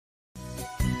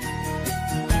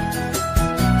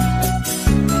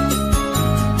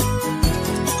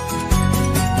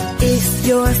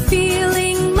you're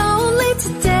feeling lonely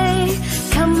today,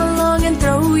 come along and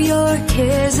throw your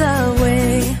cares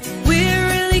away. We're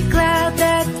really glad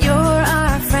that you're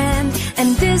our friend,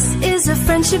 and this is a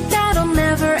friendship that'll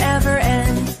never ever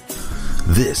end.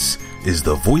 This is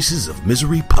the Voices of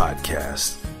Misery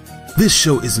podcast. This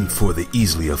show isn't for the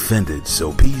easily offended,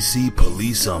 so PC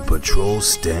Police on Patrol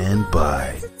stand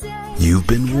by. You've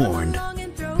been warned.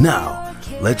 Now,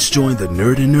 let's join the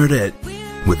nerd and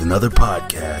nerdette with another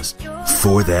podcast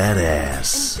for that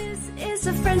ass. This is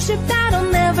a friendship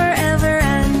that'll never ever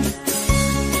end.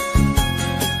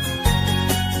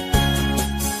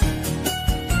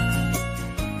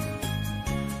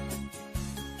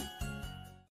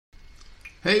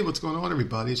 Hey, what's going on,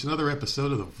 everybody? It's another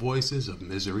episode of the Voices of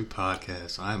Misery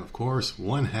podcast. I am, of course,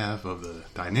 one half of the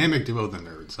dynamic duo of the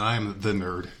nerds. I am the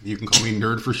nerd. You can call me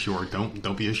nerd for short.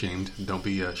 Don't be ashamed. Don't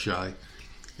be shy.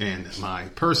 And my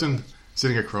person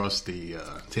sitting across the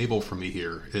table from me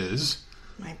here is...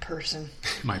 My person.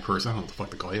 My person. I don't know what the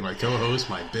fuck to call you. My co-host,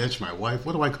 my bitch, my wife.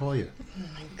 What do I call you? Oh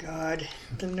my god.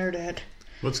 The nerdette.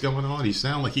 What's going on? You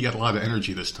sound like you got a lot of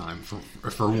energy this time.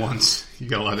 For once, you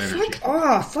got a lot of energy. Fuck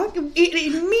off. Fuck.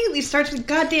 It immediately starts with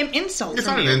goddamn insults. It's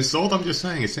not an insult. I'm just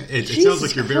saying. It sounds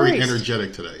like you're very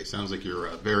energetic today. It sounds like you're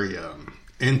very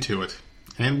into it.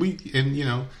 And you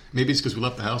know, maybe it's because we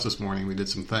left the house this morning. We did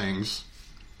some things.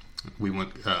 We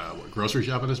went grocery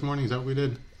shopping this morning. Is that what we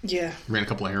did? Yeah. Ran a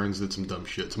couple of errands. Did some dumb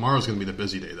shit. Tomorrow's going to be the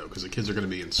busy day though, because the kids are going to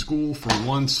be in school for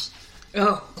once.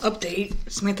 Oh, update.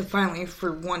 Samantha finally,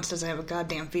 for once, doesn't have a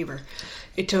goddamn fever.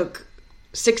 It took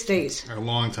 6 days. A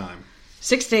long time.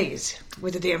 6 days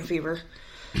with a damn fever.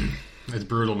 It's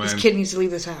brutal, man. This kid needs to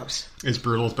leave this house. It's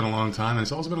brutal. It's been a long time. And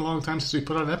it's also been a long time since we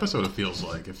put out an episode, it feels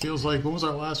like. It feels like, when was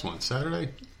our last one? Saturday?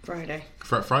 Friday.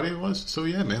 Friday it was? So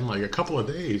yeah, man, like a couple of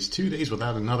days, 2 days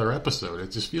without another episode.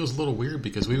 It just feels a little weird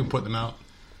because we've been putting them out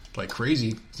like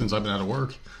crazy since I've been out of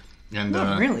work. And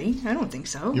Not really. I don't think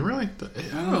so. You really? I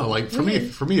don't know. Like for me,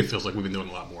 it feels like we've been doing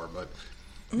a lot more. But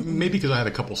maybe because I had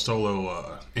a couple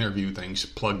solo interview things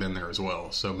plugged in there as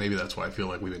well. So maybe that's why I feel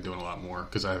like we've been doing a lot more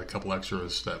because I had a couple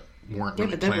extras that weren't really planned on.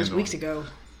 Yeah, but that was weeks ago.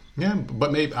 Yeah,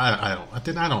 but maybe I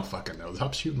don't fucking know.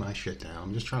 Stop shooting my shit down.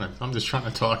 I'm just trying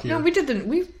to talk here. No,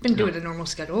 we've been doing a normal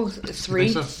schedule. 3.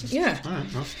 You think so? Yeah. All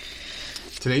right. Well,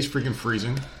 today's freaking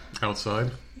freezing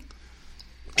outside.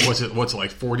 What's it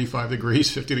like 45 degrees,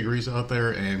 50 degrees out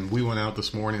there? And we went out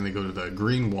this morning to go to the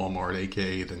green Walmart,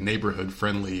 aka the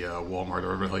neighborhood-friendly Walmart,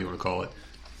 or whatever the hell you want to call it.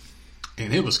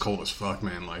 And it was cold as fuck,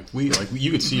 man. Like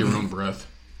you could see your own breath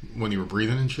when you were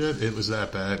breathing and shit. It was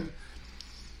that bad.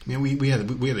 Man, we had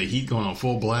the heat going on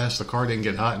full blast. The car didn't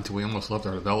get hot until we almost left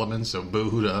our development, so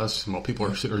boo-hoo to us. While people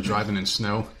are sitting there driving in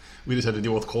snow, we just had to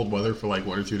deal with cold weather for like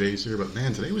 1 or 2 days here. But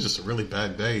man, today was just a really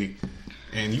bad day.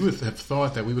 And you would have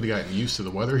thought that we would have gotten used to the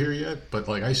weather here yet, but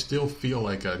like I still feel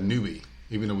like a newbie,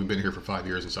 even though we've been here for 5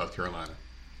 years in South Carolina.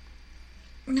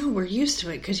 No, we're used to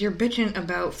it because you're bitching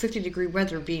about 50-degree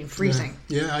weather being freezing.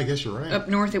 Yeah, I guess you're right. Up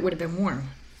north, it would have been warm.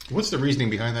 What's the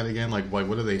reasoning behind that again? Like what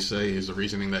do they say is the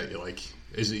reasoning that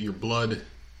is it your blood?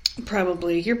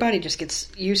 Probably. Your body just gets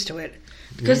used to it.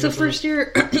 Because the first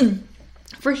year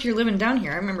living down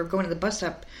here, I remember going to the bus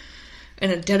stop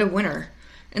in the dead of winter.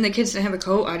 And the kids didn't have a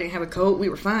coat. I didn't have a coat. We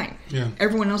were fine. Yeah.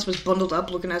 Everyone else was bundled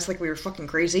up, looking at us like we were fucking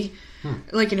crazy. And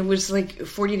it was like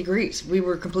 40 degrees. We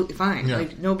were completely fine. Yeah.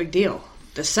 Like, no big deal.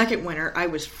 The second winter, I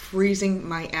was freezing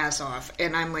my ass off.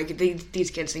 And I'm like,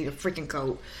 these kids need a freaking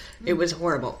coat. It was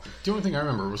horrible. The only thing I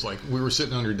remember was like, we were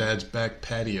sitting on your dad's back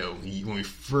patio when we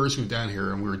first moved down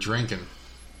here and we were drinking.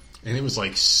 And it was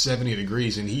like 70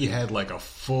 degrees, and he had like a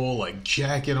full like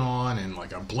jacket on and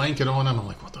like a blanket on him. I'm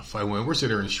like, what the fuck? We're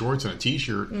sitting there in shorts and a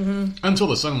t-shirt until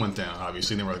the sun went down,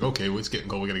 obviously. And then we're like, okay, well, it's getting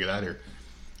cold. We got to get out of here.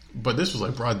 But this was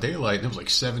like broad daylight, and it was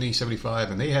like 70, 75,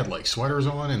 and they had like sweaters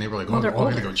on, and they were like, oh, I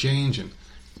got to go change. And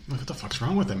I'm like, what the fuck's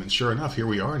wrong with them? And sure enough, here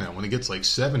we are now. When it gets like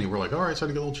 70, we're like, all right, it's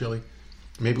starting to get a little chilly.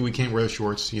 Maybe we can't wear the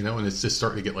shorts, you know, and it's just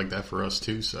starting to get like that for us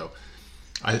too, so...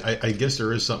 I guess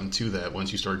there is something to that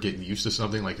once you start getting used to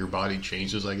something, like your body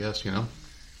changes, I guess, you know?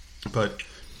 But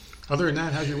other than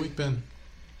that, how's your week been?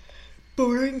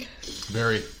 Boring.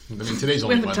 Very. I mean, today's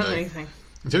only Monday. We haven't done anything.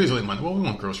 Today's only Monday. Well, we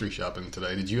went grocery shopping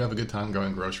today. Did you have a good time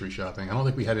going grocery shopping? I don't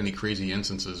think we had any crazy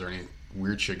instances or any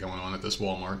weird shit going on at this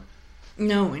Walmart.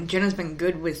 No, and Jenna's been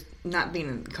good with not being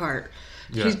in the cart.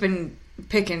 Yeah. She's been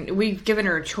picking. We've given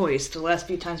her a choice the last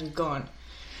few times we've gone.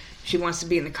 She wants to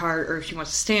be in the cart or she wants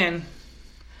to stand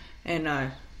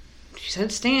and she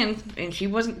said stand, and she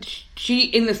wasn't. She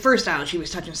in the first aisle, she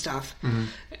was touching stuff, and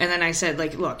then I said,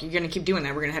 like, look, you're gonna keep doing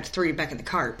that. We're gonna have to throw you back in the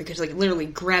cart because, like, literally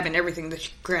grabbing everything that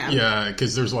she grabbed. Yeah,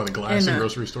 because there's a lot of glass in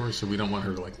grocery stores, so we don't want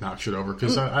her to, like, knock shit over.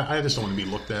 Because I just don't want to be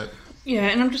looked at. Yeah,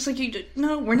 and I'm just like,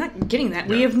 no, we're not getting that.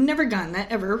 Yeah. We have never gotten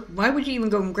that ever. Why would you even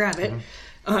go and grab it?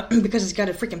 Because it's got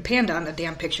a freaking panda on the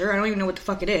damn picture. I don't even know what the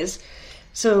fuck it is.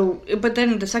 So, but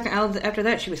then the second aisle after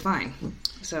that, she was fine.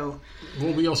 So,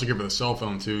 well, we also give her the cell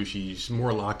phone too. She's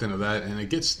more locked into that, and it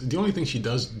gets the only thing she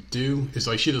does do is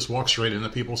like she just walks straight into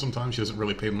people. Sometimes she doesn't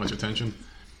really pay much attention.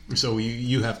 So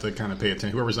you have to kind of pay attention.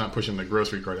 Whoever's not pushing the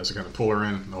grocery cart has to kind of pull her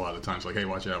in a lot of times. Like, hey,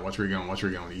 watch out, watch where you're going, watch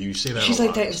where you're going. You say that. She's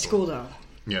like that in school though.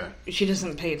 Yeah, she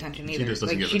doesn't pay attention either. She just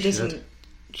doesn't like, give a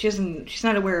shit. She's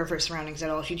not aware of her surroundings at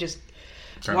all. She just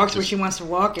walks where she wants to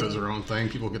walk. Does her own thing.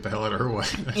 People get the hell out of her way.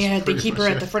 Yeah, they keep her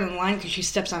at the front of the line because she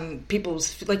steps on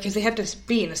people's... Like, because they have to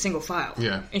be in a single file.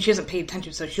 Yeah. And she doesn't pay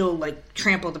attention, so she'll, like,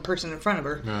 trample the person in front of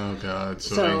her. Oh, God.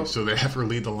 So they have her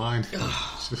lead the line.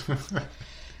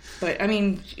 But, I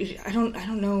mean, I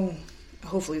don't know.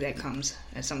 Hopefully that comes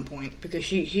at some point because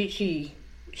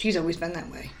she's always been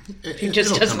that way. She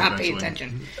just does not pay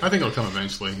attention. I think it'll come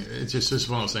eventually. It's just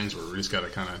one of those things where we just got to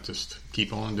kind of just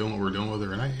keep on doing what we're doing with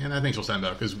her. And I think she'll stand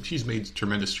out because she's made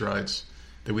tremendous strides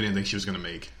that we didn't think she was going to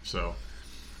make. So,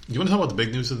 do you want to talk about the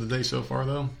big news of the day so far,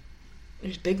 though?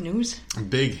 There's big news?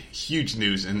 Big, huge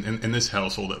news in this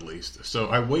household, at least. So,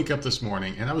 I wake up this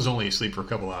morning, and I was only asleep for a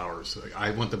couple hours.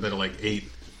 I went to bed at like 8.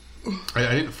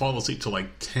 I didn't fall asleep till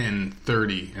like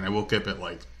 10:30, and I woke up at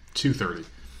like 2:30.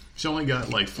 She only got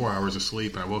like 4 hours of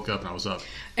sleep, and I woke up and I was up.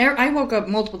 I woke up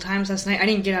multiple times last night. I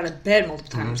didn't get out of bed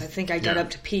multiple times. I think I got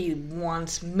up to pee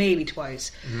once, maybe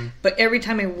twice. But every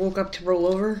time I woke up to roll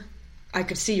over, I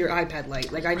could see your iPad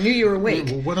light. Like, I knew you were awake.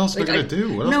 Well, what else am I going to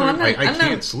do? I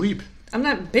can't sleep. I'm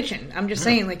not bitching. I'm just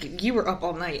saying, like, you were up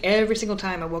all night. Every single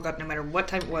time I woke up, no matter what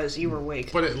time it was, you were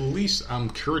awake. But at least I'm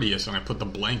courteous, and I put the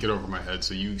blanket over my head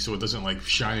so it doesn't, like,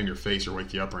 shine in your face or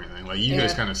wake you up or anything. Like, you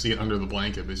guys kind of see it under the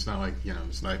blanket, but it's not like,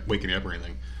 it's not waking you up or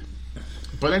anything.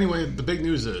 But anyway, the big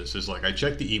news is like, I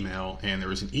checked the email, and there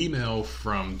was an email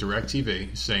from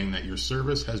DirecTV saying that your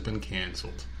service has been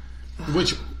canceled.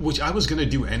 Which I was going to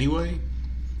do anyway,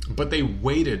 but they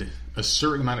waited a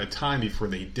certain amount of time before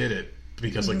they did it.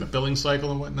 Because, like, the billing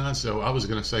cycle and whatnot. So I was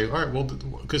going to say, all right, well,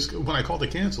 because when I called to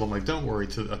cancel, I'm like, don't worry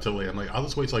till later. I'm like, I'll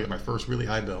just wait till I get my first really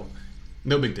high bill.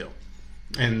 No big deal.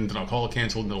 And then I'll call it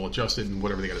canceled and they'll adjust it and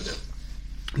whatever they got to do.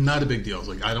 Not a big deal. I was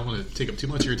like, I don't want to take up too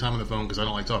much of your time on the phone because I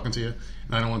don't like talking to you.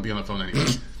 And I don't want to be on the phone anyway.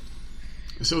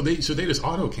 So they just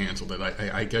auto-canceled it.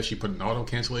 I guess you put an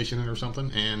auto-cancellation in or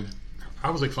something. And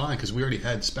I was like, fine, because we already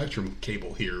had Spectrum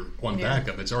cable here on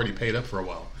backup. It's already paid up for a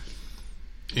while.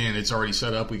 And it's already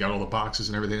set up. We got all the boxes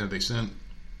and everything that they sent.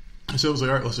 So I was like,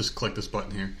 all right, let's just click this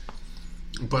button here.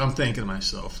 But I'm thinking to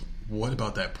myself, what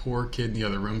about that poor kid in the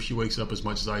other room? She wakes up as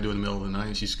much as I do in the middle of the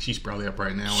night. She's probably up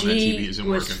right now, and that TV isn't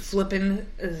working. She was flipping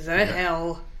the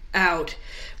hell out.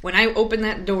 When I opened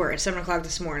that door at 7 o'clock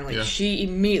this morning, she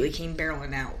immediately came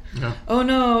barreling out. Yeah. Oh,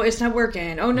 no, it's not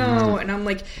working. Oh, no. And I'm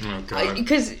like,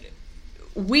 because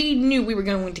we knew we were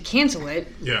going to cancel it.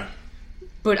 Yeah.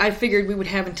 But I figured we would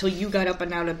have until you got up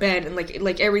and out of bed,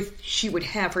 and she would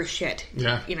have her shit.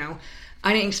 Yeah.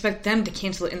 I didn't expect them to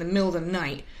cancel it in the middle of the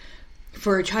night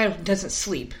for a child who doesn't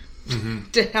sleep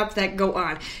to have that go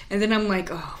on. And then I'm like,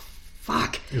 oh,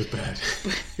 fuck. It was bad.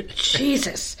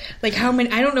 Jesus. Like, how many,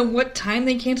 I don't know what time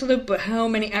they canceled it, but how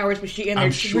many hours was she in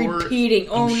there repeating,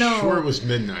 I'm sure it was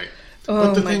midnight.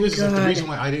 But the thing is that the reason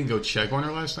why I didn't go check on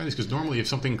her last night is because normally if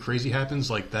something crazy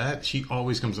happens like that, she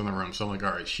always comes in the room. So I'm like,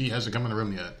 all right, she hasn't come in the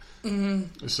room yet.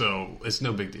 Mm-hmm. So it's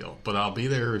no big deal. But I'll be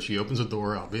there. If she opens the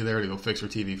door, I'll be there to go fix her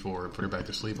TV for her and put her back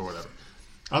to sleep or whatever.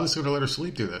 I'm just going to let her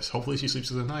sleep through this. Hopefully she sleeps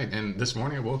through the night. And this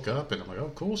morning I woke up and I'm like,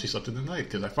 oh, cool, she slept through the night.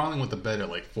 Because I finally went to bed at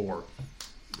like 4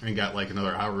 and got like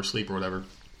another hour of sleep or whatever.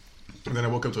 And then I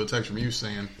woke up to a text from you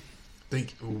saying,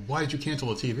 why did you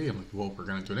cancel the TV? I'm like, well, we're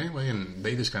going to do it anyway, and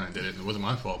they just kind of did it, and it wasn't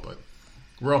my fault, but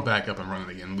we're all back up and running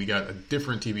again. We got a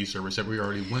different TV service that we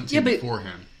already went to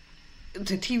beforehand.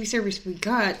 The TV service we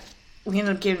got, we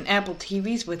ended up getting Apple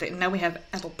TVs with it, and now we have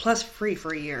Apple Plus free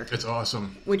for a year. It's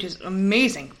awesome. Which is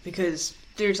amazing, because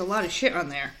there's a lot of shit on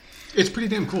there. It's pretty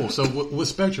damn cool. So with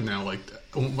Spectrum now, like,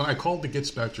 when I called to get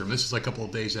Spectrum, this is like a couple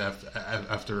of days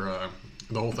after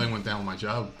the whole thing went down with my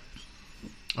job,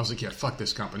 I was like, yeah, fuck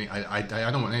this company. I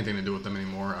don't want anything to do with them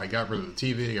anymore. I got rid of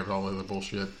the TV. I got rid of all the other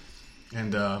bullshit.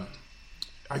 And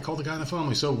I called the guy on the phone. I'm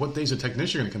like, so what day's the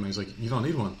technician going to come in? He's like, you don't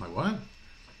need one. I'm like, what?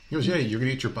 He goes, yeah, you're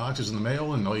going to get your boxes in the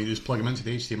mail, and all you do is plug them into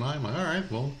the HDMI. I'm like, all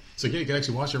right, well. He's like, yeah, you can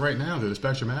actually watch it right now through the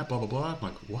Spectrum app, blah, blah, blah. I'm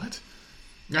like, what?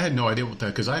 I had no idea what that,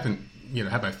 because I haven't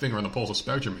have my finger on the pulse of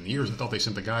Spectrum in years. I thought they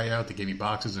sent the guy out. They gave you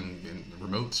boxes and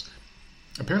remotes.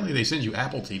 Apparently, they send you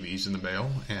Apple TVs in the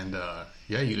mail, and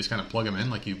you just kind of plug them in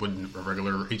like you would in a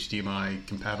regular HDMI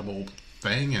compatible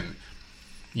thing, and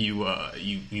you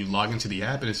log into the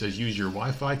app, and it says use your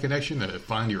Wi-Fi connection to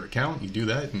find your account. You do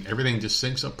that, and everything just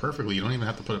syncs up perfectly. You don't even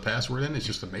have to put a password in. It's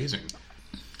just amazing.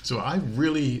 So I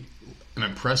really am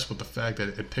impressed with the fact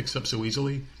that it picks up so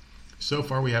easily. So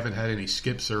far, we haven't had any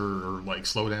skips or like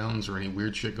slowdowns or any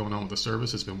weird shit going on with the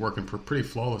service. It's been working pretty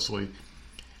flawlessly.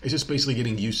 It's just basically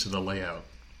getting used to the layout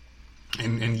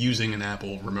and using an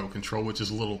Apple remote control, which is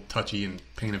a little touchy and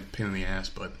pain in the ass.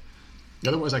 But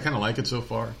otherwise, I kind of like it so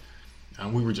far.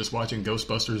 We were just watching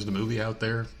Ghostbusters, the movie out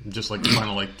there, just like the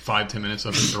final 5-10 minutes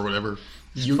of it or whatever.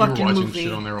 You were watching movie,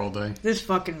 shit on there all day. This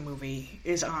fucking movie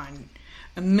is on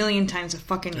a million times a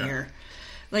fucking year.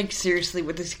 Like, seriously,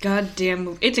 with this goddamn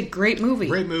movie. It's a great movie.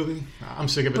 Great movie. I'm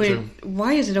sick of it, too.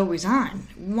 Why is it always on?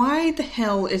 Why the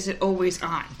hell is it always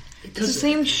on? It's the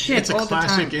same shit all the time.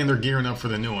 It's a classic, and they're gearing up for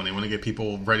the new one. They want to get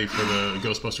people ready for the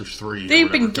Ghostbusters 3. They've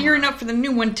been gearing up for the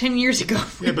new one 10 years ago.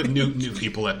 Yeah, but new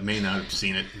people that may not have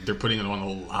seen it, they're putting it on a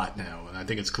lot now. And I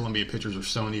think it's Columbia Pictures or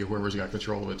Sony or whoever's got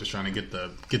control of it, just trying to get the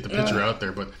picture out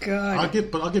there. But God. I'll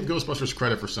give Ghostbusters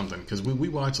credit for something, because we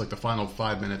watched like the final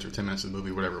 5 minutes or 10 minutes of the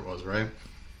movie, whatever it was, right?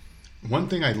 One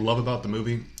thing I love about the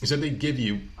movie is that they give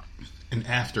you an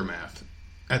aftermath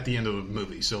at the end of the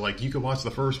movie. So, like, you could watch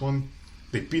the first one,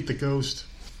 they beat the ghost,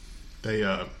 they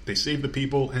save the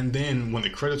people, and then when the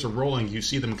credits are rolling, you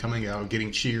see them coming out,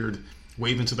 getting cheered,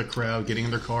 waving to the crowd, getting in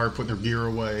their car, putting their gear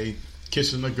away,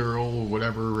 kissing the girl, or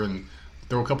whatever, and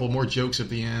throw a couple more jokes at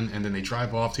the end, and then they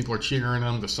drive off, people are cheering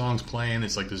them, the song's playing,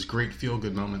 it's like this great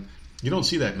feel-good moment. You don't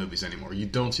see that in movies anymore. You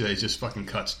don't see that. It's just fucking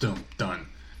cuts, done.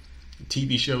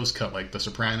 TV shows cut like The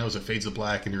Sopranos, it fades to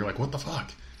black, and you're like, what the fuck?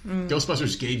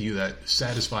 Ghostbusters gave you that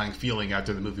satisfying feeling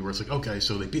after the movie where it's like, okay,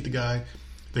 so they beat the guy,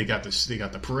 they got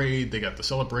the parade, they got the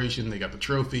celebration, they got the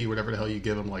trophy, whatever the hell you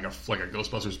give them, like a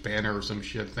Ghostbusters banner or some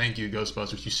shit. Thank you,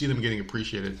 Ghostbusters. You see them getting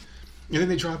appreciated, and then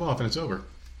they drive off and it's over.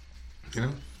 You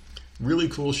know, really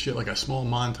cool shit, like a small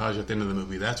montage at the end of the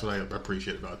movie. That's what I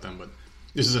appreciate about them. But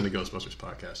this isn't a Ghostbusters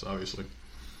podcast, obviously.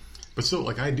 But still,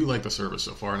 like, I do like the service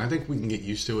so far, and I think we can get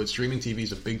used to it. Streaming TV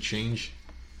is a big change,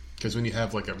 because when you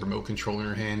have, like, a remote control in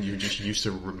your hand, you're just used to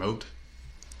a remote.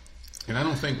 And I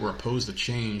don't think we're opposed to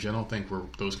change. I don't think we're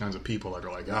those kinds of people that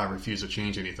are like, I refuse to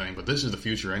change anything. But this is the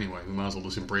future anyway. We might as well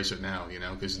just embrace it now, you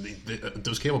know, because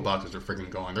those cable boxes are freaking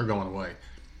gone. They're going away.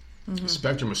 Mm-hmm.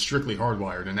 Spectrum was strictly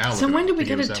hardwired, and now... So when do we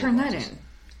get to turn that in?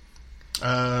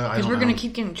 Because we're going to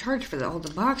keep getting charged for all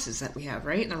the boxes that we have,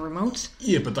 right? And the remotes?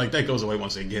 Yeah, but like that goes away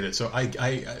once they get it. So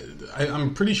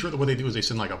I'm pretty sure that what they do is they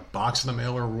send like a box in the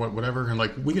mail or whatever, and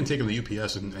like we can take them to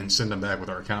UPS and send them back with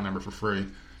our account number for free.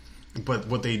 But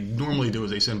what they normally do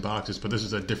is they send boxes, but this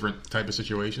is a different type of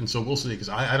situation. So we'll see, because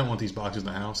I don't want these boxes in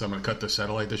the house. I'm going to cut the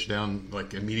satellite dish down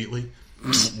like immediately.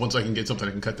 Once I can get something,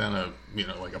 I can cut down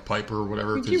like a pipe or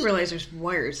whatever. You realize there's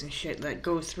wires and shit that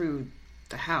go through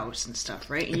the house and stuff,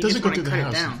 right? And it doesn't go through the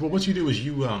house. Well, what you do is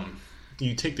you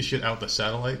take the shit out the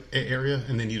satellite area,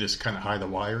 and then you just kind of hide the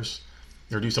wires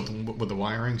or do something with the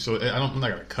wiring. So I'm not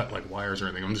gonna cut like wires or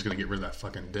anything. I'm just gonna get rid of that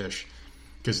fucking dish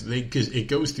because it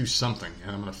goes through something,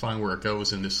 and I'm gonna find where it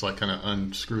goes and just like kind of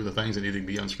unscrew the things that need to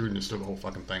be unscrewed and just throw the whole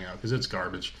fucking thing out because it's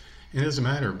garbage. And it doesn't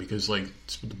matter because like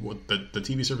what the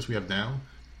TV service we have now,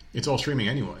 it's all streaming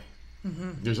anyway.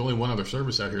 Mm-hmm. There's only one other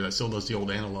service out here that still does the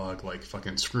old analog, like,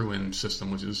 fucking screw-in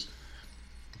system, which is...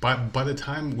 By the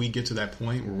time we get to that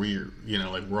point where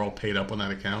we're all paid up on that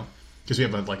account, because we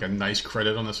have, a nice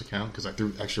credit on this account, because I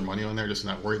threw extra money on there just to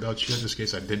not worry about shit, just in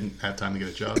case I didn't have time to get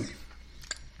a job.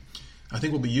 I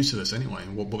think we'll be used to this anyway,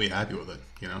 and we'll be happy with it,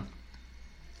 you know?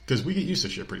 Because we get used to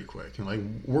shit pretty quick. You know, like,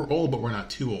 we're old, but we're not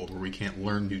too old, where we can't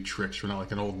learn new tricks. We're not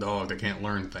like an old dog that can't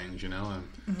learn things, you know?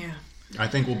 And yeah. I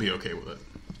think we'll be okay with it.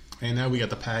 And now we got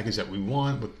the package that we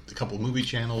want with a couple of movie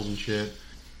channels and shit.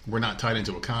 We're not tied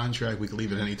into a contract. We can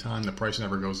leave at any time. The price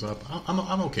never goes up.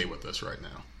 I'm okay with this right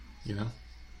now. You know?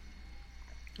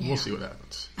 Yeah. We'll see what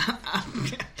happens.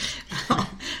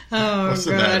 What's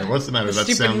the matter? What's the matter? The that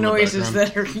stupid sound noises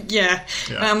that are... Yeah.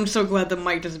 I'm so glad the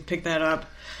mic doesn't pick that up.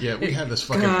 Yeah, we have this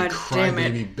fucking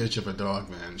crybaby bitch of a dog,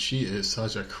 man. She is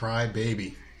such a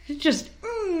crybaby. It's just...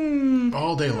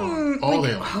 all day long. All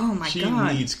day long. Oh, my She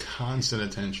God. needs constant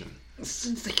attention. I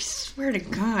swear to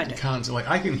God. Constant. Like,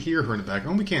 I can hear her in the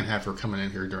background. We can't have her coming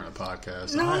in here during a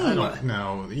podcast. No. I don't...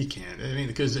 No, you can't. I mean,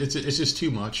 because it's just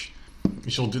too much.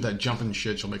 She'll do that jumping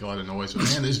shit. She'll make a lot of noise. But,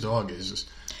 man, this dog is just...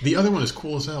 The other one is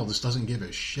cool as hell. Just doesn't give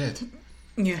a shit.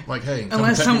 Yeah. Like, hey,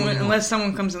 unless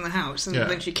someone comes in the house and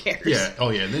then she cares. Yeah. Oh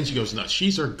yeah. And then she goes nuts.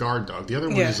 She's our guard dog. The other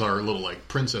one is our little like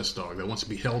princess dog that wants to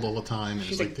be held all the time. And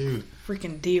she's it's like, dude,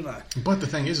 freaking diva. But the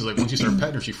thing is like once you start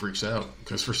petting her, she freaks out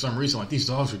because for some reason like these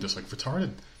dogs are just like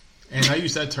retarded. And I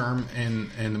use that term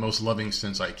in the most loving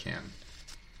sense I can.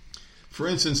 For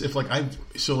instance, if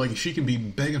like she can be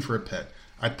begging for a pet.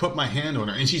 I put my hand on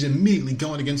her, and she's immediately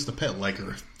going against the pet, like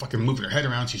her fucking moving her head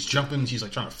around. She's jumping. She's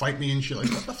like trying to fight me and shit.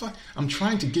 Like, what the fuck? I'm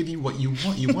trying to give you what you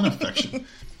want. You want affection.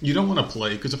 You don't want to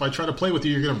play because if I try to play with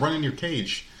you, you're gonna run in your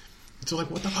cage. So like,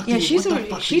 what the fuck? Yeah, she's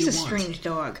a strange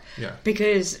dog. Yeah,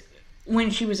 because when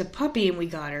she was a puppy and we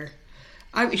got her,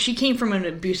 she came from an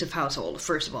abusive household.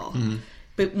 First of all. Mm-hmm.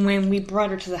 But when we brought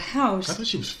her to the house, I thought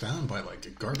she was found by like a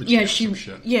garbage. Yeah,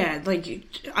 shit. Yeah, like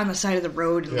on the side of the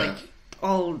road, like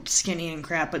all skinny and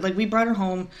crap. But like we brought her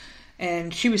home,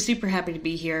 and she was super happy to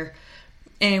be here.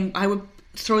 And I would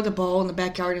throw the ball in the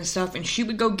backyard and stuff, and she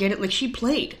would go get it like she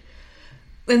played.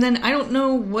 And then I don't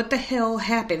know what the hell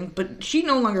happened, but she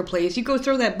no longer plays. You go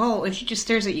throw that ball, and she just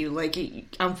stares at you like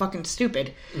I'm fucking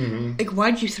stupid. Mm-hmm. Like,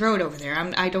 why'd you throw it over there?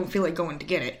 I don't feel like going to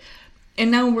get it. And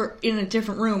now we're in a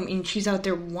different room, and she's out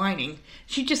there whining.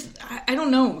 She just, I don't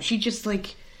know. She just,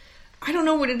 like, I don't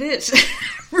know what it is.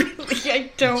 Really, I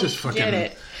don't get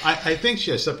it. I think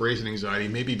she has separation anxiety,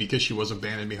 maybe because she was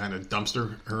abandoned behind a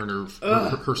dumpster. Her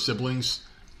and her siblings,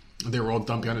 they were all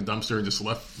dumped behind a dumpster and just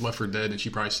left her dead, and she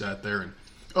probably sat there. And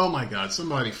oh my God,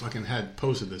 somebody fucking had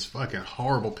posted this fucking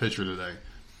horrible picture today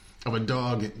of a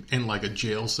dog in, like, a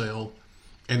jail cell.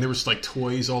 And there was, like,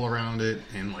 toys all around it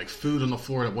and, like, food on the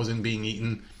floor that wasn't being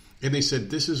eaten. And they said,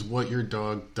 this is what your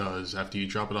dog does after you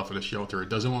drop it off at a shelter. It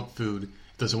doesn't want food.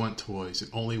 It doesn't want toys. It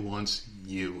only wants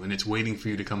you. And it's waiting for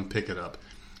you to come pick it up.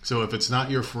 So if it's not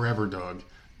your forever dog,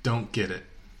 don't get it.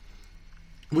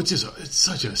 Which is, it's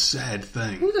such a sad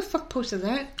thing. Who the fuck posted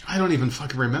that? I don't even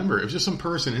fucking remember. It was just some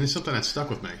person, and it's something that stuck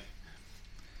with me.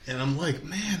 And I'm like,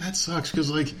 man, that sucks. Because,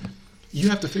 like... You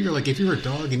have to figure, like, if you're a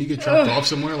dog and you get dropped off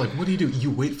somewhere, like, what do?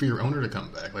 You wait for your owner to come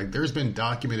back. Like, there's been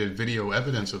documented video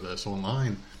evidence of this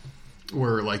online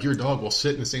where, like, your dog will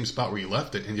sit in the same spot where you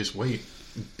left it and just wait.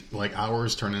 Like,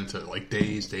 hours turn into, like,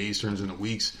 days turns into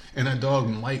weeks. And that dog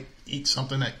might eat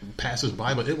something that passes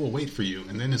by, but it will wait for you.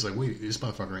 And then it's like, wait, this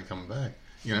motherfucker ain't coming back.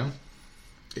 You know?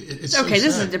 It's okay, so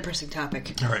this sad. is a depressing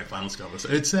topic. All right, fine, let's go.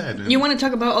 It's sad, man. You want to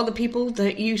talk about all the people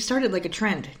that you started like a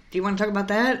trend? Do you want to talk about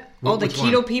that? All the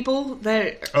keto people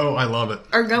that I love it.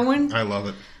 Are going? I love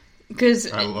it. Because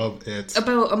I love it.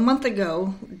 About a month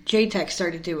ago, J-Tech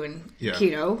started doing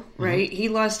keto, right? Mm-hmm. He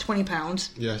lost 20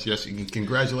 pounds. Yes.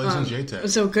 Congratulations, J-Tech.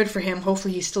 So good for him.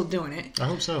 Hopefully he's still doing it. I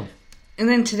hope so. And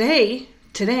then today,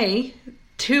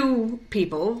 2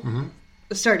 people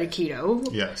started keto.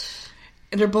 Yes.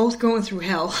 And they're both going through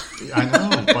hell. I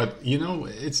know, but you know,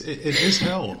 it is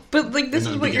hell. But like, this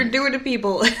is what you're doing to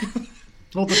people.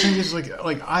 Well, the thing is, like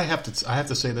I have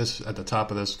to say this at the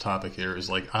top of this topic here is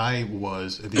like I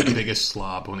was the biggest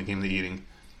slob when it came to eating.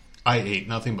 I ate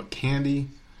nothing but candy,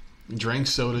 drank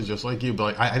soda just like you, but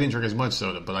like, I didn't drink as much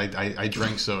soda, but I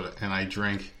drank soda and I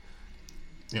drank,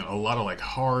 you know, a lot of like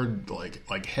hard,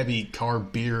 like heavy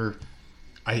carb beer.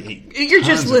 I ate. You're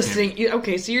just listing.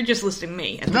 Okay, so you're just listing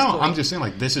me. No, I'm just saying.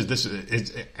 Like this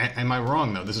is. Am I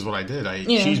wrong though? This is what I did. I ate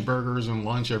cheeseburgers and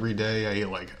lunch every day. I ate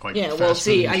like yeah. Fast Well,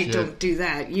 see, I shit. Don't do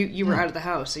that. You were out of the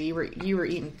house, so you were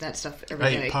eating that stuff every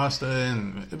day. I ate pasta,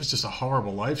 and it was just a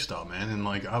horrible lifestyle, man. And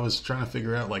like I was trying to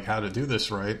figure out like how to do this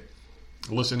right.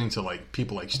 Listening to like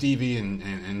people like Stevie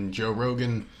and Joe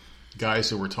Rogan,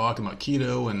 guys who were talking about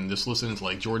keto, and just listening to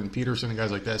like Jordan Peterson and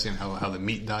guys like that saying how the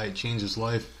meat diet changed his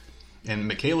life. And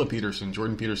Michaela Peterson,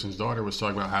 Jordan Peterson's daughter, was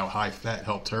talking about how high fat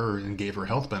helped her and gave her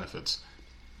health benefits.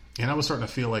 And I was starting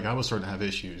to feel like I was starting to have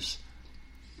issues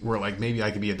where like maybe I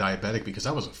could be a diabetic because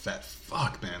I was a fat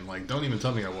fuck, man. Like, don't even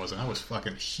tell me I wasn't. I was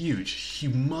fucking huge,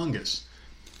 humongous.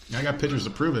 And I got pictures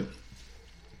to prove it.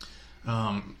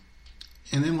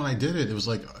 And then when I did it, it was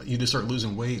like you just start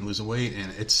losing weight,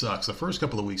 and it sucks. The first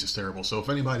couple of weeks is terrible. So if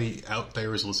anybody out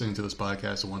there is listening to this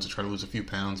podcast and wants to try to lose a few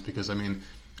pounds, because I mean,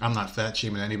 I'm not fat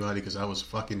shaming anybody because I was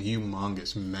fucking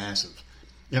humongous, massive.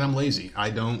 And I'm lazy. I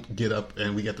don't get up,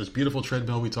 and we got this beautiful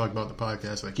treadmill we talk about in the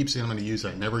podcast. I keep saying I'm going to use it.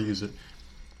 I never use it.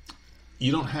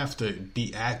 You don't have to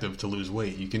be active to lose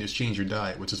weight. You can just change your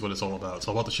diet, which is what it's all about. It's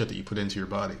all about the shit that you put into your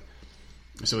body.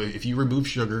 So if you remove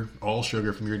sugar, all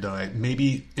sugar from your diet,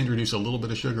 maybe introduce a little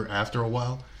bit of sugar after a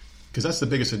while, because that's the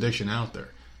biggest addiction out there.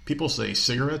 People say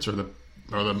cigarettes are the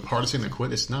hardest thing to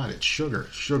quit. It's not. It's sugar.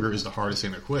 Sugar is the hardest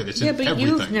thing to quit. It's in everything. Yeah,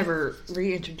 but you've never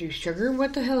reintroduced sugar.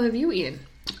 What the hell have you eaten?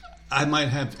 I might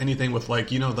have anything with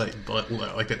like, you know,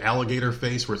 like an alligator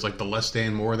face where it's like the less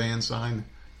than, more than sign.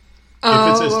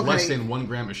 If it says less than 1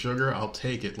 gram of sugar, I'll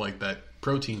take it. Like that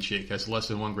protein shake has less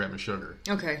than 1 gram of sugar.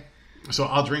 Okay. So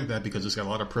I'll drink that because it's got a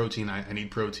lot of protein. I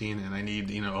need protein, and I need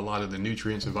a lot of the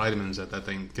nutrients and vitamins that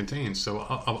thing contains. So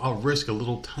I'll risk a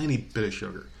little tiny bit of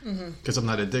sugar because I'm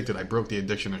not addicted. I broke the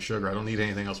addiction of sugar. I don't need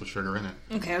anything else with sugar in it.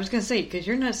 Okay, I was going to say, because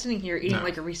you're not sitting here eating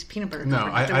like a Reese's peanut butter. No,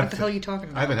 what the hell are you talking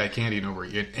about? I haven't had candy in over a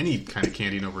year, any kind of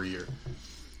candy in over a year.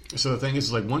 So the thing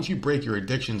is, like, once you break your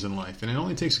addictions in life, and it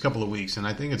only takes a couple of weeks, and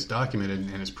I think it's documented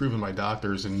and it's proven by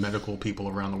doctors and medical people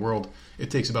around the world,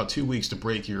 it takes about 2 weeks to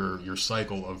break your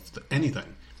cycle of anything.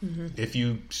 Mm-hmm. If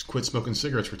you quit smoking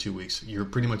cigarettes for 2 weeks, you're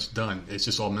pretty much done. It's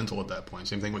just all mental at that point.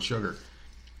 Same thing with sugar.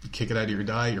 You kick it out of your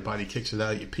diet, your body kicks it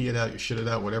out, you pee it out, you shit it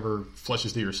out, whatever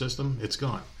flushes through your system, it's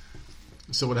gone.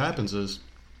 So what happens is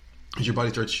your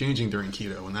body starts changing during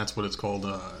keto, and that's what it's called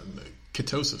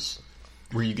ketosis,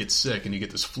 where you get sick and you get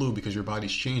this flu because your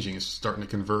body's changing. It's starting to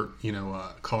convert,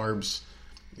 carbs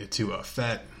to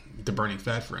fat, to burning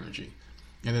fat for energy.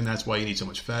 And then that's why you need so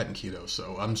much fat in keto.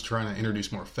 So I'm just trying to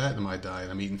introduce more fat in my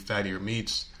diet. I'm eating fattier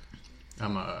meats.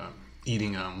 I'm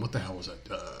eating, what the hell was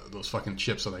that? Those fucking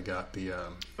chips that I got.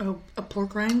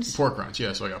 Pork rinds? Pork rinds,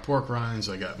 yeah. So I got pork rinds.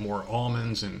 I got more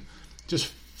almonds and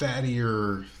just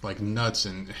fattier, like nuts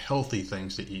and healthy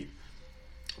things to eat.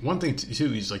 One thing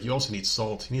too is like you also need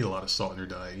salt. You need a lot of salt in your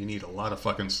diet. You need a lot of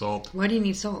fucking salt. Why do you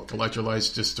need salt?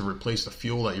 Electrolytes just to replace the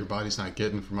fuel that your body's not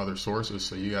getting from other sources.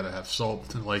 So you got to have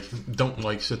salt. Like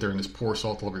don't sit there and just pour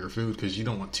salt all over your food because you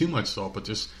don't want too much salt. But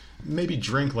just maybe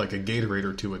drink like a Gatorade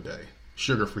or 2 a day,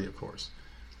 sugar free of course.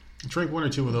 Drink 1 or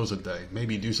 2 of those a day.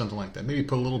 Maybe do something like that. Maybe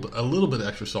put a little bit of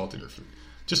extra salt in your food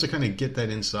just to kind of get that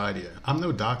inside of you. I'm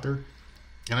no doctor.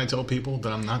 And I tell people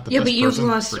that I'm not the best person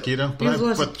for keto. But you've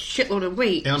lost a shitload of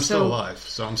weight. And I'm still alive,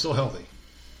 so I'm still healthy.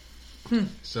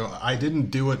 So I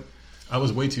didn't do it. I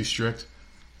was way too strict.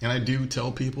 And I do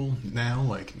tell people now,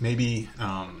 like, maybe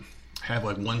have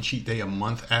like 1 cheat day a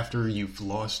month after you've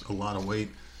lost a lot of weight.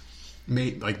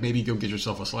 Maybe go get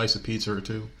yourself a slice of pizza or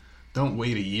 2. Don't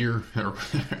wait a year.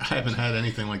 I haven't had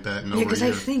anything like that in over a year. Because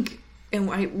I think,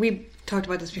 and we talked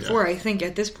about this before, I think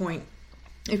at this point,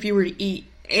 if you were to eat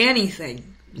anything,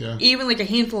 even like a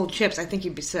handful of chips, I think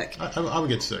you'd be sick. I would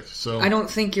get sick. So I don't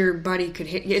think your body could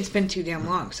hit. It's been too damn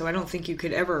long, so I don't think you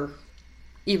could ever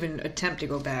even attempt to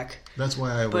go back. That's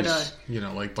why I always,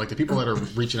 like the people that are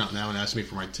reaching out now and asking me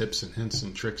for my tips and hints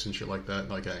and tricks and shit like that.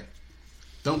 Like, hey,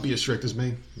 don't be as strict as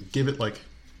me. Give it like 2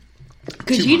 months.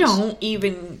 Because you don't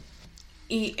even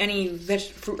eat any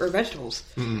fruit or vegetables.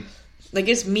 Mm-mm. Like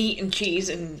it's meat and cheese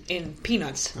and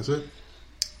peanuts. That's it.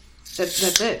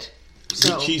 That's it.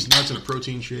 So, cheese, nuts, and a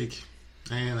protein shake.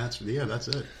 And that's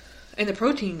it. And the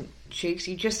protein shakes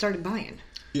you just started buying.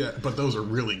 Yeah, but those are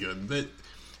really good.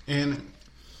 And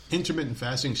intermittent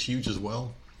fasting is huge as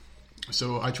well.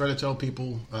 So I try to tell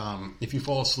people, if you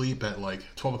fall asleep at like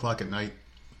 12 o'clock at night,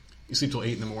 you sleep till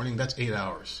 8 in the morning, that's 8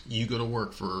 hours. You go to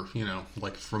work for,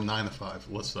 like from 9 to 5,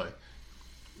 let's say.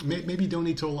 Maybe don't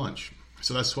eat till lunch.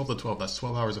 So that's 12 to 12. That's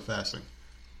 12 hours of fasting.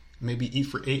 Maybe eat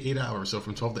for 8 hours. So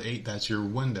from 12 to 8, that's your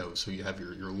window. So you have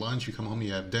your lunch, you come home,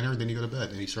 you have dinner, then you go to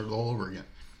bed, and you start it all over again.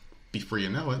 Before you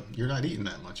know it, you're not eating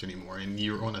that much anymore. And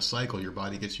you're on a cycle. Your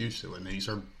body gets used to it. And then you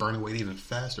start burning weight even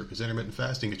faster because intermittent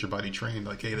fasting gets your body trained.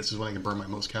 Like, hey, this is when I can burn my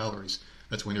most calories.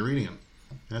 That's when you're eating them.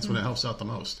 And that's when it helps out the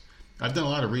most. I've done a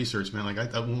lot of research, man.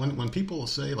 Like, when people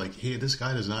say, like, hey, this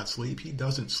guy does not sleep, he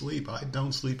doesn't sleep. I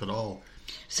don't sleep at all.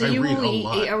 So you only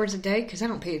eat 8 hours a day? Because I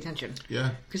don't pay attention.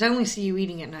 Yeah. Because I only see you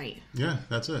eating at night. Yeah,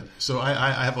 that's it. So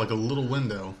I have like a little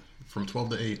window from 12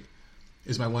 to 8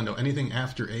 is my window. Anything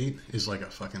after 8 is like a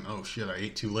fucking, oh shit, I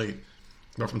ate too late.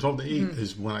 But from 12 to 8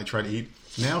 is when I try to eat.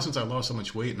 Now, since I lost so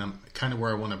much weight and I'm kind of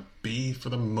where I want to be for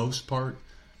the most part,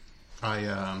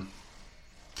 I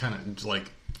kind of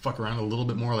like fuck around a little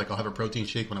bit more. Like I'll have a protein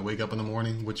shake when I wake up in the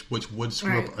morning, which would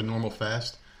screw up a normal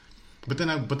fast. But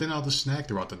then I'll just snack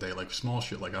throughout the day, like small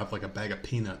shit. Like I have like a bag of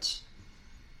peanuts,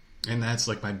 and that's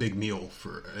like my big meal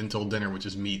for until dinner, which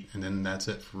is meat, and then that's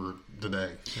it for the day.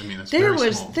 I mean, it's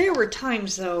very small. There were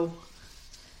times though,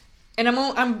 and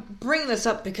I'm bringing this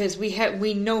up because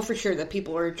we know for sure that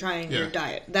people are trying your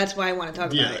diet. That's why I want to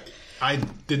talk about it. I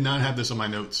did not have this on my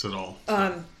notes at all.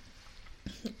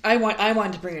 I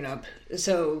wanted to bring it up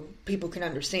so people can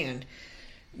understand.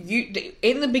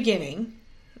 In the beginning,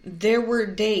 there were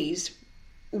days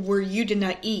where you did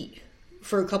not eat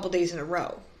for a couple days in a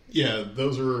row. Yeah,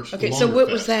 those are okay. So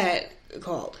what was that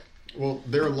called? Well,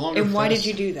 they're longer. And why did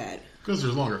you do that? Because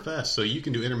there's longer fasts. So you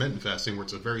can do intermittent fasting, where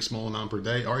it's a very small amount per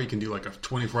day, or you can do like a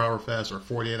 24-hour fast or a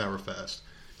 48-hour fast.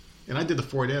 And I did the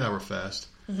 48-hour fast,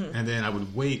 and then I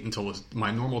would wait until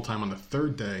my normal time on the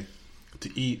third day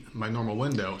to eat my normal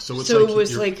window. So it's so it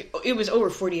was it was over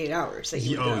 48 hours that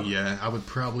you would go. Yeah, I would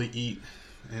probably eat,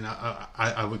 and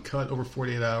I would cut over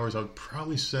 48 hours. I would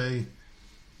probably say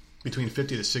between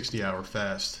 50 to 60 hour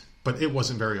fast. But it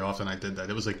wasn't very often I did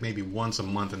that. It was like maybe once a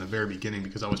month in the very beginning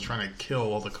because I was trying to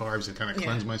kill all the carbs and kind of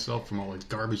cleanse myself from all the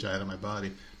garbage I had in my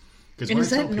body. And is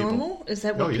that normal? Is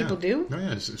that what people do? Oh,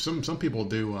 yeah. Some people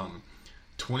do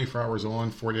 24 hours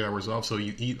on, 40 hours off. So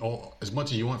you eat as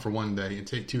much as you want for one day and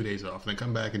take 2 days off and then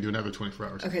come back and do another 24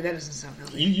 hours. Okay, that doesn't sound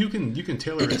healthy. You can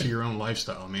tailor it to your own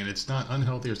lifestyle. I mean, it's not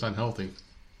unhealthy or it's not healthy.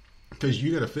 Because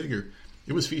you got to figure,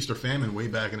 it was feast or famine way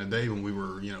back in the day when we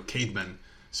were, cavemen.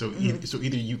 So, so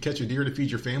either you catch a deer to feed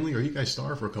your family, or you guys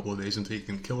starve for a couple of days until you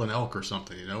can kill an elk or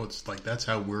something. It's like that's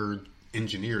how we're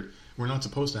engineered. We're not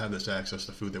supposed to have this access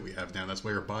to food that we have now. That's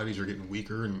why our bodies are getting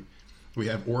weaker, and we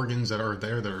have organs that are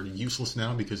there that are useless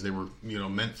now because they were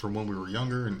meant for when we were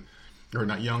younger, or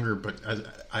not younger, but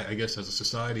I guess as a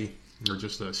society or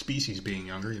just a species being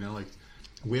younger. Like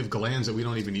we have glands that we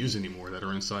don't even use anymore that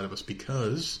are inside of us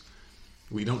because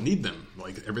we don't need them.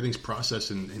 Like everything's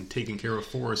processed and taken care of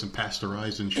for us and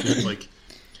pasteurized and shit. Like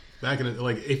back in the,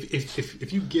 like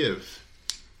if you give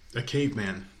a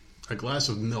caveman a glass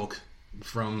of milk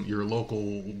from your local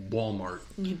Walmart,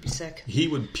 you'd be sick. He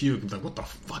would puke. Like, what the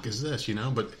fuck is this?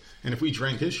 And if we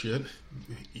drank his shit,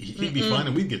 he'd be fine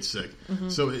and we'd get sick. Mm-hmm.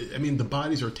 So I mean, the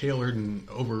bodies are tailored and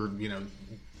over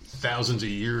thousands of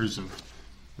years of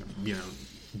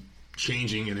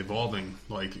changing and evolving.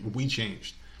 Like we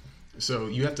changed. So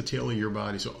you have to tailor your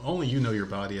body. So only you know your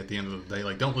body at the end of the day.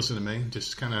 Like, don't listen to me.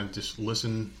 Just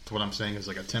listen to what I'm saying as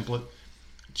like a template.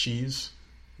 Cheese,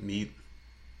 meat,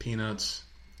 peanuts,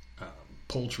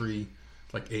 poultry,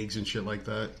 like eggs and shit like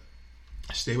that.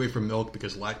 Stay away from milk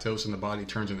because lactose in the body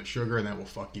turns into sugar and that will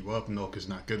fuck you up. Milk is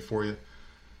not good for you.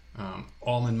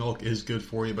 Almond milk is good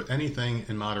for you, but anything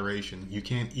in moderation. You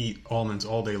can't eat almonds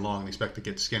all day long and expect to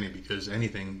get skinny because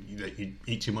anything that you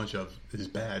eat too much of is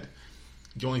bad.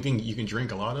 The only thing you can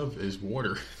drink a lot of is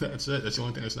water. That's it. That's the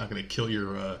only thing that's not going to kill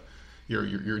your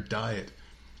diet.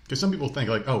 Because some people think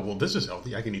like, oh, well, this is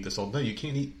healthy. I can eat this all day. You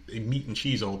can't eat meat and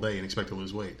cheese all day and expect to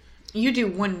lose weight. You do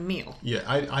one meal. Yeah,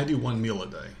 I do one meal a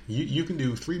day. You can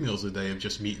do 3 meals a day of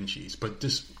just meat and cheese, but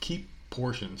just keep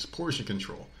portion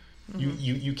control. Mm-hmm.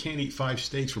 You can't eat 5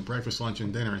 steaks for breakfast, lunch,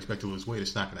 and dinner and expect to lose weight.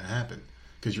 It's not going to happen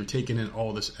because you're taking in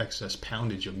all this excess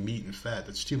poundage of meat and fat.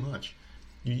 That's too much.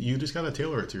 You just got to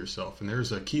tailor it to yourself. And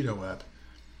there's a keto app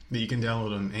that you can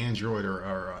download on Android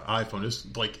or iPhone. It's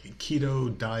like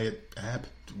keto diet app,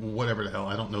 whatever the hell.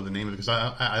 I don't know the name of it because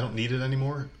I don't need it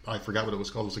anymore. I forgot what it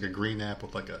was called. It was like a green app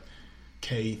with like a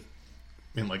K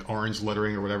in like orange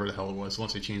lettering or whatever the hell it was.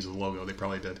 Unless they changed the logo, they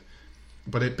probably did.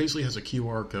 But it basically has a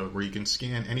QR code where you can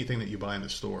scan anything that you buy in the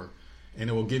store, and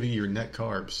it will give you your net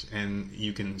carbs, and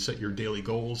you can set your daily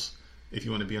goals if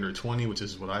you want to be under 20, which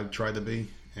is what I've tried to be.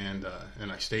 And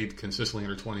I stayed consistently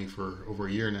under 20 for over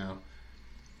a year now.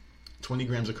 20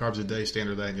 grams of carbs a day, stay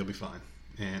under that, and you'll be fine.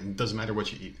 And it doesn't matter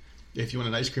what you eat. If you want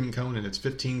an ice cream cone and it's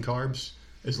 15 carbs,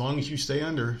 as long as you stay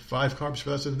under 5 carbs for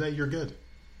the rest of the day, you're good.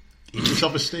 Eat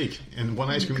yourself a steak and 1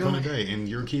 ice cream cone a day, and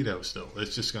you're keto still.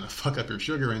 It's just going to fuck up your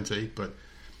sugar intake, but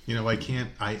I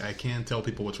can't tell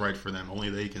people what's right for them. Only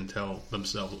they can tell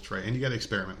themselves what's right, and you got to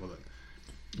experiment with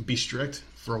it. Be strict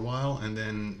for a while, and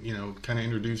then kind of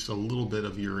introduce a little bit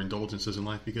of your indulgences in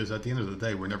life, because at the end of the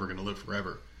day, we're never going to live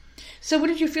forever. So what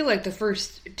did you feel like the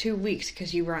first 2 weeks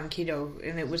because you were on keto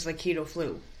and it was like keto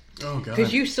flu? Oh god!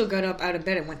 Because you still got up out of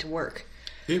bed and went to work.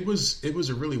 It was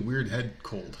a really weird head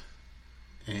cold,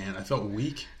 and I felt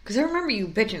weak. Because I remember you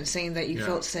bitching, saying that you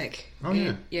felt sick. Oh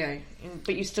yeah,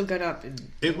 but you still got up. And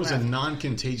it was a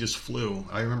non-contagious flu.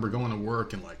 I remember going to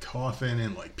work and like coughing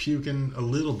and like puking a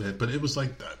little bit, but it was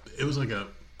like that. It was like a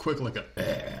quick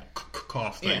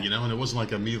cough thing, and it wasn't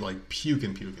like me like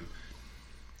puking.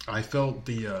 I felt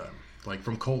the like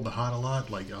from cold to hot a lot.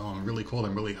 Like, oh, I'm really cold,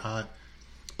 I'm really hot,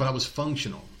 but I was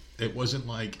functional. It wasn't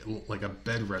like a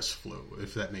bed rest flu,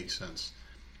 if that makes sense.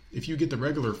 If you get the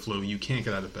regular flu, you can't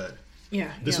get out of bed.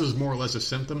 Yeah. This was more or less the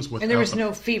symptoms. And there was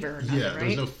no fever. Right? There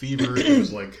was no fever. It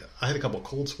was like I had a couple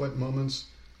cold sweat moments,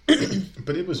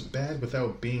 but it was bad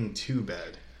without being too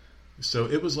bad. So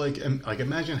it was like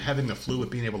imagine having the flu with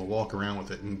being able to walk around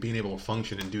with it and being able to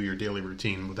function and do your daily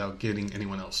routine without getting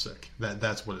anyone else sick.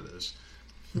 That's what it is.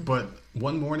 But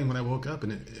one morning when I woke up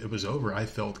and it was over, I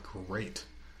felt great.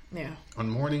 Yeah. On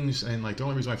mornings, and like the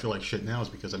only reason I feel like shit now is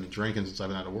because I've been drinking since I've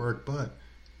been out of work. But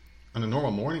on a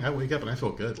normal morning, I wake up and I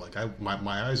feel good. Like my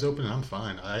eyes open and I'm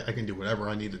fine. I can do whatever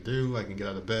I need to do. I can get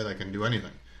out of bed. I can do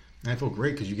anything. And I feel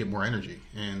great because you get more energy.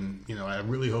 And, I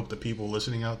really hope the people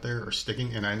listening out there are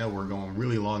sticking. And I know we're going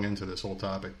really long into this whole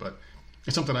topic, but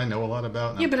It's something I know a lot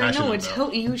about. And Yeah, I'm but I know it's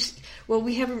passionate about.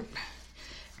 we haven't.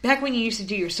 Back when you used to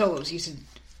do your solos, you used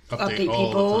to update all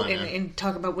people the time, and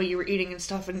talk about what you were eating and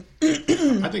stuff. And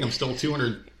I think I'm still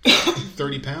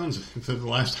 230 pounds for the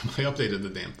last time I updated the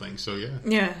damn thing. So yeah.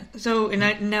 yeah, so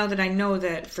now that I know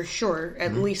that for sure,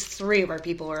 at Mm-hmm. least 3 of our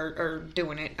people are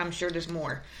doing it. I'm sure there's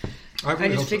more. I I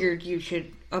just hope so. figured you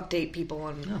should update people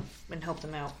and help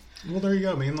them out. Well, there you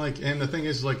go. I mean, and the thing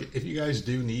is, if you guys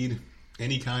do need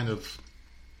any kind of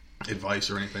advice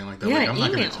or anything like that, Yeah, I'm not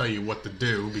going email. to tell you what to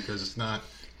do because it's not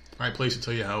the right place to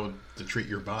tell you how to treat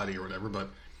your body or whatever. But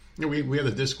we have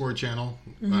the Discord channel.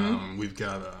 Mm-hmm. We've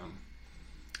got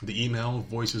the email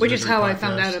voices, Which is Misery how I Podcast.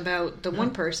 found out about the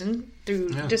one person through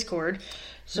Yeah. Discord.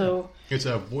 So It's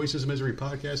a Voices of Misery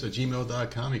Podcast at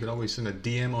gmail.com. You can always send a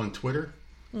DM on Twitter,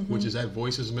 Mm-hmm. which is at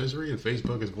Voices of Misery, and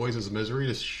Facebook is Voices of Misery.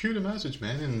 Just shoot a message,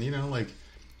 man. And,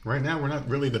 right now we're not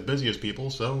really the busiest people,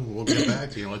 so we'll get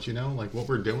back to you and let you know, what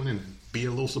we're doing and be a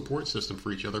little support system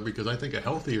for each other because I think a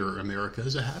healthier America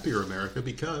is a happier America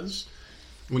because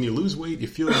when you lose weight, you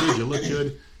feel good, you look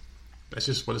good. That's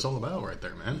just what it's all about right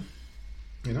there, man.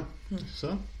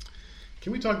 So,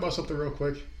 can we talk about something real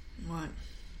quick? what?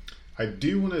 I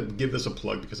do want to give this a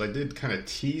plug because I did kind of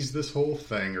tease this whole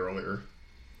thing earlier.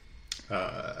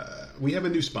 We have a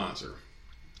new sponsor.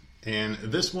 And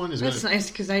this one is going That's to... nice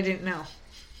because I didn't know.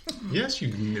 Yes, you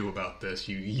knew about this.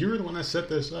 You're the one that set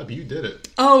this up. You did it.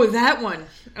 Oh, that one.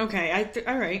 Okay,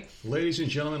 all right. Ladies and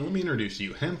gentlemen, let me introduce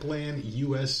you. Hempland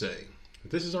USA.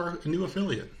 This is our new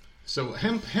affiliate. So,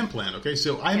 Hempland, okay?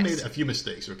 So, I made a few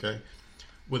mistakes, okay?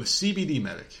 With CBD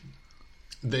Medic,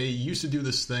 they used to do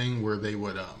this thing where they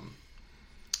would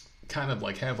kind of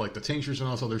have the tinctures and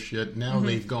all this other shit. Now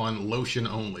they've gone lotion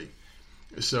only.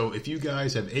 So if you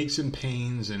guys have aches and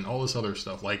pains and all this other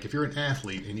stuff, if you're an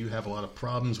athlete and you have a lot of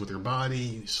problems with your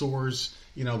body, sores,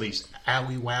 these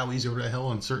owie wowies or whatever the hell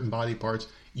on certain body parts,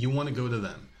 you want to go to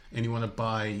them. And you want to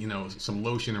buy, some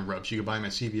lotion and rubs. You can buy them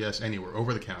at CVS anywhere,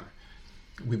 over the counter.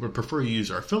 We would prefer you use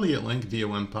our affiliate link,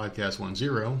 VOM Podcast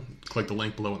 10. Click the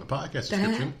link below in the podcast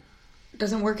description. That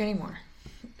doesn't work anymore.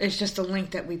 It's just a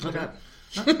link that we put Okay. up.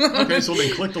 Okay, so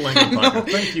then click the link in the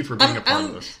podcast. Thank you for being a part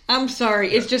of this. I'm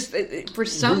sorry. It's just for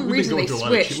some reason they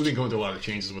switched. We've been going through a lot of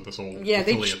changes with this whole Yeah,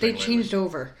 they affiliate thing lately. changed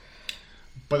over.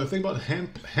 But the thing about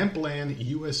Hempland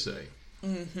USA,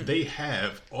 they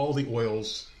have all the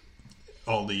oils,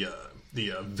 all the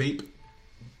vape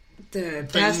The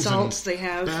bath things salts and they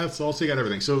have. bath salts, they got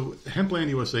everything. So Hempland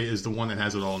USA is the one that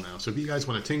has it all now. So if you guys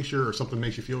want a tincture or something that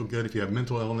makes you feel good, if you have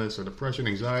mental illness or depression,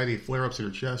 anxiety, flare-ups in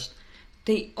your chest,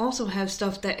 They also have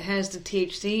stuff that has the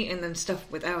THC and then stuff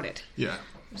without it. yeah.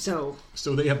 So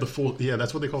So they have the full,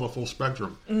 that's what they call the full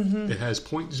spectrum. It has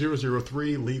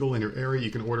 0.003 legal in your area. You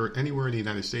can order it anywhere in the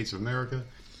United States of America.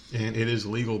 And it is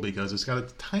legal because it's got a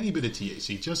tiny bit of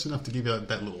THC, just enough to give you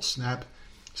that little snap,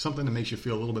 something that makes you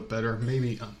feel a little bit better.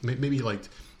 Maybe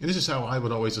and this is how I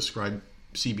would always describe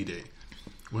CBD.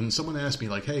 When someone asks me,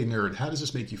 hey, nerd, how does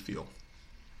this make you feel?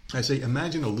 I say,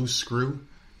 imagine a loose screw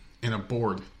and a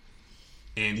board.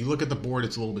 And you look at the board,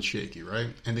 it's a little bit shaky, right?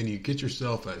 And then you get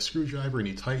yourself a screwdriver and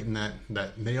you tighten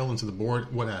that nail into the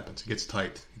board. What happens? It gets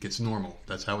tight. It gets normal.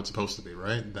 That's how it's supposed to be,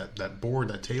 right? That board,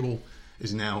 that table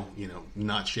is now,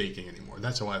 not shaking anymore.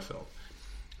 That's how I felt.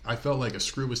 I felt like a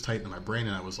screw was tight in my brain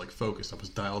and I was focused. I was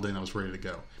dialed in. I was ready to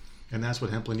go. And that's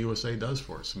what Hempland USA does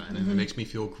for us, man. And it makes me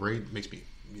feel great. It makes me,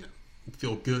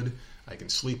 feel good. I can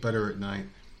sleep better at night.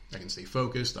 I can stay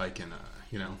focused. I can,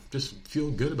 just feel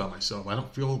good about myself. I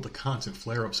don't feel the constant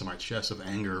flare-ups in my chest of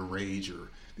anger, rage, or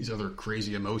these other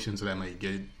crazy emotions that I might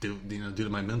get due to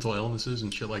my mental illnesses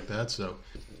and shit like that. So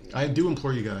I do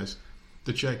implore you guys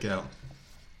to check out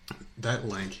that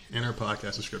link in our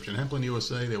podcast description. Hempland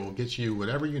USA, they will get you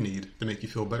whatever you need to make you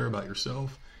feel better about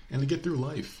yourself and to get through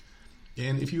life.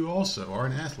 And if you also are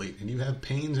an athlete and you have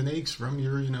pains and aches from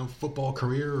your, football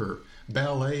career or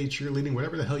ballet, cheerleading,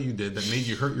 whatever the hell you did that made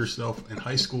you hurt yourself in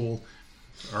high school,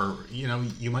 or,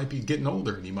 you might be getting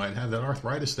older and you might have that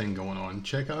arthritis thing going on,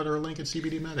 check out our link at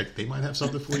CBD Medic. They might have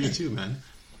something for you too, man.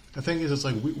 The thing is, it's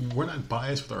we're not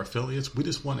biased with our affiliates. We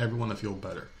just want everyone to feel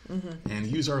better. And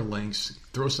use our links,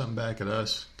 throw something back at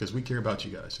us, because we care about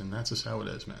you guys. And that's just how it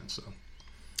is, man. So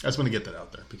I just want to get that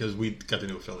out there, because we got the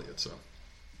new affiliate, so.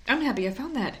 I'm happy I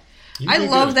found that. You I did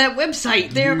love good. that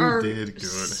website. There You did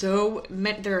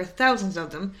good. there are thousands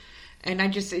of them, and I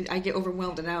get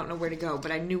overwhelmed and I don't know where to go.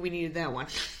 But I knew we needed that one.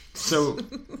 So,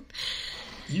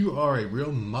 you are a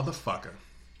real motherfucker.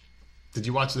 Did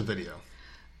you watch the video?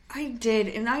 I did,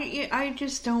 and I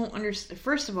just don't understand.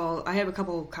 First of all, I have a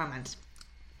couple of comments.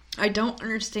 I don't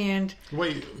understand.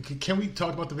 Wait, can we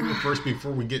talk about the video first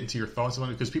before we get into your thoughts on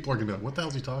it? Because people are going to be like, what the hell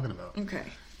is he talking about? Okay.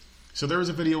 So there is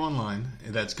a video online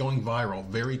that's going viral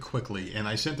very quickly, and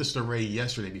I sent this to Ray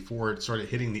yesterday before it started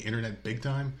hitting the internet big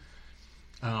time.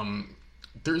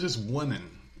 There's this woman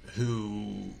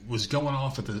who was going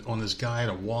off on this guy at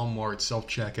a Walmart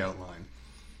self-checkout line,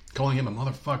 calling him a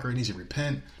motherfucker, he needs to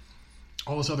repent,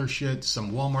 all this other shit.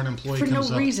 Some Walmart employee For comes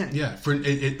no up. reason. Yeah,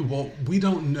 well, we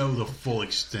don't know the full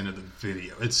extent of the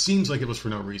video. It seems like it was for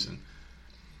no reason.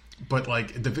 But,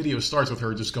 like, the video starts with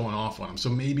her just going off on him. So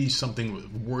maybe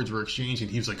words were exchanged, and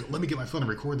he was like, let me get my phone and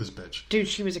record this bitch. Dude,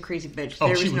 she was a crazy bitch. There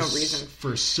was no reason.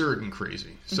 For certain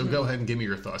crazy. So go ahead and give me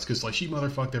your thoughts. Because, like, she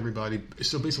motherfucked everybody.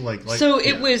 So basically, like so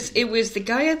it was the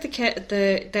guy at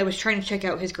that was trying to check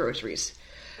out his groceries.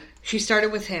 She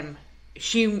started with him.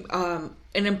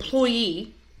 An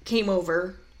employee came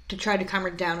over to try to calm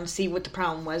her down and see what the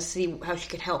problem was, see how she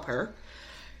could help her.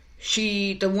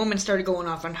 The woman started going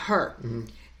off on her. Mm-hmm.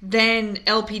 Then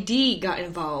LPD got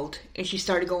involved, and she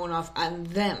started going off on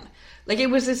them. Like, it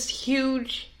was this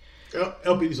huge...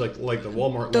 LPD's like the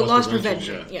Walmart... The loss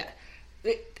prevention, yeah.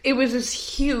 It was this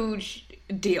huge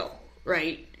deal,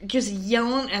 right? Just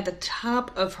yelling at the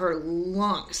top of her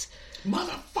lungs.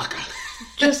 Motherfucker!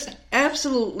 Just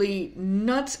absolutely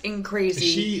nuts and crazy.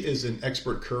 She is an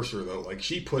expert cursor, though. Like,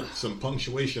 she put some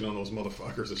punctuation on those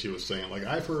motherfuckers that she was saying. Like,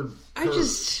 I've heard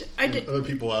other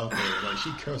people out there, like,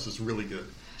 she cusses really good.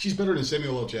 She's better than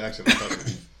Samuel L. Jackson.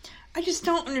 I just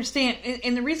don't understand.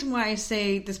 And the reason why I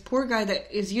say this poor guy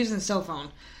that is using the cell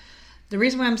phone, the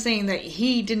reason why I'm saying that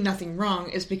he did nothing wrong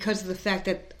is because of the fact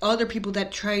that other people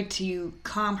that tried to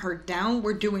calm her down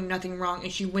were doing nothing wrong,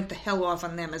 and she went the hell off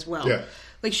on them as well. Yeah.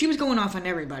 Like, she was going off on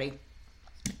everybody.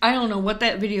 I don't know what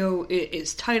that video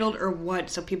is titled or what,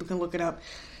 so people can look it up.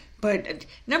 But,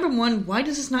 number one, why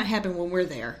does this not happen when we're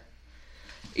there?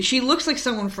 She looks like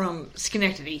someone from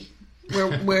Schenectady.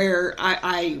 Where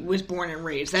I was born and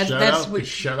raised. Shout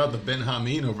out to Ben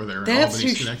Hameen over there in Albany,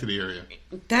 Schenectady area.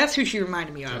 That's who she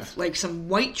reminded me of. Yeah. Like some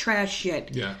white trash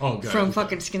shit from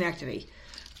fucking Schenectady.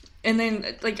 And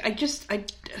then, like,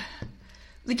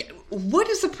 what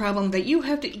is the problem that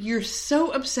you're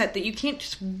so upset that you can't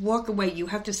just walk away? You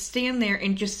have to stand there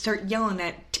and just start yelling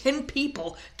at 10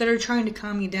 people that are trying to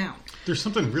calm you down. There's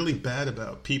something really bad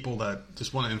about people that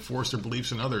just want to enforce their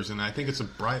beliefs on others, and I think it's a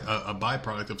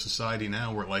byproduct of society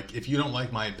now where, like, if you don't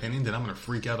like my opinion, then I'm going to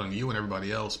freak out on you and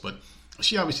everybody else. But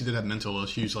she obviously did have mental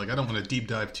issues. Like, I don't want to deep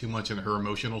dive too much into her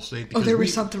emotional state. Because there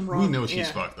was something wrong. We know she's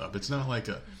fucked up. It's not like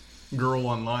a girl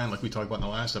online, like we talked about in the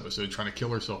last episode, trying to kill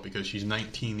herself because she's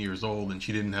 19 years old and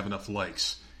she didn't have enough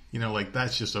likes. You know, like,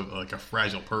 that's just a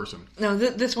fragile person. No,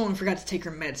 this woman forgot to take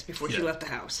her meds before she left the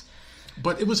house.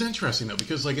 But it was interesting, though,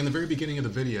 because, like, in the very beginning of the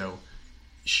video,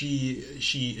 she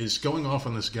is going off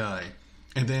on this guy,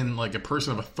 and then, like, a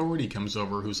person of authority comes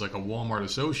over who's, like, a Walmart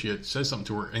associate, says something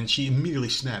to her, and she immediately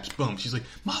snaps. Boom. She's like,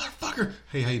 motherfucker!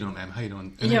 Hey, how you doing, man? How you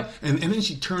doing? And, and then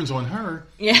she turns on her.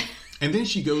 Yeah. And then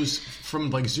she goes from,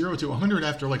 like, 0 to 100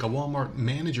 after, like, a Walmart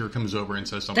manager comes over and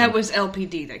says something. That was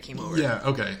LPD that came over. Yeah,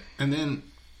 okay. And then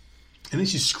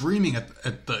she's screaming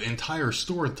at the entire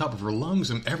store at the top of her lungs,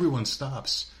 and everyone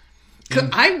stops.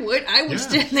 I would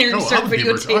stand there and start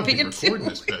videotaping it too.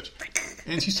 This bitch.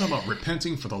 And she's talking about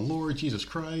repenting for the Lord Jesus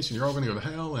Christ, and you're all going to go to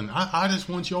hell, and I just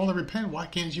want you all to repent. Why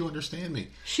can't you understand me?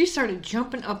 She started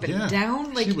jumping up and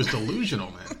down. Like, she was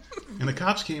delusional, man. And the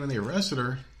cops came and they arrested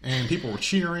her, and people were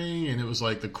cheering, and it was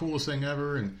like the coolest thing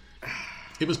ever, and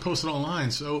it was posted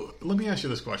online. So let me ask you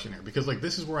this question here, because, like,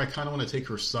 this is where I kind of want to take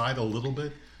her side a little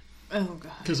bit. Oh,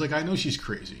 God. Because, like, I know she's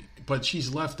crazy, but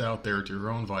she's left out there to her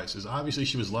own vices. Obviously,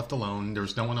 she was left alone. There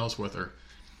was no one else with her.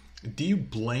 Do you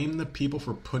blame the people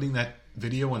for putting that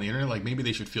video on the internet? Like, maybe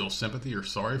they should feel sympathy or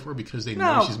sorry for her because they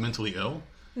know she's mentally ill?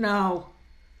 No.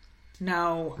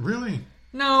 Really?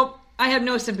 No. I have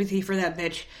no sympathy for that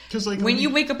bitch. Because, like, when you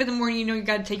wake up in the morning, you know you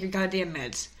got to take your goddamn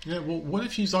meds. Yeah, well, what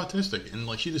if she's autistic and,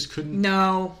 like, she just couldn't...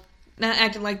 No. Not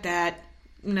acting like that.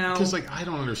 No. Because, like, I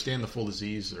don't understand the full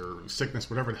disease or sickness,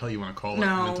 whatever the hell you want to call it,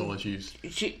 mental issues.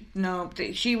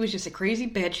 She was just a crazy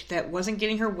bitch that wasn't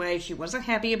getting her way. She wasn't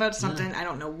happy about something. Yeah. I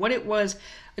don't know what it was.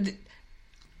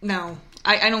 No.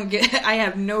 I don't get... I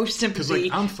have no sympathy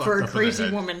for a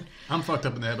crazy woman. I'm fucked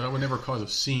up in the head, but I would never cause a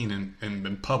scene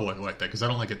in public like that because I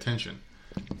don't like attention.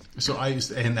 So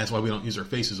and that's why we don't use our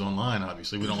faces online,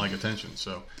 obviously. We don't like attention.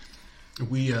 So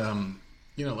we,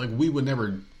 we would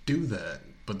never do that.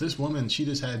 But this woman, she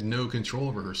just had no control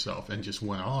over herself and just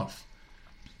went off.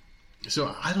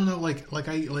 So I don't know,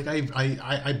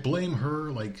 I blame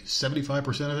her like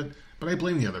 75% of it, But I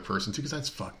blame the other person, too, because that's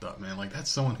fucked up, man. Like, that's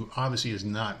someone who obviously is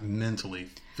not mentally,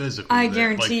 physically I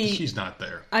there. guarantee... Like, she's not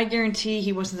there. I guarantee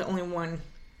he wasn't the only one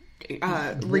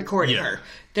recording her.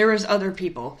 There was other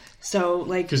people. So,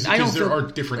 like... Because there are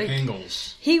different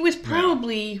angles. He was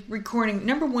probably recording...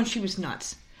 Number one, she was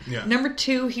nuts. Yeah. Number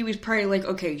two, he was probably like,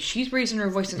 okay, she's raising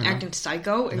her voice and acting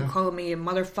psycho and calling me a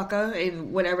motherfucker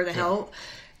and whatever the hell.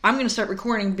 I'm going to start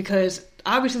recording because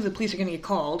obviously the police are going to get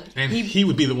called. And he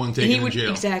would be the one taken to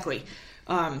jail. Exactly.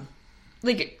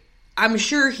 Like, I'm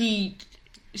sure he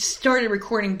started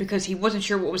recording because he wasn't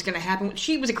sure what was going to happen.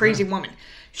 She was a crazy woman.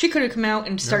 She could have come out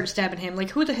and started stabbing him.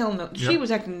 Like, who the hell knows? She was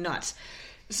acting nuts.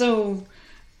 So,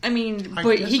 I mean,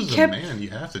 but he kept... as a man, you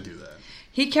have to do that.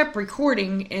 He kept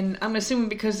recording, and I'm assuming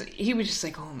because he was just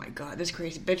like, oh my god, this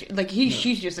crazy bitch. Like,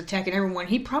 she's just attacking everyone.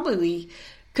 He probably...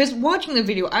 Because watching the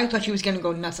video, I thought she was going to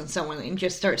go nuts on someone and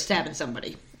just start stabbing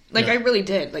somebody. Like, I really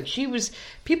did. Like, she was...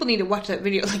 People need to watch that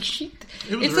video. Like,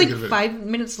 it's like 5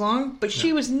 minutes long, but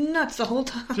she was nuts the whole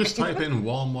time. Just type in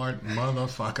Walmart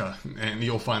motherfucker, and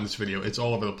you'll find this video. It's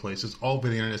all over the place. It's all over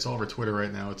the internet. It's all over Twitter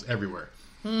right now. It's everywhere.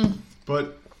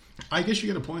 But I guess you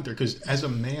get a point there, because as a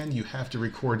man, you have to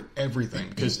record everything.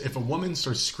 Because if a woman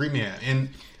starts screaming at... And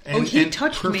he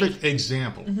touched me. Perfect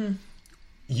example.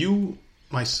 You...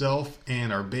 myself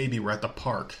and our baby were at the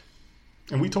park,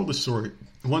 and we told this story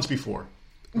once before.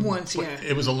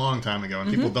 It was a long time ago, and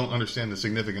people don't understand the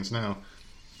significance now.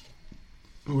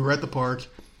 We were at the park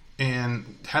and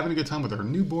having a good time with our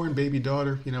newborn baby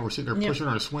daughter. You know, we're sitting there pushing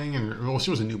her on a swing, and well,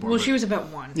 she was a newborn. Well, she was about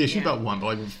one. Yeah, she was about one.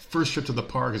 But like first trip to the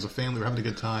park as a family, we were having a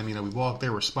good time. You know, we walked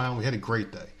there, we're smiling, we had a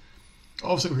great day.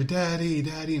 All of a sudden, we're daddy,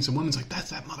 and some woman's like,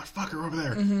 "That's that motherfucker over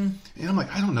there," and I'm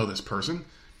like, "I don't know this person."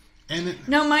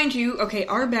 Now, mind you, okay,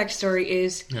 our backstory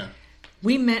is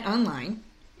we met online.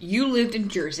 You lived in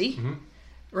Jersey,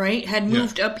 right? Had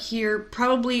moved up here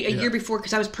probably a year before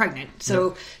because I was pregnant.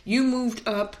 So you moved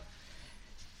up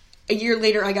a year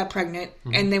later. I got pregnant,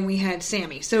 and then we had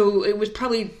Sammy. So it was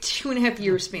probably 2.5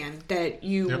 year span that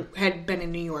you had been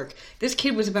in New York. This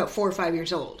kid was about 4 or 5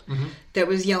 years old that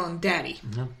was yelling "daddy."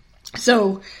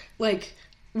 So, like...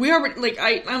 We already, like,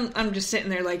 I'm just sitting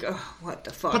there like, oh, what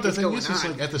the fuck is going on? But the thing is,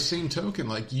 like, at the same token,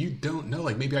 like, you don't know.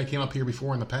 Like, maybe I came up here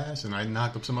before in the past and I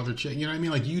knocked up some other chick. You know what I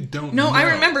mean? Like, you don't know. No,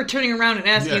 I remember turning around and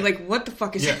asking, like, what the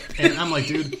fuck is happening? And I'm like,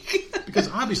 dude, because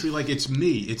obviously, like, it's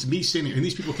me. It's me sitting here, and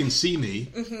these people can see me,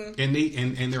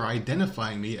 and they're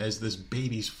identifying me as this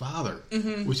baby's father,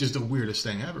 which is the weirdest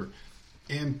thing ever.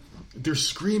 And they're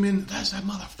screaming, "That's that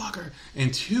motherfucker!"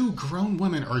 And 2 grown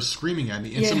women are screaming at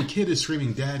me, and some kid is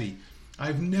screaming, "Daddy."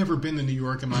 I've never been to New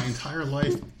York in my entire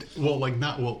life. Well, like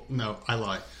no, I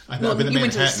lie. I've been to Manhattan. You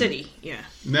went to the city,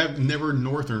 Never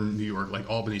northern New York, like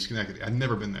Albany, Schenectady. I've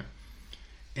never been there.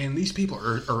 And these people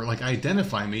are like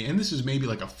identifying me, and this is maybe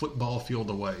like a football field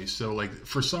away. So like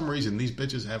for some reason, these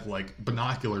bitches have like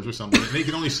binoculars or something. And they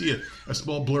can only see a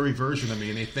small blurry version of me,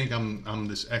 and they think I'm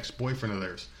this ex-boyfriend of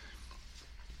theirs.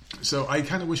 So I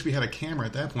kind of wish we had a camera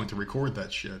at that point to record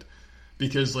that shit.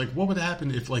 Because, like, what would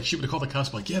happen if, like, she would have called the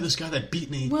cops, like, yeah, this guy that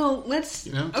beat me. Well, let's...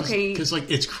 You know? Because,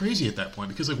 like, it's crazy at that point.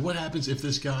 Because, like, what happens if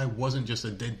this guy wasn't just a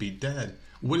deadbeat dad?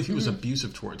 What if he was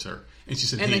abusive towards her? And she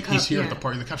said, hey, he's here at the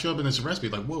party. And the cop showed up and this arrest me.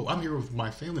 Like, whoa, I'm here with my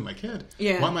family, my kid.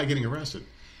 Yeah. Why am I getting arrested?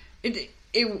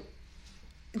 The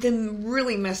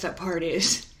really messed up part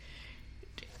is...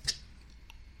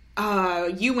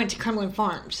 you went to Cumberland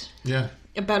Farms. Yeah.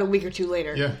 About a week or two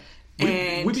later. Yeah.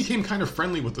 We became kind of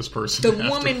friendly with this person. The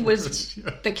woman was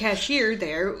the cashier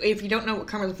there. If you don't know what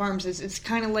Cumberland Farms is, it's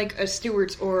kind of like a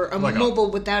Stewart's or a like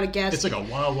Mobile without a gas. It's like a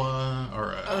Wawa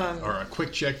or a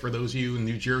Quick Check for those of you in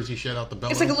New Jersey. Shout out the Bella.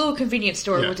 It's like a little convenience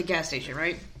store with a gas station,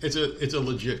 right? It's a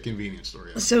legit convenience store.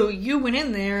 Yeah. So you went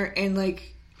in there and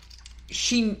like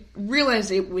she realized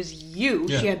it was you.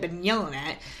 She had been yelling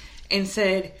at and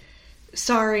said,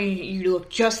 "Sorry, you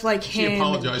look just like him." She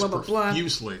apologized blah, blah, blah.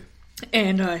 profusely.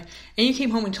 And you came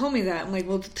home and told me that. I'm like,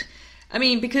 well, I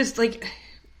mean, because, like,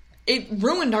 it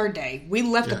ruined our day. We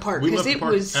left the park. We left the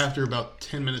park after about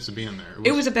 10 minutes of being there.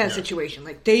 It was a bad situation.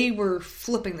 Like, they were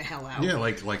flipping the hell out. Yeah,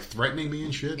 like threatening me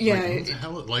and shit. Yeah. Like, what the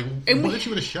hell? Like, what if she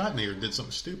would have shot me or did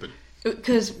something stupid?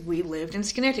 Because we lived in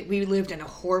Schenectady. We lived in a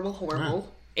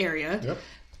horrible area.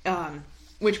 Yep.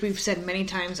 Which we've said many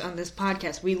times on this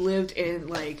podcast. We lived in,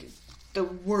 like, the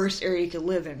worst area you could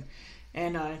live in.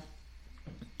 And,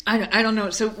 I don't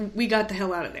know. So we got the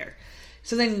hell out of there.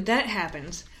 So then that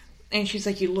happens. And she's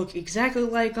like, you look exactly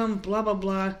like him, blah, blah,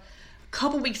 blah. A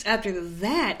couple weeks after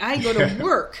that, I go to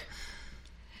work.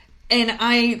 And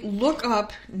I look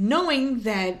up, knowing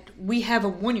that we have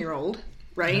a 1-year-old,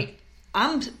 right?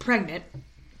 I'm pregnant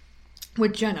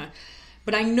with Jenna.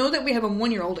 But I know that we have a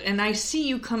 1-year-old, and I see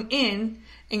you come in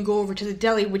and go over to the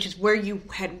deli, which is where you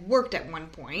had worked at one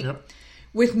point,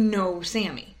 with no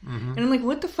Sammy. And I'm like,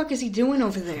 what the fuck is he doing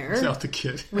over there? Without the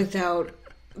kid. Without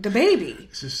the baby.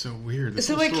 This is so weird.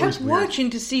 So I kept watching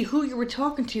to see who you were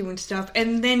talking to and stuff,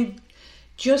 and then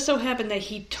just so happened that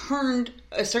he turned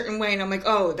a certain way, and I'm like,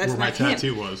 oh, that's where not my him.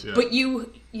 tattoo was, yeah. But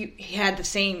you had the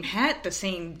same hat, the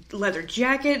same leather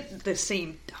jacket, the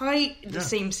same height, the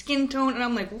same skin tone, and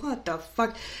I'm like, what the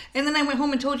fuck? And then I went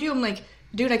home and told you, I'm like,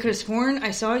 dude, I could have sworn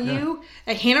I saw you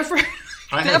at Hannaford.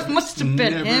 That must have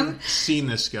been him. I've seen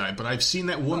this guy, but I've seen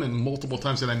that woman multiple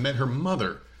times, and I met her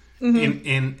mother.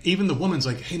 And even the woman's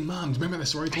like, hey, Mom, remember that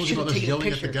story I told you about us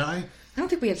yelling at the guy? I don't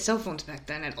think we had cell phones back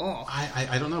then at all.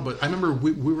 I don't know, but I remember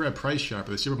we were at Price Shop at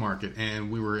the supermarket,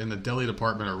 and we were in the deli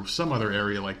department or some other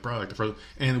area, like probably like the front,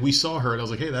 and we saw her, and I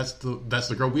was like, hey, that's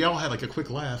the girl. We all had like a quick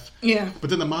laugh. Yeah. But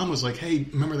then the mom was like, hey,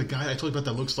 remember the guy I told you about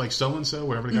that looks like so-and-so,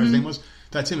 whatever the guy's name was?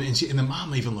 That's him. And the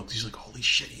mom even looked, she's like, holy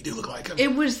shit, you do look like him.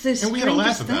 It was this and we had a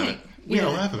laugh about thing. it. We had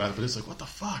a laugh about it, but it's like, what the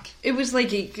fuck? It was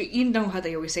like, you know how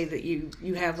they always say that you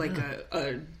have like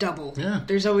a double. Yeah.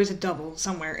 There's always a double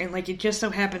somewhere. And like it just so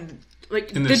happened,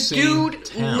 like in the dude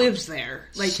town. lives there.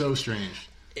 Like so strange.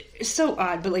 It's so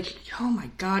odd, but like, oh my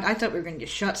god, I thought we were going to get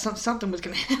shot. Something was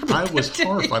going to happen. I was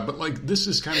horrified, but like, this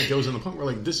is kind of goes in the point where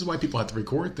like, this is why people have to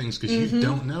record things, because you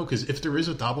don't know, because if there is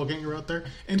a doppelganger out there,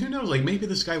 and who knows, like maybe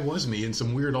this guy was me in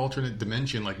some weird alternate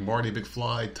dimension, like Marty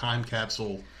McFly time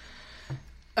capsule.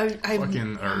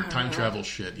 Time travel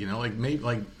shit, you know, like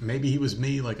maybe he was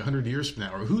me like 100 years from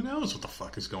now, or who knows what the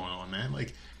fuck is going on, man.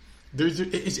 Like,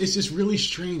 it's just really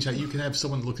strange how you can have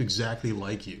someone look exactly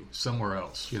like you somewhere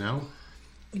else, you know,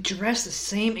 dressed the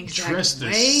same exact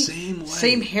way,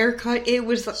 same haircut. It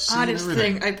was the oddest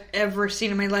thing I've ever seen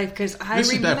in my life, because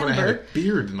this is back when I had a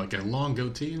beard and like a long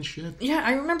goatee and shit. Yeah,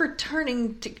 I remember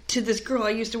turning to this girl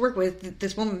I used to work with,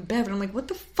 this woman Bev, and I'm like, what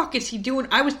the fuck is he doing?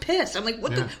 I was pissed. I'm like,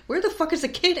 where the fuck is the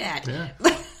kid at? Yeah.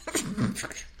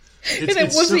 And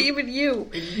it wasn't even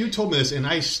you. You told me this, and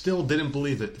I still didn't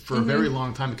believe it for a very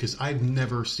long time, because I've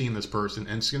never seen this person,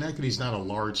 and Schenectady's not a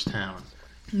large town.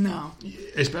 No.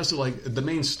 Especially, like, the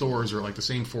main stores are, like, the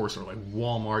same four stores. Like,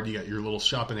 Walmart, you got your little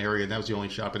shopping area, and that was the only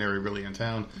shopping area really in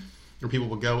town where people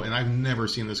would go, and I've never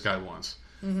seen this guy once.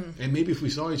 And maybe if we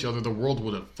saw each other, the world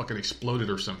would have fucking exploded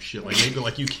or some shit. Like, maybe,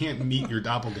 like, you can't meet your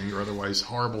doppelganger, otherwise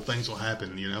horrible things will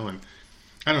happen, you know? And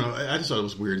I don't know. I just thought it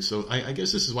was weird. So I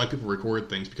guess this is why people record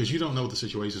things, because you don't know what the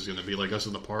situation is going to be. Like us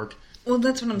in the park. Well,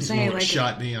 that's what I'm saying. Like,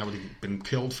 shot me, and I would have been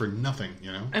killed for nothing,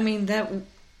 you know? I mean, that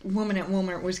woman at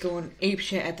Walmart was going ape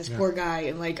shit at this poor guy,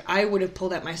 and like I would have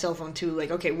pulled out my cell phone too,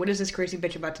 like, okay, what is this crazy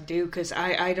bitch about to do? Because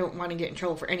I don't want to get in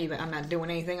trouble for any of it. I'm not doing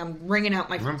anything. I'm ringing out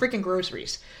my freaking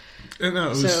groceries. No, it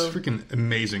was freaking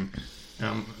amazing.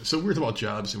 So we were talking about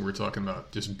jobs, and we were talking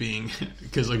about just being,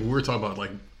 because like we were talking about,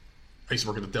 like, I used to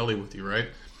work at the deli with you, right?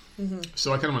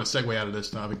 So I kind of want to segue out of this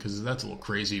topic, because that's a little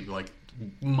crazy, like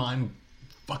mind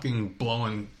fucking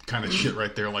blowing kind of shit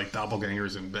right there, like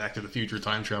doppelgangers and Back to the Future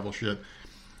time travel shit.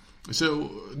 So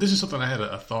this is something I had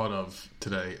a thought of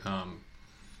today,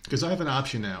 because I have an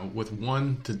option now with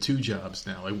 1 to 2 jobs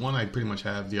now. Like, one I pretty much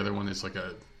have, the other one is like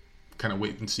a kind of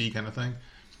wait and see kind of thing.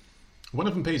 One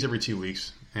of them pays every 2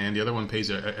 weeks, and the other one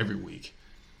pays every week.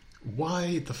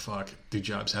 Why the fuck do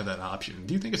jobs have that option?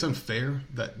 Do you think it's unfair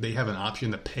that they have an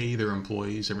option to pay their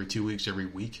employees every 2 weeks, every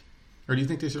week? Or do you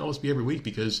think they should always be every week?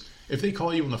 Because if they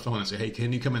call you on the phone and say, hey,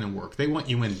 can you come in and work? They want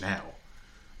you in now.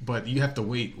 But you have to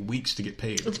wait weeks to get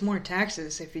paid. It's more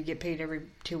taxes if you get paid every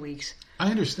 2 weeks.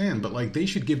 I understand, but like they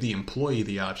should give the employee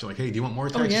the option. Like, hey, do you want more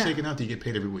taxes taken out? Do you get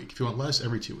paid every week? If you want less,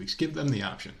 every 2 weeks. Give them the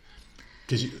option.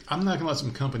 Because I'm not going to let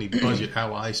some company budget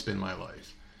how I spend my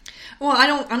life. Well,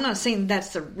 I'm not saying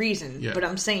that's the reason, but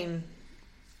I'm saying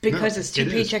because it's 2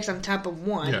 paychecks on top of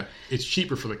one. Yeah, it's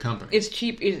cheaper for the company. It's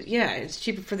cheap. It's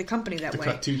cheaper for the company that way.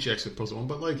 To cut 2 checks as opposed to one,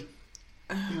 but like,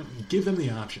 give them the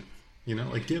option. You know,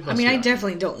 like give us. I mean, I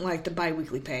definitely don't like the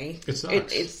bi-weekly pay. It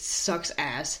sucks. It sucks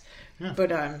ass. Yeah.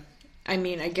 But I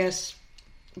mean, I guess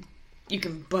you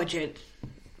can budget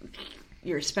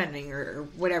your spending or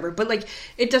whatever. But like,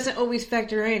 it doesn't always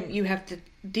factor in. You have to.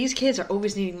 These kids are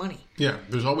always needing money. Yeah,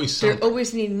 there's always something. They're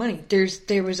always needing money. There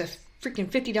was a freaking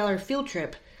 $50 field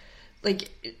trip. Like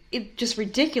it just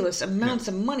ridiculous amounts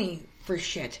of money for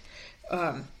shit.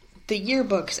 The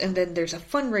yearbooks, and then there's a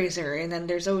fundraiser, and then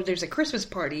there's a Christmas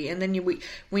party, and then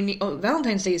we need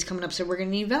Valentine's Day is coming up, so we're gonna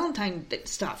need Valentine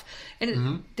stuff,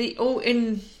 and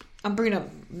and I'm bringing up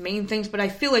main things, but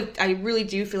I really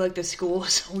do feel like the school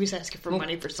is always asking for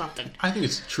money for something. I think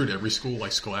it's true to every school,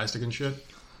 like Scholastic and shit.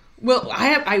 Well,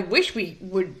 I wish we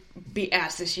would be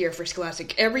asked this year for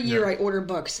Scholastic. Every year I order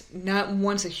books. Not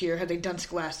once this year have they done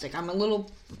Scholastic. I'm a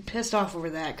little pissed off over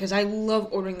that because I love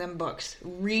ordering them books.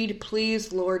 Read,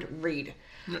 please, Lord, read.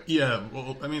 Yeah,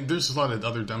 well, I mean, there's a lot of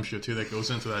other dumb shit too that goes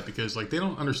into that because like they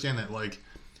don't understand that like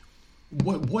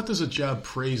what does a job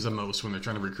praise the most when they're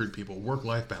trying to recruit people?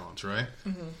 Work-life balance, right?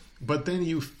 Mm-hmm. But then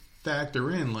you factor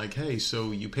in like, hey,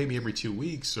 so you pay me every 2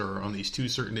 weeks or on these 2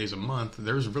 certain days a month.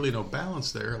 There's really no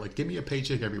balance there. Like, give me a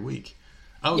paycheck every week.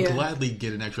 I would gladly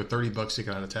get an extra $30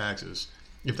 taken out of taxes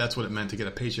if that's what it meant to get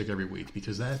a paycheck every week,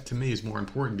 because that to me is more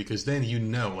important. Because then you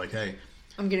know, like, hey,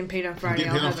 I'm getting paid on Friday.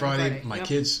 I'm getting paid on Friday. My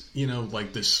kids, you know,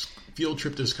 like this field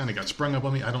trip just kind of got sprung up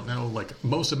on me. I don't know. Like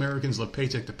most Americans live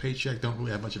paycheck to paycheck, don't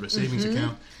really have much of a savings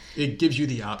account. It gives you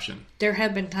the option. There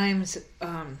have been times,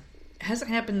 hasn't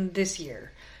happened this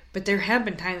year, but there have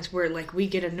been times where like we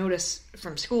get a notice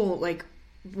from school, like,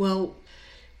 well,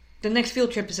 the next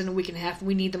field trip is in a week and a half.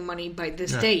 We need the money by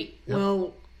this date. Yep.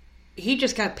 Well, he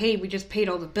just got paid. We just paid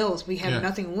all the bills. We have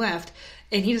nothing left.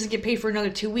 And he doesn't get paid for another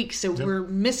 2 weeks, so we're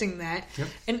missing that. Yep.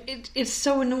 And it's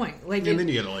so annoying. Like, and then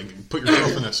you got to like put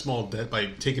yourself in a small debt by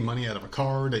taking money out of a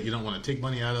card that you don't want to take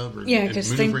money out of. Or,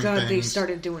 because thank God they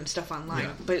started doing stuff online.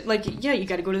 Yeah. But like, you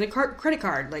got to go to the credit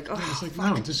card. Like, it's like,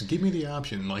 no, just give me the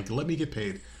option. Like, let me get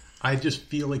paid. I just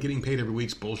feel like getting paid every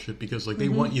week's bullshit because like they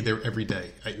want you there every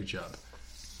day at your job,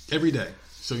 every day.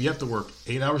 So you have to work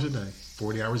 8 hours a day,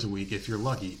 40 hours a week. If you're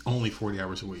lucky, only 40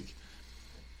 hours a week.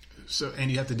 So,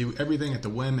 and you have to do everything at the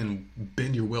whim and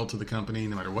bend your will to the company,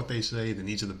 no matter what they say, the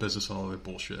needs of the business, all of that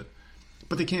bullshit.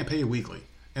 But they can't pay you weekly.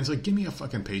 And it's like, give me a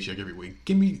fucking paycheck every week.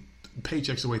 Give me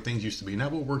paychecks the way things used to be.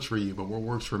 Not what works for you, but what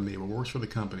works for me, what works for the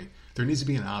company. There needs to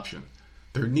be an option.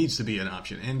 There needs to be an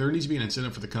option. And there needs to be an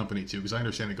incentive for the company, too, because I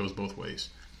understand it goes both ways.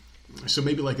 So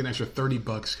maybe like an extra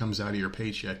 $30 comes out of your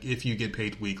paycheck if you get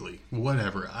paid weekly.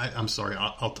 Whatever. I'm sorry.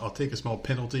 I'll take a small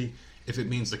penalty if it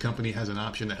means the company has an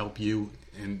option to help you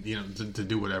and, you know, to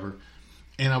do whatever.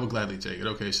 And I would gladly take it.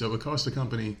 Okay, so it costs the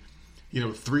company, you know,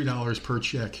 $3 per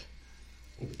check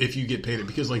if you get paid it.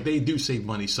 Because, like, they do save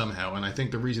money somehow. And I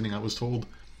think the reasoning I was told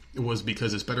was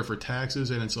because it's better for taxes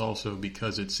and it's also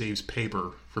because it saves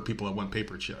paper for people that want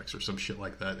paper checks or some shit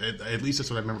like that. At least that's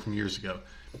what I remember from years ago.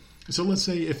 So let's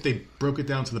say if they broke it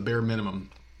down to the bare minimum,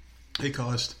 it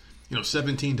cost, you know,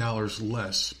 $17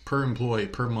 less per employee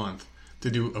per month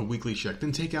to do a weekly check.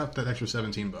 Then take out that extra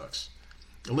 $17.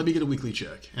 Let me get a weekly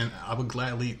check, and I would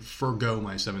gladly forego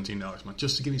my $17 a month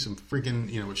just to give me some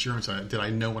freaking, you know, assurance that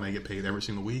I know when I get paid every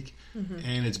single week,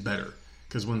 and it's better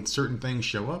because when certain things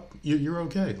show up, you're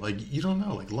okay. Like you don't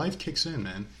know, like life kicks in,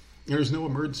 man. There's no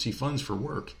emergency funds for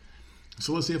work.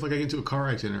 So let's say if like I get into a car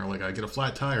accident or like I get a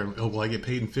flat tire, oh well, I get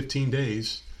paid in 15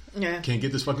 days. Yeah, can't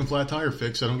get this fucking flat tire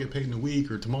fixed. I don't get paid in a week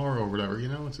or tomorrow or whatever. You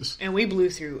know, it's just and we blew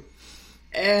through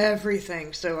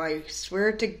everything. So I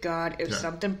swear to God, if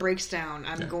something breaks down,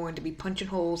 I'm going to be punching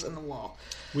holes in the wall.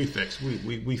 We fixed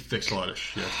a lot of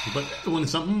shit. But when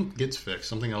something gets fixed,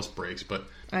 something else breaks. But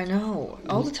I know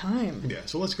all the time. Yeah.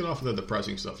 So let's get off of the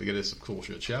depressing stuff to get into some cool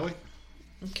shit, shall we?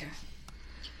 Okay.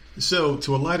 So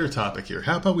to a lighter topic here,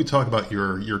 how about we talk about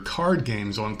your card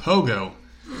games on Pogo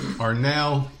are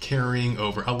now carrying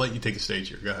over. I'll let you take the stage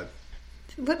here. Go ahead.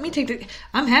 Let me take the.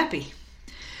 I'm happy.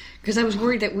 Because I was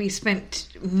worried that we spent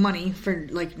money for,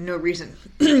 like, no reason.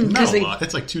 Not a lot.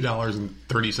 It's like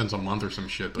 $2.30 a month or some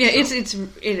shit. Yeah,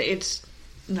 it's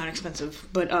not expensive.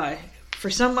 But for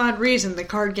some odd reason, the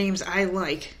card games I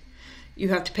like, you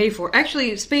have to pay for.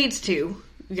 Actually, Spades, too,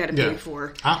 you got to pay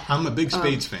for. I'm a big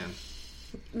Spades fan.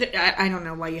 I don't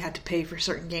know why you had to pay for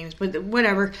certain games, but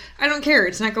whatever. I don't care.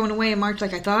 It's not going away in March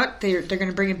like I thought. They're going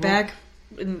to bring it back.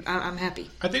 And I'm happy.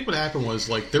 I think what happened was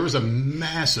like there was a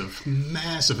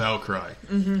massive outcry,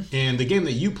 and the game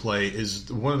that you play is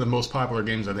one of the most popular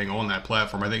games I think on that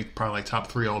platform. I think probably like top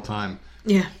 3 all time.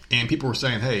 Yeah. And people were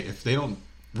saying, "Hey, if they don't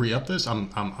re-up this, I'm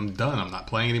done. I'm not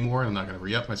playing anymore. I'm not going to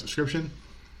re-up my subscription."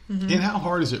 And how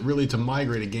hard is it really to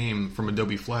migrate a game from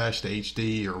Adobe Flash to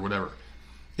HD or whatever?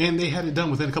 And they had it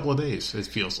done within a couple of days. It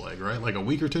feels like, right? Like a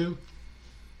week or two.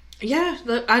 Yeah,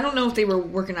 I don't know if they were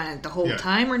working on it the whole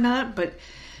time or not, but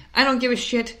I don't give a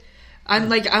shit.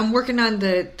 I'm working on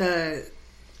the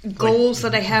goals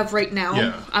that I have right now.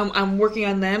 Yeah. I'm working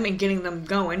on them and getting them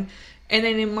going. And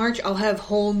then in March, I'll have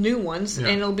whole new ones, and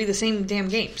it'll be the same damn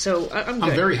game. So I'm good.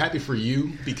 I'm very happy for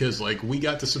you because, like, we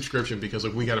got the subscription because,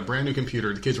 like, we got a brand new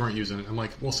computer. The kids weren't using it. I'm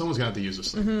like, well, someone's going to have to use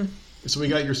this thing. So we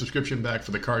got your subscription back for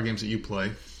the card games that you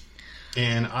play.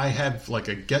 And I have, like,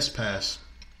 a guest pass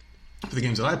for the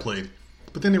games that I played.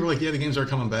 But then they were like, yeah, the games are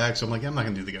coming back. So I'm like, I'm not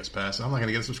going to do the guest pass. I'm not going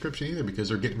to get a subscription either because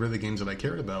they're getting rid of the games that I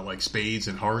cared about, like Spades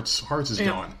and Hearts. Hearts is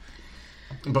gone.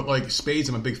 But like Spades,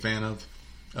 I'm a big fan of.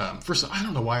 First, I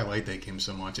don't know why I like that game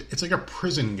so much. It's like a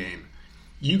prison game.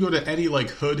 You go to any like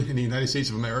hood in the United States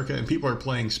of America, and people are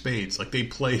playing spades. Like they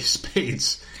play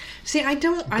spades. See, I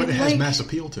don't. But it has mass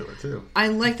appeal to it too. I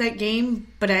like that game,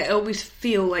 but I always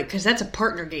feel like because that's a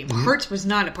partner game. Hearts was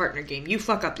not a partner game. You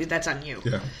fuck up, dude. That's on you.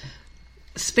 Yeah.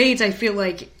 Spades, I feel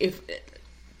like if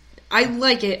I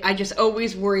like it, I just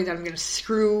always worry that I'm going to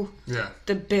screw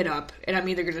the bid up, and I'm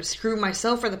either going to screw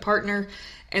myself or the partner.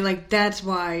 And, like, that's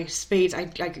why Spades, I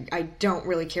don't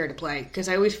really care to play. Because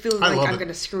I always feel like I'm going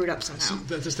to screw it up somehow.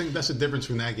 See, that's the difference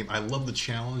between that game. I love the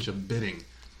challenge of bidding.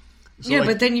 So, yeah, like,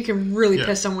 but then you can really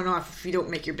piss someone off if you don't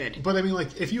make your bid. But, I mean,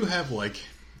 like, if you have, like,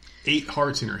 8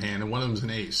 hearts in your hand and one of them's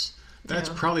an ace, that's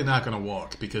probably not going to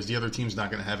walk. Because the other team's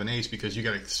not going to have an ace. Because you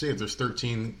got to say if there's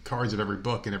 13 cards of every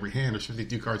book in every hand, there's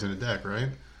 52 cards in a deck, right?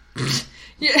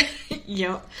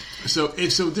 Yeah. So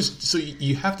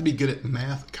you have to be good at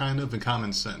math, kind of, and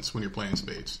common sense when you're playing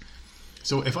spades.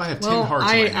 So if I have 10 hearts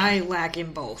in my hand, I lack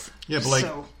in both. Yeah, but like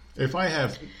if I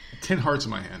have 10 hearts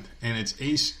in my hand and it's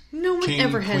ace, king,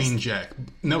 queen, jack.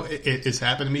 No, it's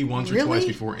happened to me once or twice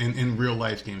before in real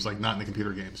life games, like not in the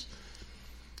computer games.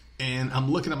 And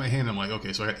I'm looking at my hand, and I'm like,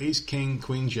 okay, so I got ace, king,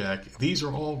 queen, jack. These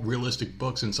are all realistic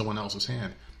books in someone else's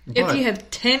hand. If you have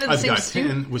 10 of the same I've got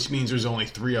 10, which means there's only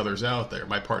 3 others out there.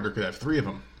 My partner could have 3 of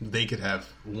them. They could have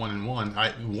 1 and 1.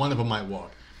 One of them might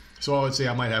walk. So I would say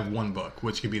I might have 1 book,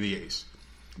 which could be the ace.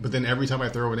 But then every time I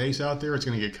throw an ace out there, it's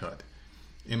going to get cut.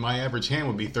 And my average hand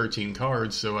would be 13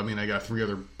 cards. So, I mean, I got 3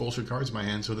 other bullshit cards in my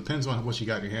hand. So it depends on what you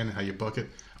got in your hand and how you book it.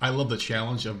 I love the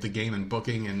challenge of the game and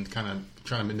booking and kind of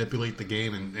trying to manipulate the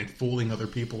game and fooling other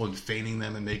people and feigning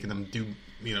them and making them do,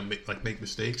 make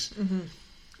mistakes. Mm-hmm.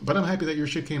 But I'm happy that your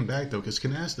shit came back, though, because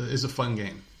Canasta is a fun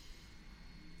game.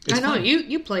 It's fun.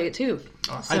 You play it, too.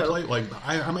 I play,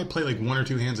 I might play, 1 or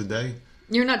 2 hands a day.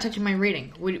 You're not touching my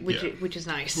rating, which is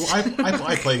nice. Well,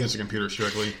 I play against the computer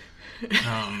strictly.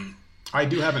 I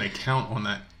do have an account on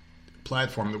that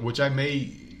platform, which I may,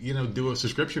 do a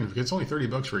subscription. Because it's only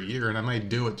 $30 for a year, and I might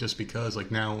do it just because,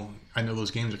 now I know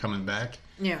those games are coming back.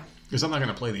 Yeah. Because I'm not going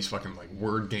to play these fucking,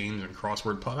 word games and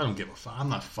crossword puzzles. I don't give a fuck. I'm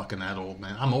not fucking that old,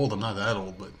 man. I'm old. I'm not that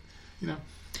old, but,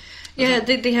 Yeah,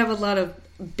 they have a lot of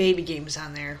baby games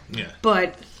on there. Yeah.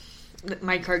 But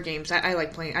my card games, I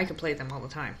like playing. I can play them all the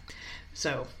time.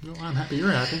 So. Well, I'm happy you're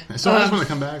happy. So I just want to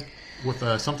come back with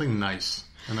something nice.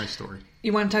 A nice story.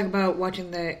 You want to talk about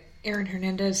watching the Aaron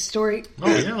Hernandez story?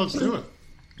 Oh, yeah, let's do it.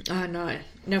 No,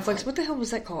 Netflix. What the hell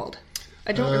was that called?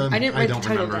 I didn't write the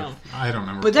title down. I don't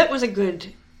remember. But that was a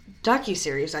good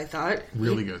docuseries, I thought.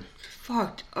 Really good.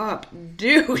 Fucked up.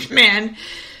 Dude, man.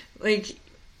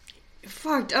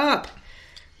 Fucked up.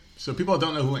 So people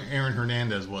don't know who Aaron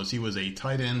Hernandez was. He was a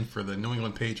tight end for the New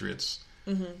England Patriots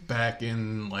back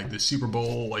in, the Super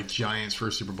Bowl, Giants'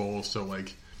 first Super Bowl. So,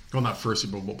 well, not first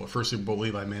Super Bowl, but first Super Bowl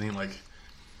Eli Manning,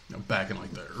 back in,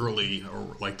 the early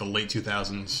or, the late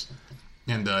 2000s.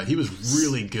 And he was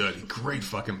really good. Great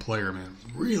fucking player, man.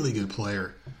 Really good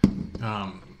player.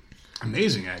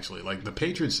 Amazing, actually. The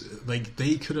Patriots,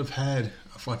 they could have had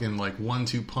a fucking,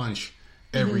 1-2 punch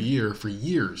every year for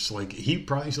years. He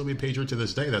probably still be a Patriot to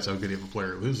this day. That's how good of a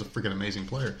player. He was a freaking amazing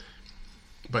player.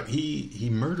 But he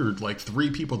murdered,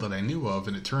 3 people that I knew of,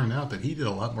 and it turned out that he did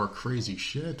a lot more crazy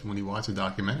shit when he watched the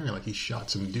documentary. He shot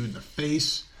some dude in the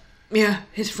face. Yeah,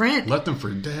 his friend. Left him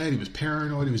for dead. He was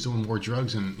paranoid. He was doing more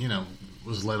drugs and,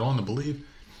 was led on to believe.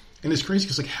 And it's crazy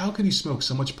because, how could he smoke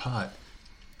so much pot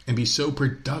and be so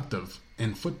productive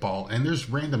in football? And there's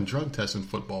random drug tests in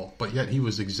football, but yet he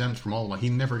was exempt from all of them. He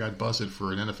never got busted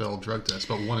for an NFL drug test,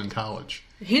 but one in college.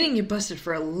 He didn't get busted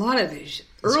for a lot of his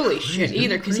early shit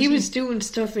either, because he was doing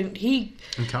stuff in he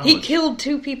killed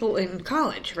 2 people in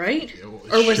college, right? Yeah,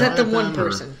 well, or was that the one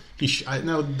person?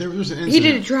 No, there was an incident. He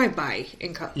did a drive-by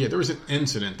in college. Yeah, there was an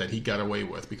incident that he got away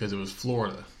with because it was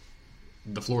Florida.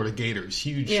 The Florida Gators,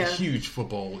 huge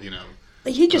football,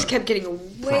 He just kept getting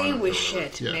away with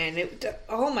shit, man.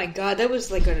 Oh my god, that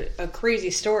was a crazy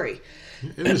story.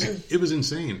 It was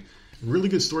insane. Really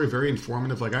good story, very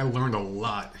informative. I learned a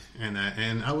lot, and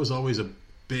I was always a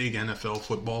big NFL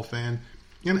football fan,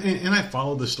 and I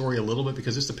followed the story a little bit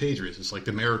because it's the Patriots. It's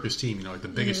America's team, the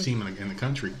biggest team in the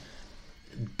country,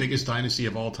 biggest dynasty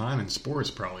of all time in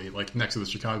sports, probably next to the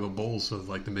Chicago Bulls of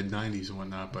the mid '90s and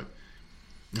whatnot, but.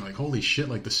 Holy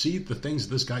shit, to see the things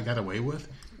this guy got away with,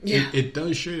 it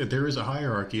does show that there is a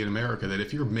hierarchy in America that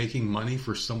if you're making money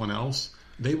for someone else,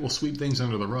 they will sweep things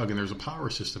under the rug, and there's a power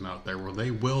system out there where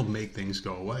they will make things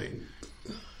go away.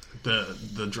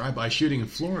 the drive-by shooting in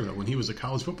Florida when he was a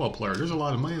college football player. There's a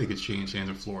lot of money that gets changed hands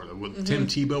in Florida. Tim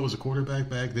Tebow was a quarterback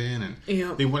back then,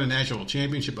 and they won a national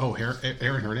championship. Oh,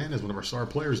 Aaron Hernandez, one of our star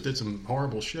players, did some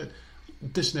horrible shit.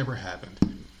 This never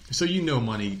happened. So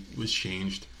money was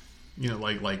changed.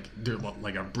 Like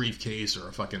a briefcase or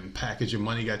a fucking package of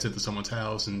money got sent to someone's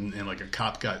house, and like a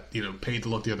cop got paid to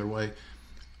look the other way.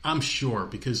 I'm sure,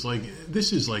 because like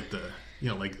this is like the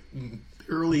like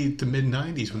early to mid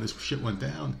 90s when this shit went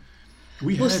down.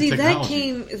 We had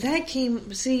technology. that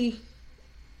came. See,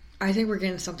 I think we're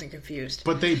getting something confused.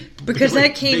 But they said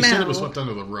it was swept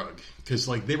under the rug because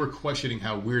like they were questioning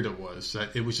how weird it was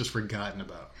that it was just forgotten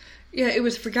about. Yeah, it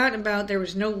was forgotten about. There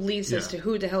was no leads as to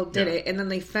who the hell did it, and then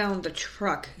they found the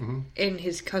truck in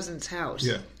his cousin's house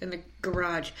in the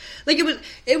garage. Like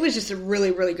it was just a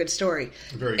really, really good story.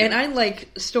 Very good. And I like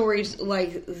stories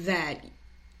like that.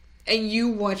 And you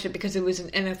watched it because it was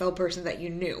an NFL person that you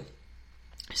knew.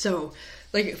 So,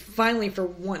 like, finally, for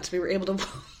once, we were able to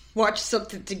watch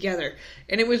something together.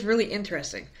 And it was really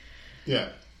interesting. Yeah.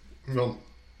 Well,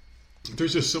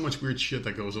 there's just so much weird shit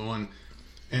that goes on.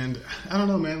 And I don't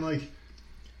know, man, like,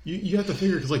 you have to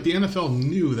figure, because, like, the NFL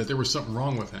knew that there was something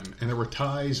wrong with him. And there were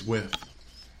ties with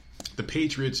the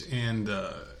Patriots and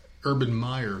Urban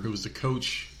Meyer, who was the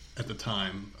coach at the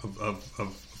time of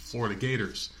Florida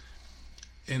Gators.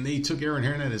 And they took Aaron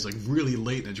Hernandez like really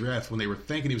late in the draft when they were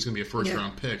thinking he was going to be a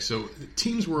first-round pick. So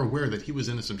teams were aware that he was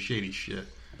into some shady shit.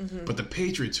 But the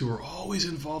Patriots, who were always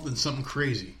involved in something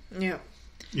crazy,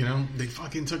 they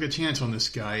fucking took a chance on this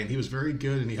guy, and he was very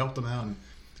good, and he helped them out. And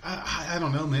I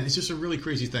don't know, man. It's just a really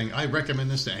crazy thing. I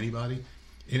recommend this to anybody.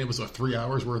 And it was 3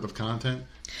 hours worth of content.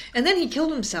 And then he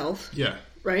killed himself. Yeah.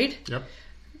 Right? Yep.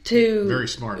 To very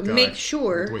smart guy. Make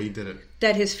sure the way he did it.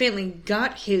 That his family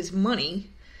got his money.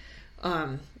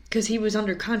 Because he was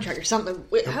under contract or something.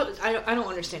 I don't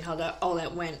understand how all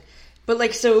that went. But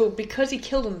like, so because he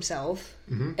killed himself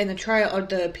and the trial or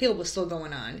the appeal was still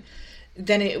going on,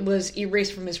 then it was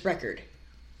erased from his record.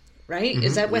 Right?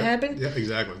 Is that what happened? Yeah,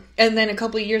 exactly. And then a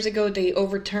couple of years ago,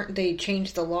 they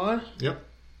changed the law. Yep.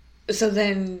 So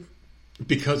then,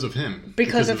 because of him.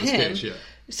 Because of this him. case, yeah.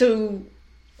 So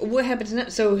what happens now?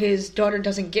 So his daughter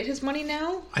doesn't get his money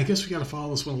now? I guess we got to follow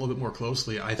this one a little bit more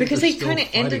closely. I think because they kind of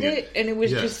ended it, and it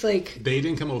was just like they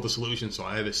didn't come up with a solution. So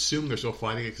I'd assume they're still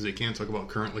fighting it because they can't talk about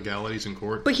current legalities in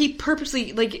court. But he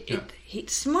purposely,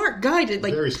 smart guy did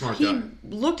like very smart he guy.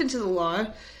 Looked into the law,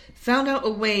 found out a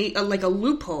way, like a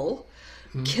loophole,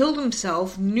 killed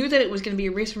himself, knew that it was going to be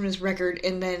erased from his record,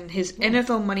 and then his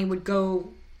NFL money would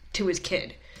go to his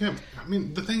kid. Yeah, I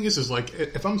mean the thing is like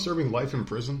if I'm serving life in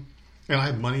prison. And I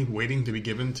have money waiting to be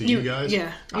given to you guys.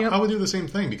 Yeah, I would do the same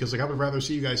thing because, like, I would rather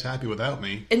see you guys happy without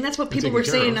me. And that's what people were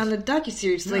saying on the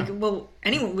docuseries. Yeah. Like, well,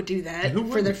 anyone would do that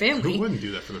for their family. Who wouldn't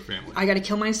do that for their family? I got to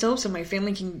kill myself so my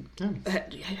family can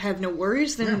have no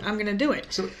worries. Then I'm going to do it.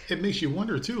 So it makes you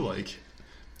wonder too. Like,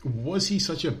 was he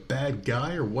such a bad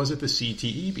guy, or was it the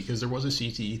CTE? Because there was a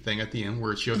CTE thing at the end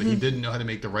where it showed that he didn't know how to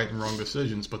make the right and wrong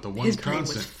decisions. But the one his constant,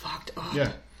 brain was fucked up.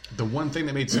 Yeah, the one thing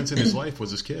that made sense in his life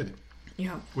was his kid.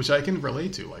 Yeah. Which I can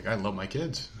relate to. Like, I love my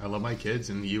kids. I love my kids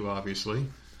and you, obviously.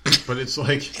 But it's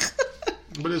like,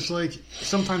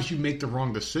 sometimes you make the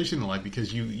wrong decision in life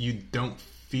because you don't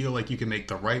feel like you can make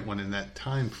the right one in that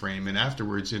time frame. And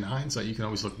afterwards, in hindsight, you can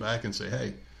always look back and say,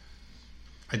 hey,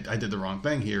 I did the wrong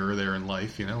thing here or there in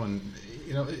life, and,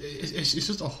 it's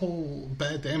just a whole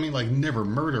bad thing. I mean, like, never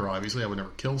murder, obviously. I would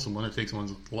never kill someone or take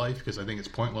someone's life because I think it's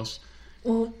pointless.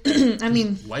 Well, I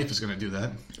mean, life is going to do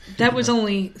that. That was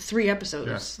only 3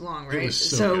 episodes long, right? It was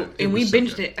so good. And we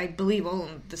binged it, I believe, all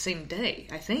on the same day.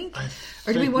 I think.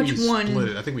 Or did we watch one?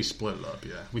 I think we split it up.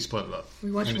 Yeah, we split it up.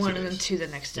 We watched one and then 2 the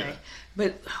next day,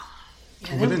 but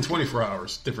within 24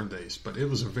 hours, different days. But it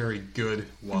was a very good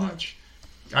watch.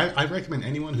 I recommend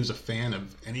anyone who's a fan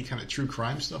of any kind of true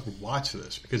crime stuff watch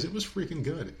this because it was freaking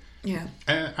good. Yeah,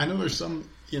 and I know there's some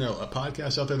a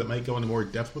podcast out there that might go into more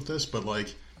depth with this, but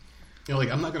like.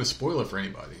 I'm not going to spoil it for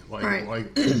anybody.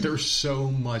 Like there's so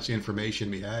much information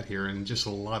to be had here, and just a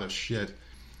lot of shit.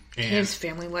 And his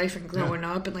family life and growing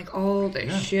up, and like all the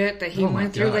shit that he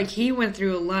went through. Like he went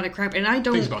through a lot of crap, and I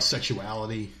don't things about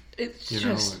sexuality. It's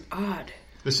just odd.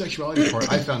 The sexuality part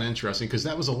I found interesting because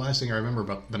that was the last thing I remember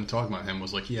about them talking about him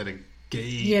was like he had a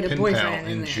pen pal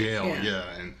in jail. Yeah,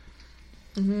 and.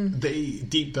 They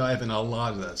deep dive into a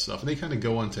lot of that stuff, and they kind of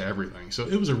go into everything. So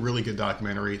it was a really good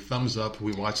documentary. Thumbs up.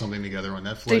 We watched something together on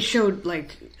Netflix. They showed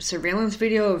like surveillance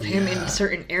video of him in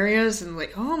certain areas, and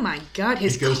like, oh my god,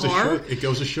 his car. It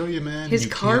goes to show you, man. His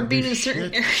car being in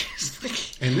certain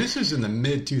areas. And this is in the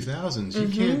mid 2000s. You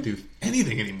can't do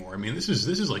anything anymore. I mean, this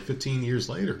is like 15 years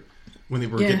later. when they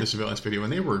were getting the surveillance video,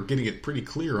 and they were getting it pretty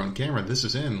clear on camera. This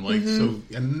is him. Like, so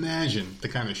imagine the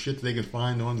kind of shit that they can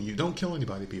find on you. Don't kill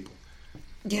anybody, people.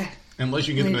 Yeah. Unless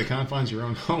you get them to the confines of your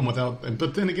own home without...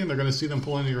 But then again, they're going to see them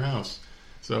pull into your house.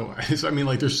 So, I mean,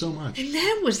 like, there's so much. And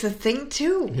that was the thing,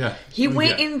 too. Yeah. He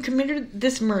went and committed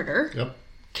this murder. Yep.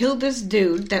 Killed this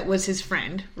dude that was his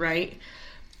friend, right?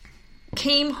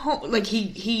 Came home... Like,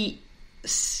 he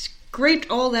scraped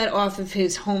all that off of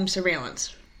his home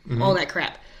surveillance. All that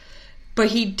crap. But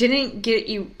he didn't get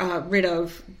you rid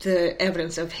of the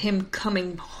evidence of him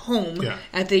coming home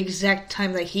at the exact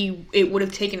time that it would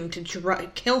have taken him to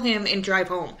kill him and drive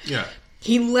home. Yeah.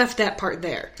 He left that part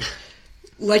there.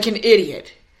 Like an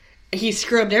idiot. He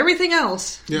scrubbed everything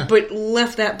else, but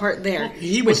left that part there. Well,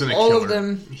 he wasn't a killer. All of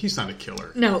them. He's not a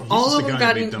killer. No, He's all just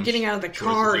of them getting out of the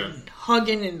car and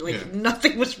hugging and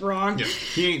nothing was wrong. Yeah,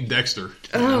 he ain't Dexter.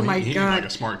 Oh my he God. ain't like a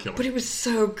smart killer. But it was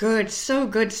so good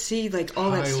to see like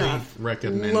all that stuff.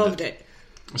 Recommended. Loved it.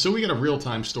 So we got a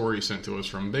real-time story sent to us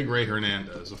from Big Ray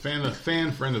Hernandez, a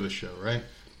fan friend of the show, right?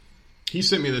 He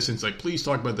sent me this and he's like, please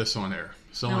talk about this on air.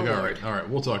 So I'm like, all right,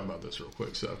 we'll talk about this real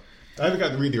quick. So I haven't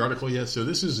gotten to read the article yet, so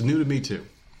this is new to me too.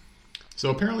 So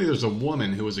apparently there's a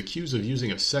woman who was accused of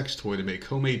using a sex toy to make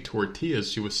homemade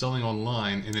tortillas she was selling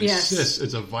online and insists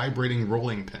it's a vibrating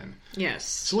rolling pin. Yes.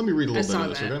 So let me read a little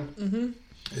bit of this, okay?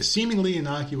 Mm-hmm. A seemingly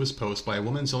innocuous post by a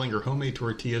woman selling her homemade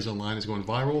tortillas online is going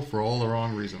viral for all the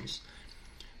wrong reasons.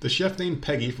 The chef named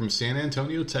Peggy from San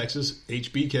Antonio, Texas,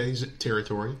 HBK's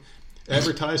territory,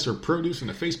 advertised her produce in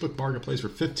a Facebook marketplace for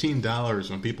 $15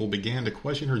 when people began to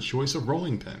question her choice of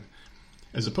rolling pin.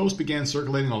 As the post began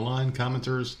circulating online,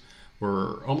 commenters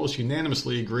were almost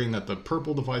unanimously agreeing that the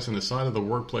purple device on the side of the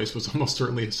workplace was almost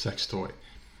certainly a sex toy.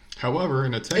 However,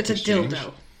 in a text exchange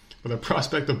with a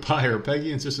prospective buyer,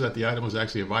 Peggy insisted that the item was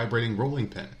actually a vibrating rolling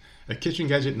pin, a kitchen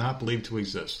gadget not believed to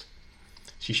exist.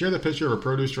 She shared a picture of her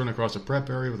produce thrown across a prep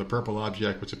area with a purple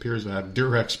object which appears to have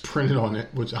Durex printed on it,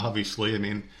 which obviously, I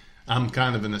mean, I'm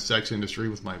kind of in the sex industry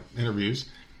with my interviews.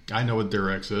 I know what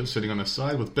Durex is, sitting on the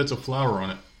side with bits of flour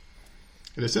on it.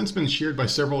 It has since been shared by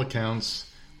several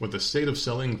accounts, with the state of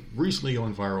selling recently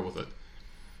going viral with it.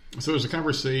 So there's a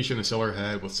conversation a seller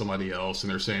had with somebody else,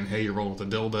 and they're saying, hey, you're rolling with a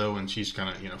dildo, and she's kind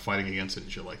of, fighting against it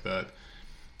and shit like that.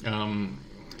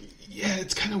 Yeah,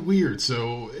 it's kind of weird.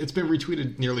 So it's been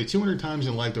retweeted nearly 200 times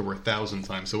and liked over 1,000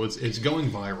 times. So it's going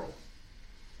viral.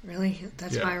 Really?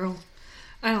 That's viral?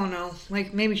 I don't know.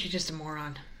 Like, maybe she's just a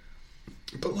moron.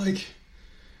 But, like,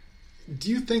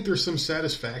 do you think there's some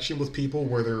satisfaction with people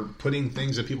where they're putting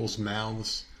things in people's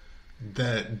mouths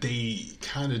that they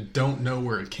kind of don't know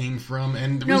where it came from?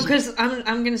 And no, because I'm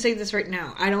going to say this right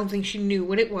now. I don't think she knew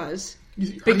what it was.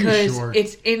 Because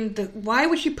it's in the... Why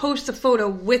would she post a photo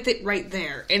with it right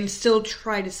there and still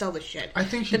try to sell the shit? I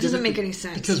think she that doesn't make any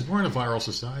sense. Because we're in a viral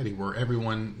society where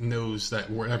everyone knows that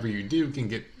whatever you do can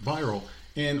get viral.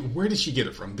 And where did she get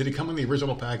it from? Did it come in the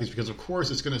original package? Because, of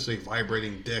course, it's going to say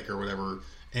vibrating dick or whatever.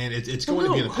 And it's going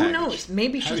to be in a package. Who knows?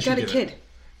 Maybe she's got a kid.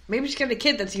 Maybe she's got a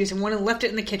kid that's using one and left it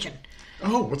in the kitchen.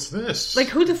 Oh, what's this? Like,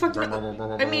 who the fuck...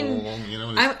 I mean,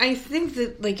 I think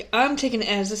that, like, I'm taking it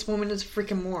as this woman is a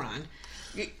freaking moron.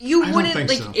 You wouldn't,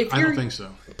 like, so. If you're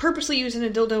purposely using a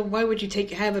dildo, why would you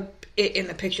have it in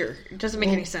the picture? It doesn't make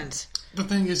any sense. The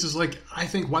thing is like, I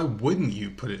think, why wouldn't you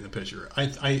put it in the picture?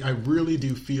 I really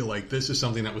do feel like this is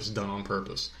something that was done on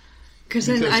purpose. Because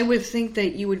then I would think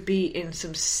that you would be in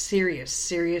some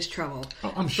serious trouble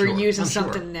for using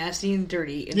something nasty and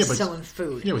dirty and selling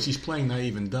food. Yeah, but she's playing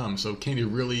naive and dumb, so can you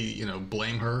really,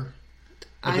 blame her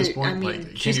at this point? I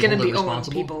mean, she's going to be owing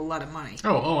people a lot of money.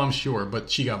 Oh, I'm sure,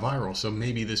 but she got viral, so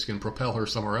maybe this can propel her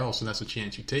somewhere else, and that's a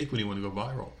chance you take when you want to go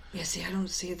viral. Yeah, see, I don't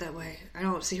see it that way. I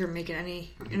don't see her making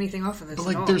anything off of this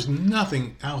at all. There's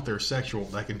nothing out there sexual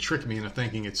that can trick me into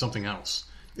thinking it's something else.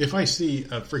 If I see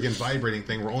a freaking vibrating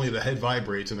thing where only the head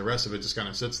vibrates and the rest of it just kind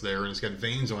of sits there and it's got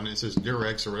veins on it and it says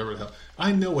Durex or whatever the hell,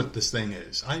 I know what this thing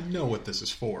is. I know what this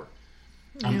is for.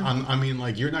 Yeah. I mean,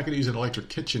 like, you're not going to use an electric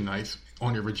kitchen knife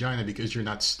on your vagina because you're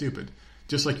not stupid.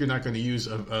 Just like you're not going to use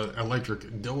an electric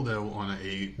dildo on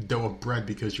a dough of bread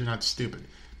because you're not stupid.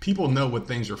 People know what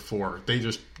things are for.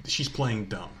 She's playing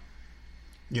dumb.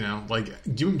 Like,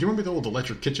 do you remember the old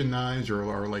electric kitchen knives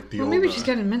or like the old... Well, maybe she's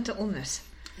got a mental illness.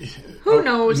 Who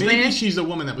knows, maybe man? Maybe she's the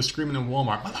woman that was screaming in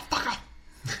Walmart, motherfucker!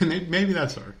 Maybe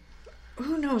that's her.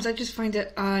 Who knows? I just find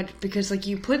it odd because, like,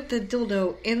 you put the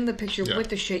dildo in the picture with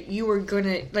the shit, you were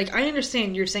gonna... Like, I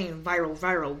understand you're saying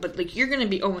viral, but, like, you're gonna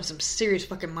be owing some serious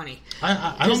fucking money.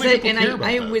 I don't think people care about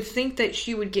that. I would think that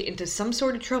she would get into some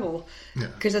sort of trouble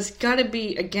because that's gotta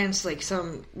be against, like,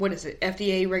 some... What is it?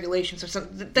 FDA regulations or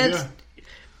something.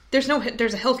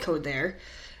 There's a health code there.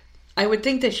 I would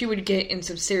think that she would get in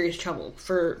some serious trouble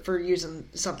for using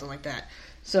something like that.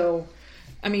 So,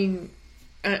 I mean,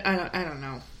 I don't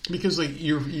know. Because like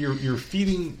you're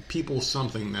feeding people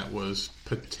something that was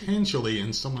potentially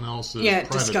in someone else's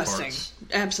private disgusting. parts,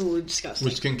 Absolutely disgusting.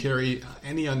 which can carry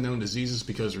any unknown diseases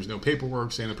because there's no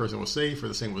paperwork saying the person was safe or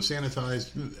the thing was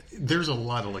sanitized. There's a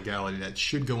lot of legality that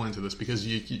should go into this because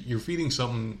you're feeding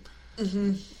something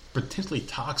potentially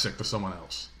toxic to someone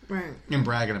else. Right. And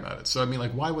bragging about it. So, I mean,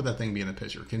 like, why would that thing be in the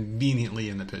picture? Conveniently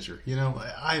in the picture. You know,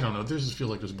 I don't know. There just feels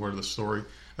like there's more to the story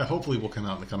that hopefully will come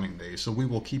out in the coming days. So we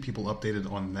will keep people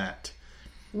updated on that.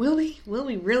 Will we? Will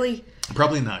we really?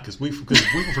 Probably not, because we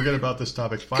will forget about this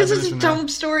topic 5 Because minutes it's a from now. dumb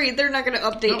story. They're not going to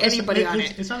update anybody on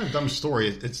it. It's not a dumb story.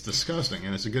 It's disgusting,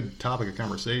 and it's a good topic of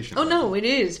conversation. Oh, no, it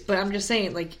is. But I'm just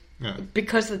saying, like, Yeah.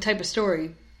 because of the type of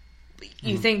story,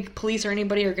 you think police or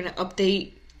anybody are going to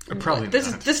update? Probably this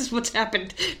not. This is what's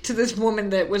happened to this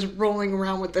woman that was rolling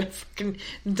around with the fucking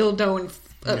dildo and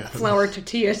flour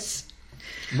tortillas.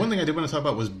 One thing I did want to talk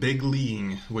about was big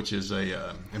leaguing, which is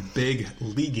a big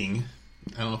leaguing.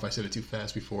 I don't know if I said it too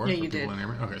fast before. Yeah, for you people did. in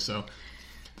there. Okay, so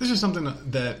this is something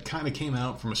that kind of came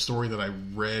out from a story that I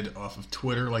read off of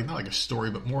Twitter. Like, not like a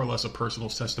story, but more or less a personal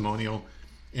testimonial.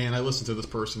 And I listened to this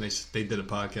person. They did a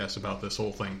podcast about this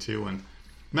whole thing, too. And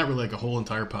not really like a whole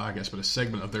entire podcast, but a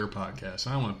segment of their podcast.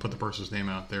 I don't want to put the person's name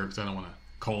out there because I don't want to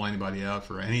call anybody out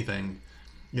for anything,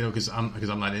 you know, because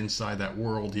I'm not inside that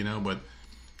world, you know. But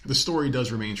the story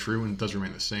does remain true and does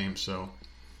remain the same. So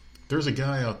there's a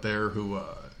guy out there who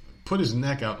put his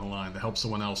neck out in the line to help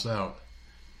someone else out,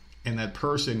 and that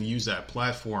person used that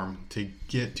platform to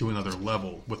get to another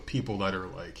level with people that are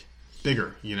like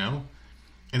bigger, you know.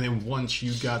 And then once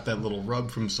you got that little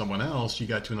rub from someone else, you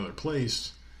got to another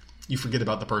place. You forget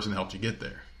about the person that helped you get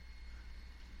there.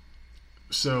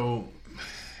 So,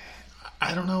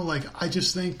 I don't know, like, I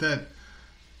just think that,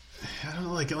 I don't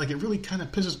know, like it really kind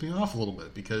of pisses me off a little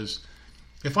bit, because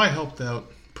if I helped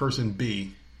out person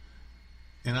B,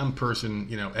 and I'm person,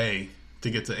 you know, A, to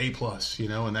get to A+, you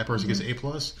know, and that person gets A+,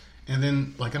 and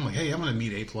then, like, I'm like, hey, I'm going to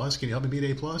meet A+, can you help me meet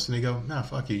A+? And they go, nah,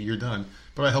 fuck you, you're done.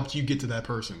 But I helped you get to that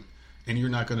person, and you're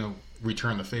not going to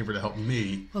return the favor to help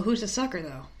me. Well, who's the sucker,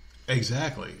 though?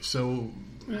 Exactly. So,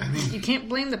 I mean, You can't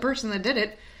blame the person that did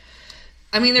it.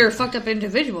 I mean, they're a fucked up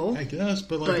individual. I guess,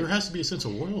 but there has to be a sense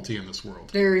of loyalty in this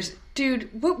world.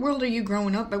 Dude, what world are you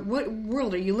growing up in? What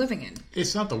world are you living in?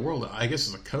 It's not the world. I guess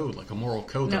it's a code, like a moral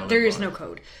code. No, there is no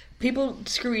code. People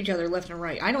screw each other left and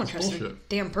right. I don't trust bullshit. a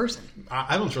damn person.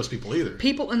 I don't trust people either.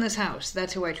 People in this house,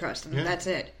 that's who I trust, and Yeah. that's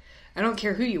it. I don't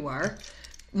care who you are.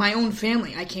 My own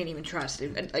family, I can't even trust.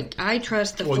 Like, I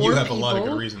trust the 4 people. Well, you have a lot of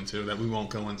good reason to that we won't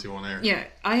go into on air. Yeah,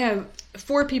 I have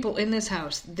 4 people in this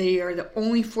house. They are the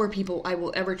only 4 people I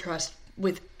will ever trust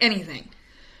with anything.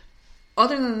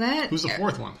 Other than that... Who's the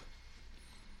 4th one?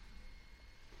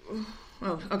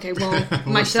 Oh, okay, well,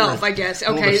 myself, 3. I guess.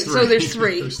 Well, Okay, so there's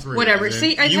 3. There's 3. Whatever. And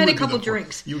See, I've you had a would be couple the 4th.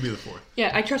 drinks. You would be the 4th.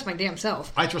 Yeah, I trust my damn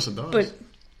self. I trust the dogs. But,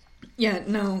 yeah,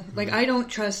 no. Like, I don't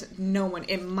trust no one.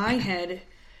 In my head,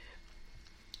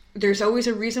 there's always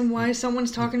a reason why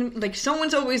someone's talking. Like,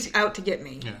 someone's always out to get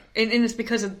me. Yeah. And it's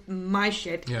because of my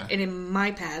shit. Yeah. And in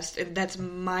my past. And that's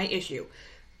my issue.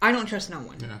 I don't trust no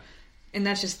one. Yeah. And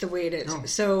that's just the way it is. No.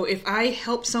 So if I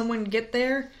help someone get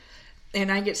there and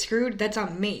I get screwed, that's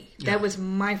on me. Yeah. That was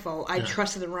my fault. I Yeah.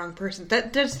 trusted the wrong person.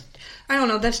 That's I don't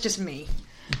know. That's just me.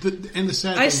 And the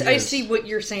sad I thing is, see what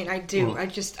you're saying. I do. Well,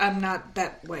 I'm not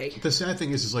that way. the sad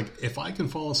thing is like, if I can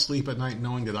fall asleep at night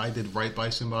knowing that I did right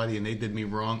by somebody and they did me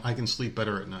wrong, I can sleep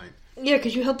better at night. Yeah,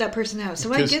 because you helped that person out.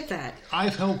 So I get that.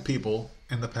 I've helped people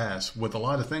in the past with a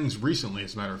lot of things recently,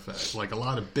 as a matter of fact. Like a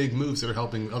lot of big moves that are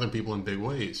helping other people in big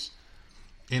ways.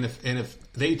 And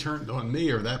if they turned on me,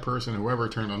 or that person, whoever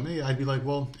turned on me, I'd be like,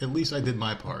 well, at least I did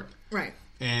my part. Right.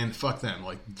 And fuck them.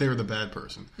 Like, they're the bad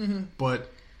person. Mm-hmm.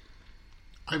 But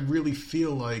I really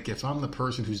feel like if I'm the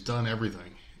person who's done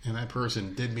everything, and that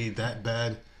person did me that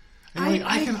bad, and like,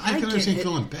 I can get understand it.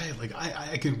 feeling bad. Like,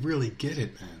 I can really get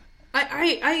it, man.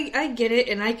 I get it,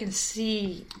 and I can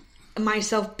see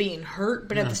myself being hurt,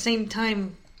 but at the same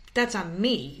time, that's on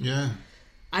me. Yeah.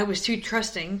 I was too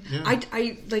trusting. Yeah.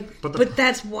 I like, But but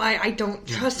that's why I don't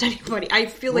trust anybody. I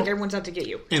feel like everyone's out to get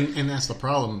you. And that's the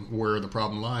problem. Where the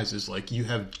problem lies is like, you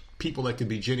have people that could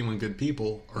be genuine good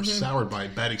people are soured by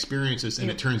bad experiences,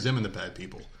 and it turns them into bad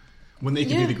people when they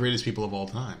can be the greatest people of all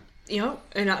time. You know,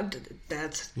 and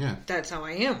that's how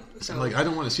I am. So Like, I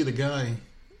don't want to see the guy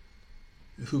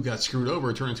who got screwed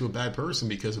over turn into a bad person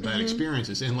because of bad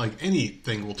experiences. And like,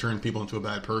 anything will turn people into a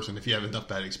bad person. If you have enough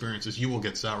bad experiences, you will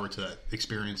get sour to that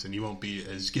experience, and you won't be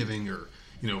as giving, or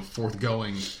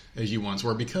forthgoing as you once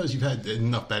were, because you've had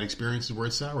enough bad experiences where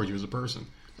it soured you as a person.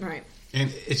 Right.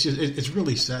 And it's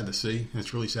really sad to see. And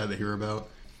it's really sad to hear about.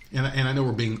 And I know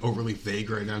we're being overly vague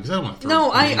right now because I don't want to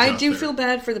throw names I out do there. feel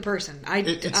bad for the person.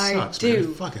 It I sucks, do.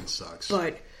 man. It fucking sucks.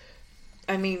 But,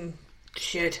 I mean,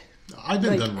 shit. I've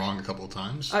been done wrong a couple of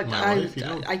times in my life.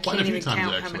 I quite a can't few even times,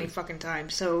 count actually. how many fucking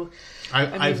times. So,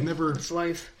 I've never... It's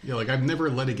life. Yeah, I've never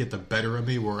let it get the better of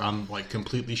me where I'm,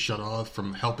 completely shut off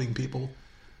from helping people.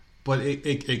 But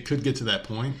it could get to that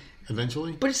point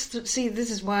eventually. But see, this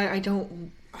is why I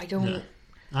don't... Yeah.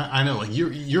 I know,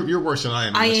 you're worse than I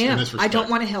am. In this respect. I don't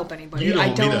want to help anybody. You don't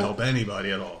want me to help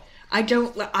anybody at all. I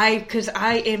don't. Because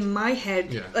in my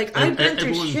head, Yeah. I've been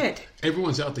through shit.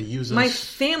 Everyone's out to use us. My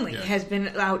family has been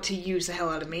out to use the hell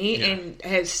out of me and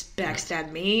has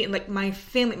backstabbed me. And my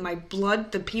family, my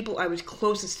blood, the people I was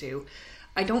closest to,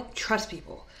 I don't trust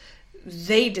people.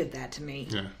 They did that to me.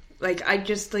 Yeah.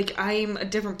 I'm a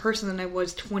different person than I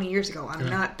was 20 years ago. I'm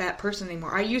not that person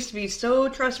anymore. I used to be so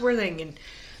trustworthy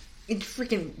and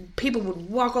freaking people would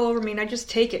walk all over me and I just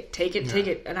take it.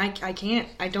 And I can't.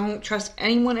 I don't trust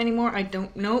anyone anymore. I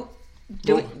don't know.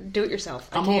 Do it yourself.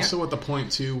 I'm also at the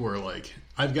point too where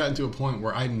I've gotten to a point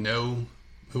where I know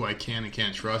who I can and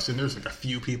can't trust, and there's a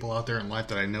few people out there in life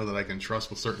that I know that I can trust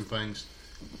with certain things,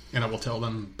 and I will tell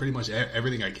them pretty much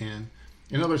everything I can.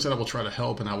 And others that I will try to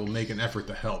help, and I will make an effort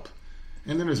to help.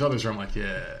 And then there's others where I'm like,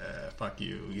 yeah, fuck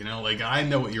you, I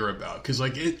know what you're about, because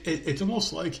it's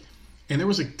almost like. And there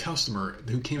was a customer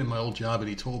who came in my old job and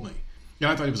he told me,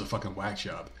 I thought he was a fucking whack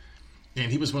job.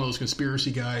 And he was one of those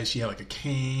conspiracy guys. He had a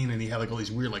cane and he had all these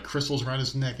weird crystals around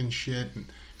his neck and shit. And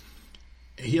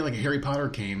he had a Harry Potter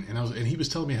cane. And he was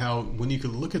telling me how when you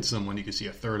could look at someone, you could see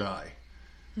a third eye.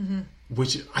 Mm-hmm.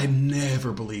 Which I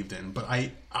never believed in. But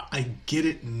I get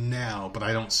it now, but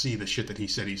I don't see the shit that he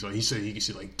said he saw. He said he could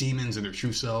see demons and their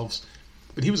true selves.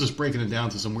 But he was just breaking it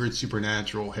down to some weird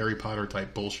supernatural Harry Potter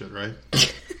type bullshit, right?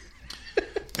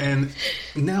 And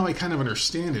now I kind of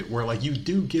understand it, where you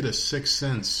do get a sixth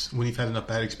sense when you've had enough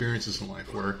bad experiences in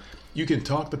life, where you can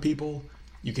talk to people,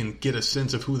 you can get a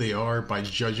sense of who they are by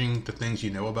judging the things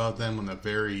you know about them on a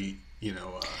very,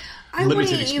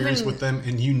 limited experience with them,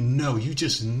 and you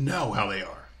just know how they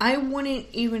are. I wouldn't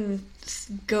even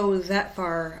go that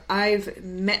far. I've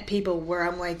met people where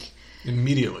I'm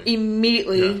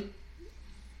immediately,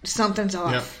 something's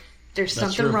off. Yep. There's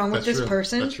something wrong with this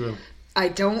person. That's true. I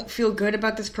don't feel good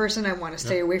about this person. I want to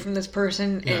stay away from this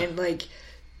person. Yeah. And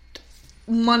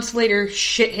months later,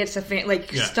 shit hits the fan.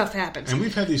 Stuff happens. And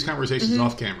we've had these conversations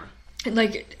off camera. And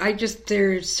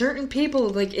there's certain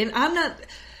people and I'm not.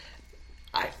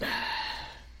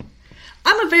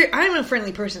 I'm a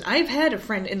friendly person. I've had a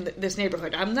friend in this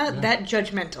neighborhood. I'm not that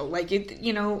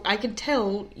judgmental. I can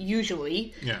tell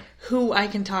usually who I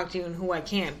can talk to and who I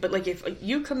can't. But if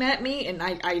you come at me and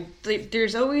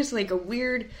there's always a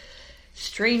weird,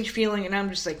 strange feeling, and I'm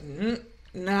just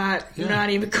not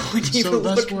even going to even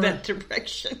look in that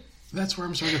direction. That's where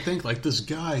I'm starting to think, this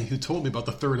guy who told me about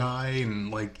the third eye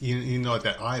and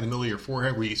that eye in the middle of your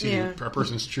forehead where you see a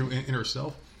person's true inner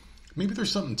self. Maybe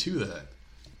there's something to that.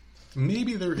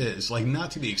 Maybe there is,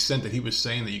 not to the extent that he was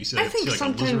saying that you could see, see a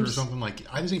lizard or something.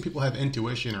 I just think people have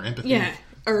intuition or empathy. Yeah,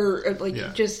 or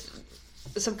just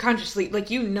subconsciously,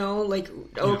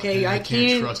 okay, I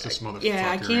can't trust this motherfucker. Yeah,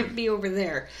 I can't be over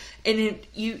there. And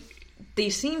they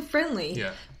seem friendly.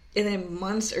 Yeah. And then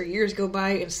months or years go by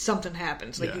and something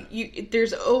happens.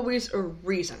 There's always a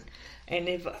reason. And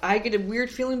if I get a weird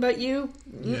feeling about you,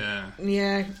 no,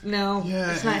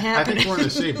 it's not happening. I think we're on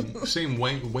the same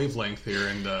wavelength here,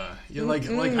 and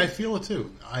I feel it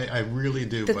too. I really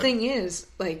do. The thing is,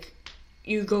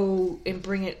 you go and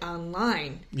bring it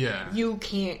online. Yeah, you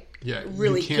can't. Yeah,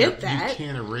 really get that. You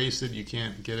can't erase it. You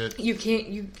can't get it. You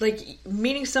can't.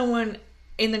 Meeting someone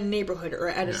in the neighborhood or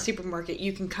at a supermarket,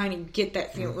 you can kind of get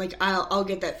that feeling. I'll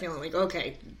get that feeling.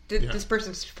 Okay, this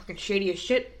person's fucking shady as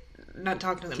shit. Not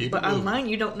talking to them, but online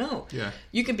you don't know. Yeah,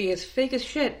 you can be as fake as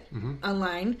shit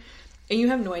online, and you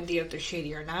have no idea if they're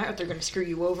shady or not. If they're going to screw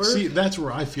you over. See, that's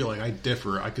where I feel I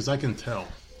differ because I can tell.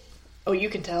 Oh, you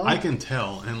can tell? I can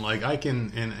tell, and I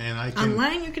can, and I can...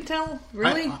 Online you can tell?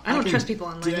 Really? I don't trust people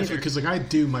online either. Because, I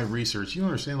do my research. You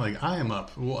understand? I am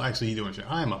up... Well, actually, you do understand.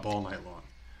 I am up all night long.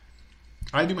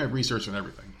 I do my research on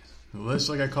everything. Unless,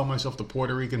 I call myself the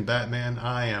Puerto Rican Batman,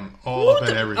 I am all up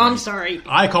in everything. I'm sorry.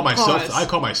 I call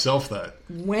myself that.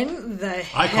 When the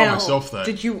hell I call myself that.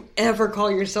 Did you ever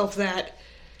call yourself that?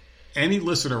 Any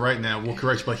listener right now will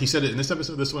correct you. He said it in this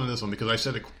episode, this one, and this one, because I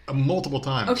said it multiple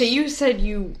times. Okay, you said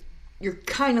you're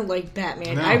kind of like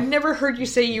Batman. No. I've never heard you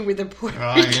say you were the Puerto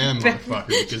Rican I am, motherfucker,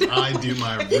 because I do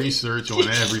my research on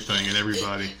everything and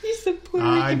everybody. He's the People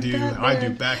are I making do. Batman. I do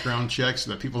background checks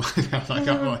that people like.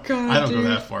 God, I don't go dude.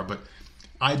 that far, but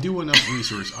I do enough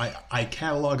research. I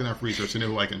catalog enough research to know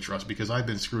who I can trust because I've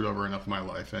been screwed over enough in my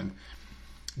life. And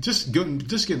just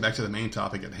getting back to the main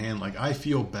topic at hand, like I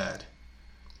feel bad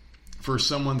for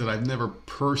someone that I've never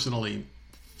personally,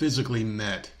 physically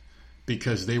met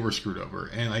because they were screwed over.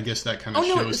 And I guess that kind of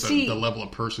shows the level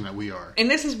of person that we are. And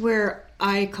this is where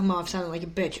I come off sounding like a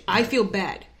bitch. I feel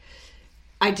bad.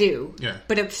 I do. Yeah.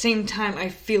 But at the same time, I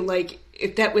feel like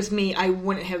if that was me, I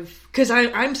wouldn't have... Because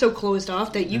I'm so closed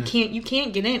off that you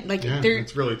can't get in. Like,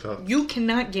 it's really tough. You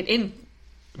cannot get in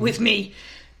with me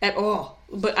at all.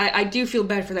 But I do feel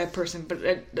bad for that person. But,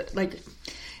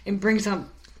 it brings up...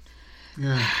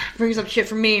 Yeah. Brings up shit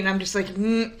for me, and I'm just like,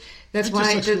 that's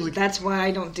just why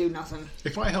I don't do nothing.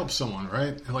 If I help someone,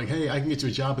 right? Like, hey, I can get you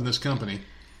a job in this company.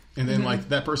 And then, like,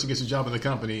 that person gets a job in the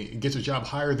company, gets a job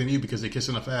higher than you because they kiss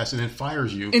enough ass, and then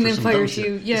fires you. And for then some fires dumb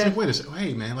you, shit. yeah. It's like, wait a second.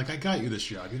 Hey, man, like, I got you this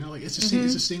job. You know, like, it's the same,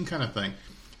 it's the same kind of thing.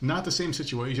 Not the same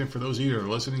situation for those of you that are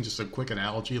listening. Just a quick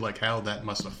analogy, like how that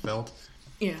must have felt.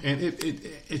 Yeah. And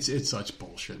it's such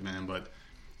bullshit, man. But,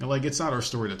 you know, like, it's not our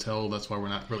story to tell. That's why we're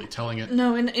not really telling it.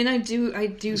 No, and I do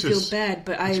feel bad,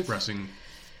 but expressing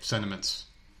sentiments.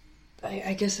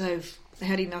 I guess I've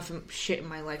had enough shit in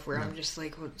my life where I'm just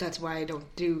like, well, that's why I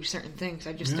don't do certain things.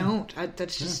 I just don't.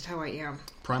 That's just how I am.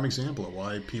 Prime example of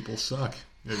why people suck.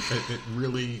 It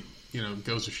really,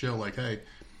 goes to show, like, hey,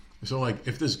 so, like,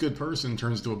 if this good person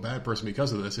turns into a bad person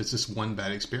because of this, it's just one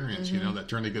bad experience, that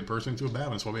turned a good person into a bad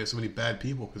one. That's why we have so many bad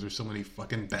people, because there's so many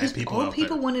fucking bad people out there. All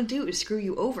people want to do is screw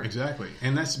you over. Exactly.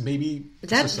 And that's maybe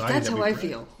that's society how I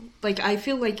feel. Like, I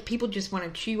feel like people just want to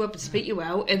chew you up and spit you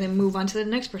out and then move on to the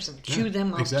next person. Chew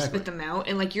them up, spit them out.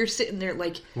 And, like, you're sitting there,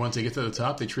 like... Once they get to the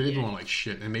top, they treat everyone like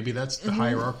shit. And maybe that's the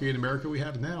hierarchy in America we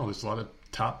have now. There's a lot of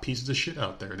top pieces of shit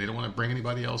out there. They don't want to bring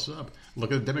anybody else up.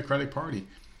 Look at the Democratic Party.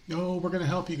 Oh, we're going to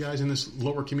help you guys in this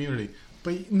lower community.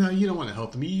 But no, you don't want to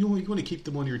help them. You want to keep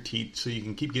them on your teeth so you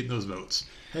can keep getting those votes.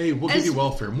 Hey, we'll give you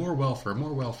welfare, more welfare,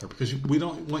 because we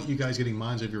don't want you guys getting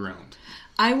minds of your own.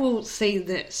 I will say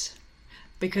this,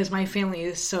 because my family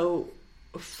is so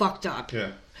fucked up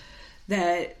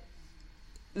that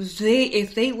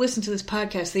if they listen to this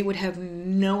podcast, they would have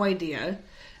no idea.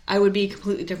 I would be a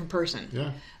completely different person.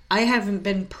 Yeah. I haven't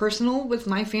been personal with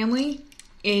my family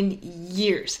in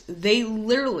years. They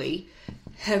literally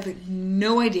have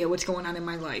no idea what's going on in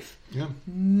my life. Yeah.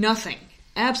 Nothing.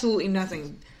 Absolutely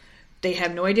nothing. They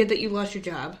have no idea that you lost your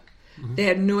job. They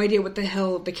have no idea what the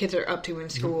hell the kids are up to in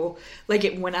school.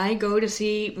 Like, when I go to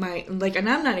see my... Like, and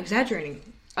I'm not exaggerating.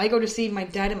 I go to see my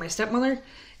dad and my stepmother.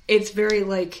 It's very,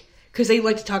 like... Because they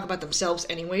like to talk about themselves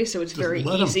anyway, so it's very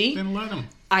easy. Then let them.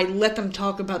 I let them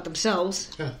talk about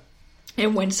themselves. Yeah.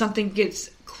 And when something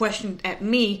gets questioned at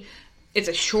me... It's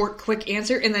a short, quick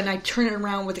answer, and then I turn it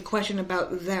around with a question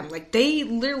about them. Like, they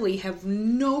literally have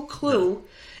no clue,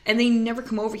 and they never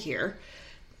come over here.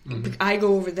 I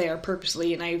go over there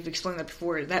purposely, and I've explained that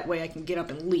before. That way I can get up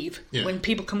and leave. Yeah. When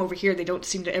people come over here, they don't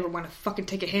seem to ever want to fucking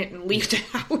take a hint and leave the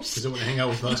house. Because they want to hang out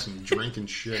with us and drink and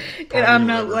shit. And I'm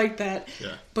not like that.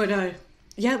 Yeah. But,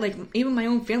 like, even my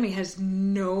own family has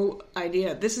no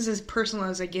idea. This is as personal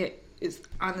as I get is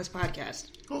on this podcast.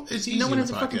 Well, it's easy. No one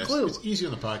has a fucking clue. It's easy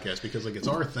on the podcast because, like, it's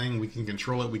our thing. We can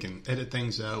control it. We can edit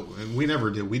things out, and we never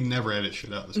do. We never edit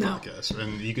shit out in this podcast,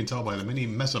 and you can tell by the many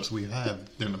mess ups we have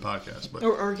during the podcast. But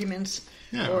or arguments.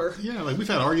 Yeah, or like we've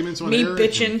had arguments on me air.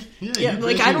 Bitching.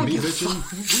 Like, I don't give a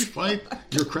fuck. We fight.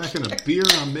 You're cracking a beer.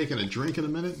 I'm making a drink in a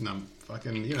minute, and I'm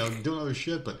fucking doing other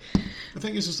shit. But the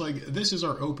thing is, just like, this is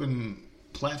our open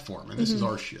platform, and this is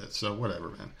our shit. So whatever,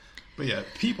 man. But yeah,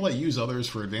 people that use others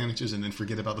for advantages and then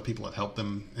forget about the people that helped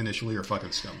them initially are fucking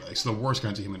scumbags. The worst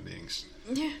kinds of human beings.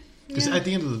 Yeah. Because at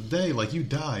the end of the day, like, you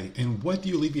die, and what do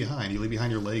you leave behind? You leave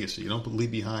behind your legacy. You don't leave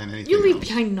behind anything. You leave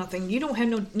behind nothing. You don't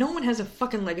have no one has a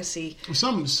fucking legacy.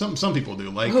 Some people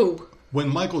do. Like, who? When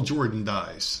Michael Jordan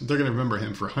dies, they're going to remember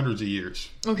him for hundreds of years.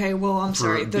 Okay, well, I'm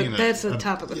sorry. That's the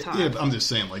top of the top. Yeah, I'm just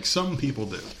saying, like, some people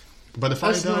do. But if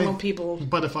Us I die, normal people.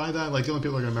 But if I die, like, the only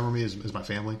people that are going to remember me is my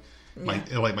family.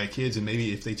 My kids, and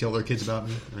maybe if they tell their kids about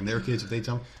me, and their kids if they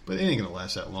tell me, but it ain't gonna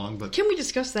last that long. But can we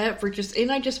discuss that for just?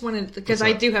 And I just wanted, because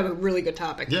I do have a really good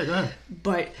topic. Yeah, go ahead.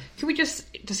 But can we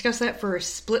just discuss that for a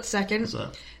split second? What's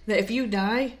that? That if you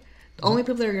die, the only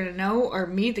people that are gonna know are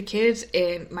me, the kids,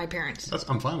 and my parents.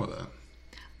 I'm fine with that.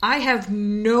 I have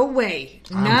no way,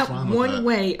 not one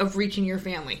way, of reaching your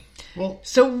family. Well,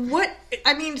 so what?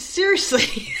 I mean,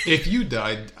 seriously. If you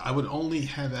died, I would only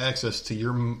have access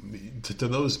to to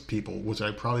those people, which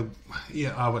I probably,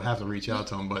 I would have to reach out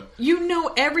to them. But you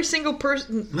know every single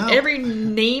person, every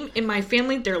name in my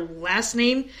family, their last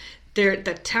name,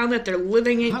 the town that they're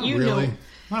living in. Not really.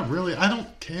 Not really. I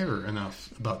don't care enough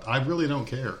about. I really don't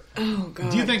care. Oh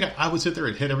God! Do you think I would sit there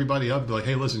and hit everybody up, and be like,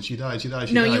 "Hey, listen, she died.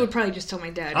 No, you would probably just tell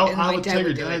my dad. I would tell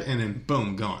your dad, and then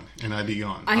boom, gone, and I'd be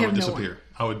gone. I would disappear.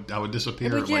 I would disappear.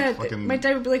 Like, fucking. My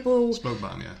dad would be like, "Well, smoke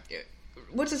bomb." Yeah.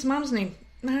 What's his mom's name?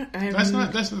 That's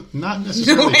not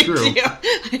necessarily true.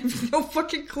 I have no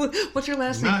fucking clue. What's her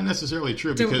last name? Not necessarily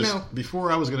true because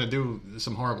before I was going to do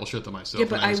some horrible shit to myself. Yeah,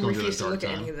 but I was refused to look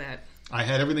at any of that. I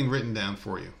had everything written down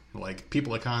for you, like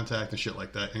people to contact and shit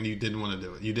like that, and you didn't want to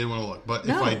do it. You didn't want to look. But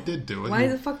if I did do it, why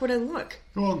the fuck would I look?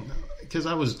 Well, because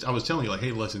I was telling you, like,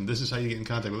 hey, listen, this is how you get in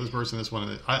contact with this person, this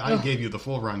one. I gave you the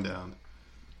full rundown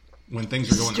when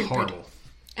things are going horrible.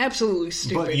 Absolutely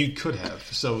stupid. But you could have.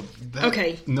 So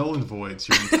that null and voids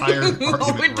your entire argument.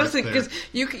 No, it doesn't, because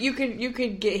you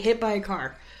could get hit by a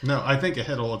car. No, I think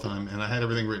ahead all the time, and I had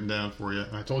everything written down for you.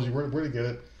 And I told you where to get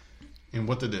it and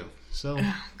what to do. So,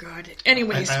 oh God.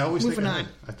 Anyways, I always moving on.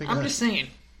 I'm just saying,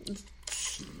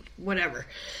 whatever.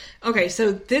 Okay,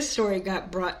 so this story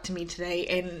got brought to me today,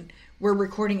 and we're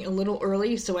recording a little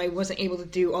early, so I wasn't able to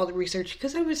do all the research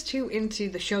because I was too into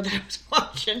the show that I was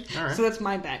watching. All right. So that's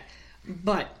my bad.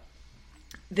 But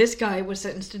this guy was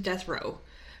sentenced to death row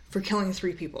for killing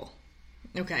 3 people.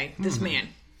 Okay, this man.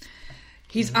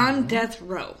 He's on death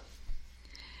row.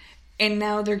 And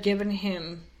now they're giving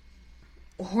him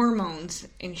hormones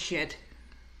and shit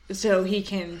so he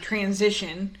can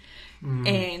transition.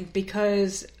 And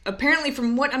because apparently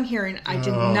from what I'm hearing, I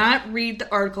did not read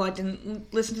the article, I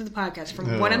didn't listen to the podcast.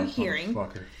 From what I'm hearing,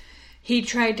 he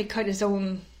tried to cut his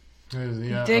own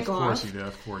dick off.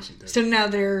 Of course he did. So now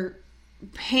they're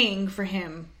paying for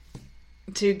him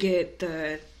to get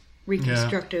the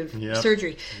reconstructive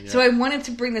surgery. So I wanted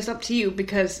to bring this up to you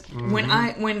because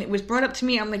when it was brought up to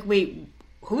me, I'm like, wait,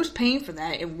 who's paying for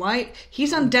that and why?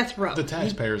 He's on death row. The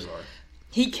taxpayers are.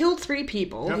 He killed 3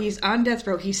 people. Yep. He's on death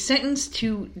row. He's sentenced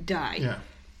to die. Yeah.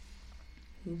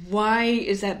 Why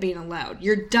is that being allowed?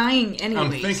 You're dying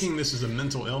anyways. I'm thinking this is a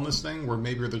mental illness thing where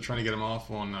maybe they're trying to get him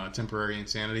off on temporary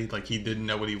insanity. Like he didn't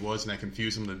know what he was and that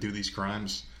confused him to do these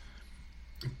crimes.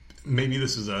 Maybe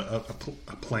this is a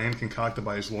plan concocted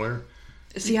by his lawyer.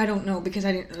 See, I don't know because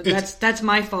I didn't. That's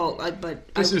my fault.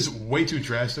 But this is way too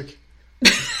drastic.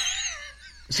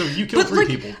 So you killed 3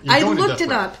 people. I looked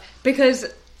it up because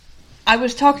I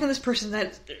was talking to this person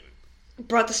that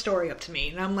brought the story up to me,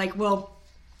 and I'm like, well,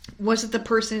 was it the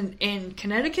person in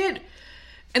Connecticut?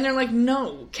 And they're like,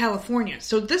 no, California.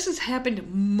 So this has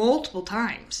happened multiple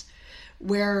times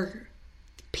where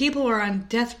people are on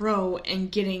death row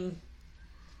and getting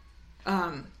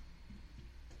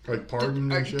like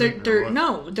pardoned and shit?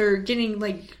 They're getting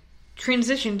like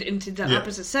transitioned into the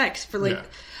opposite sex for like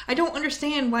I don't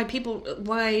understand why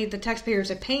the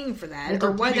taxpayers are paying for that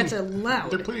or why that's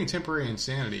allowed. They're putting temporary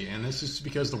insanity, and this is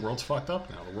because the world's fucked up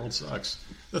now. The world sucks.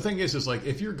 The thing is like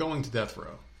if you're going to death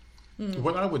row,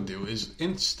 what I would do is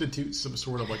institute some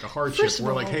sort of like a hardship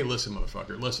where like, hey, listen,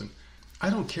 motherfucker, listen. I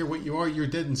don't care what you are. You're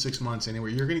dead in 6 months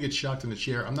anyway. You're going to get shocked in the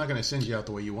chair. I'm not going to send you out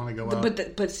the way you want to go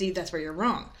out. But see, that's where you're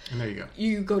wrong. And there you go.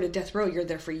 You go to death row, you're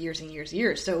there for years and years and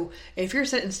years. So if you're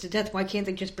sentenced to death, why can't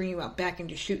they just bring you out back and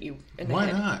just shoot you in the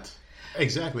head? Why not?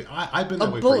 Exactly. I've been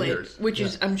that way for years. Which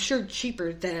is, I'm sure,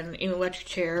 cheaper than an electric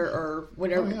chair or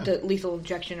whatever, the lethal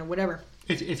injection or whatever.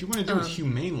 If you want to do it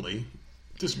humanely,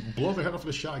 just blow their head off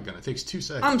with a shotgun. It takes 2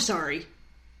 seconds. I'm sorry.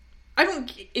 I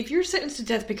don't. If you're sentenced to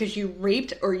death because you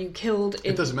raped or you killed,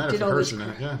 it doesn't matter if it hurts or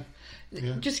not.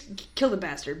 Yeah. Just kill the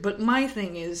bastard. But my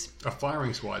thing is, a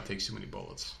firing squad takes too many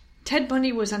bullets. Ted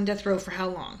Bundy was on death row for how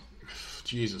long?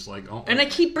 Jesus, and I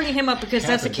keep bringing him up because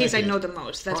that's the case I know the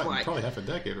most. That's why. Probably half a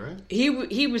decade, right?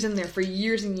 He was in there for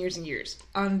years and years and years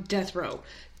on death row,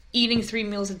 eating 3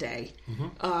 meals a day,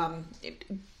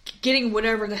 getting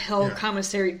whatever the hell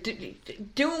commissary,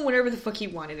 doing whatever the fuck he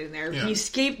wanted in there. Yeah. He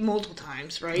escaped multiple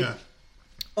times, right? Yeah.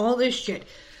 All this shit.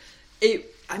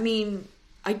 I mean,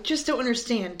 I just don't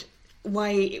understand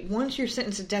why once you're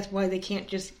sentenced to death, why they can't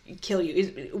just kill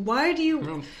you. Why do you?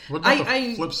 Well, what about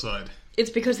the flip side? It's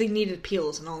because they needed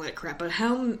appeals and all that crap. But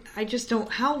how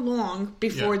long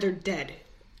before they're dead?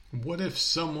 What if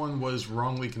someone was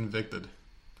wrongly convicted?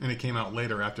 And it came out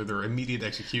later after their immediate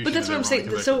execution. But that's what I'm saying.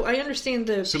 Convicted. So I understand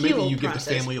the so maybe you give the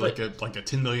family like a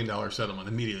 $10 million settlement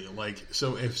immediately. Like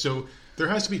so there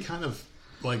has to be kind of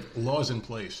like laws in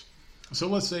place. So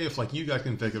let's say if like you got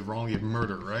convicted wrongly of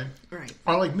murder, right? Right.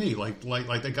 Or like me, like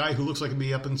the guy who looks like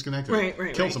me up in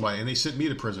Schenectady, killed somebody, and they sent me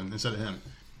to prison instead of him,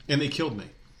 and they killed me.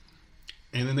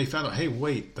 And then they found out, hey,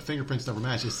 wait, the fingerprints never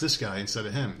match. It's this guy instead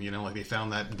of him. You know, like they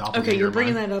found that doppelganger. Okay, you're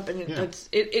bringing that up, and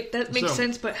that makes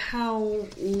sense. But how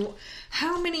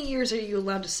many years are you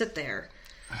allowed to sit there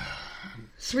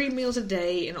 3 meals a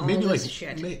day and all maybe this like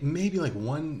shit. maybe like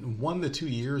 1 to 2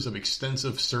 years of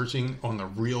extensive searching on the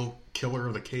real killer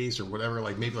of the case or whatever.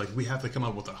 Like maybe like we have to come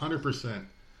up with 100%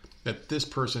 that this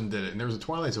person did it. And there was a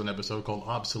Twilight Zone episode called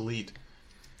Obsolete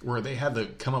where they had to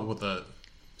come up with a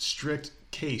strict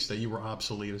case that you were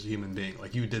obsolete as a human being.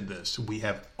 Like you did this. We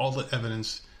have all the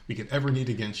evidence we could ever need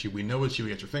against you. We know it's you.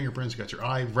 We got your fingerprints. We got your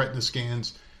eye, retina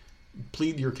scans.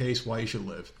 Plead your case why you should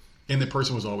live. And the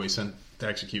person was always sent to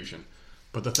execution.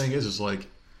 But the thing is like,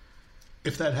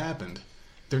 if that happened,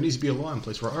 there needs to be a law in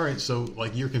place where, all right, so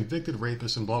like you're convicted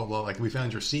rapist and blah, blah, blah. Like we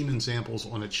found your semen samples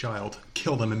on a child.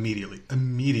 Kill them immediately.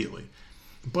 Immediately.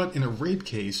 But in a rape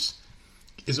case,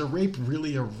 is a rape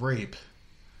really a rape?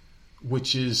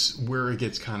 Which is where it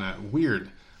gets kind of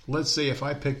weird. Let's say if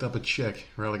I picked up a chick,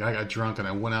 right? Like I got drunk and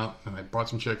I went out and I brought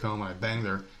some chick home and I banged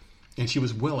her and she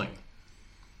was willing.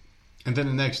 And then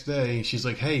the next day she's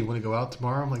like, hey, you want to go out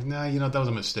tomorrow? I'm like, nah, that was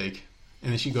a mistake.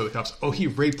 And then she go to the cops. Oh, he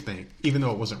raped me, even though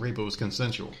it wasn't rape; it was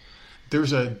consensual.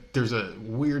 There's a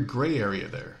weird gray area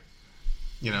there.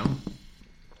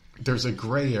 There's a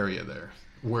gray area there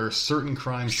where certain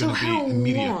crimes shouldn't be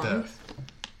immediate death.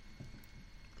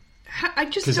 I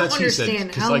just don't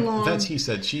understand how long. That's he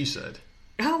said, she said.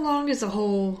 How long is the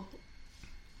whole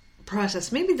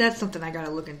process? Maybe that's something I got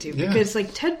to look into because,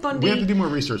 like Ted Bundy, we have to do more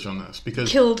research on this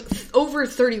because killed over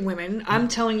 30 women. I'm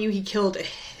telling you, he killed a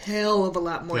hell of a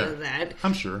lot more than that.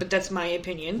 I'm sure, but that's my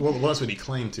opinion. Well, that's what he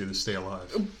claimed to stay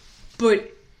alive.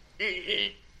 But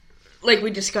like we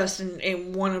discussed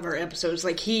in one of our episodes,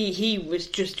 like he was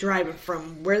just driving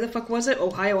from where the fuck was it,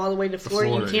 Ohio, all the way to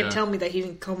Florida. You can't tell me that he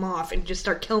didn't come off and just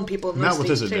start killing people. Not with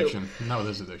his addiction. Not with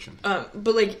his addiction.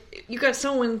 But like you got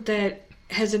someone that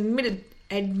has admitted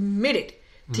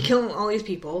to killing all these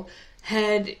people,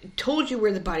 had told you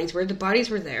where the bodies were. The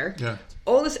bodies were there. Yeah.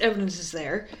 All this evidence is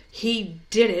there. He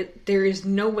did it. There is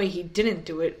no way he didn't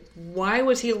do it. Why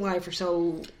was he alive for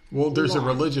so Well, there's long? a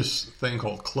religious thing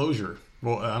called closure.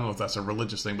 Well, I don't know if that's a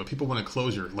religious thing, but people want a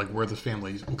closure. Like, where the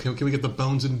families... Okay, can we get the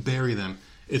bones and bury them?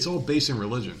 It's all based in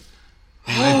religion.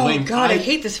 And I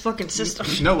hate this fucking system.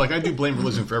 No, like, I do blame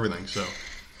religion for everything, so...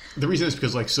 The reason is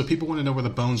because, like, so people want to know where the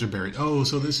bones are buried. Oh,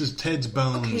 so this is Ted's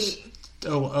bones. Okay.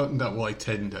 Oh, no, well, like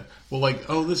Ted and Ted. Well, like,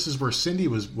 oh, this is where Cindy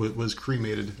was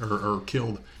cremated or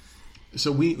killed.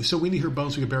 So we need her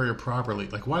bones so we can bury her properly.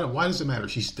 Like, why does it matter?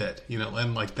 She's dead,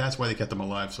 and like that's why they kept them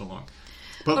alive so long.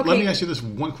 But let me ask you this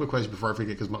one quick question before I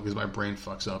forget, because my brain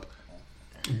fucks up.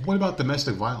 What about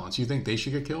domestic violence? You think they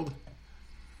should get killed?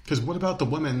 Because what about the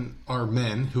women or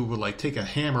men who would like take a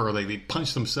hammer or they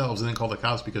punch themselves and then call the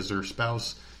cops because their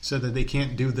spouse said that they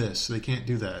can't do this, they can't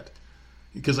do that?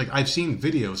 Because, like, I've seen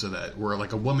videos of that where,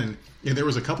 like, a woman... Yeah, there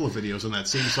was a couple of videos on that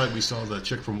same site we saw the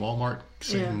chick from Walmart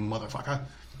saying, motherfucker.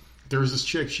 There was this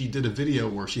chick, she did a video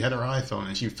where she had her iPhone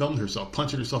and she filmed herself,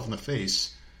 punching herself in the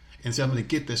face, and said, I'm going to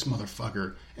get this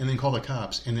motherfucker, and then call the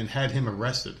cops, and then had him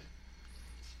arrested.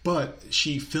 But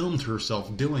she filmed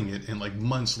herself doing it, and, like,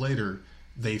 months later,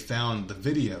 they found the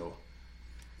video,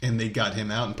 and they got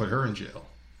him out and put her in jail.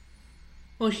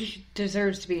 Well, she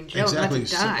deserves to be in jail, exactly. not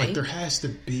to die. So, like, there has to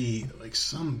be like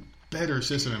some better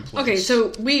system in place. Okay,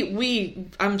 so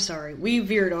I'm sorry, we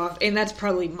veered off, and that's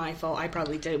probably my fault. I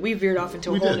probably did. We veered off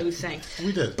into a whole new thing.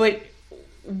 We did. But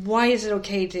why is it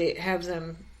okay to have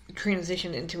them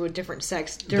transition into a different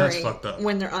sex during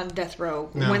when they're on death row,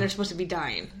 when they're supposed to be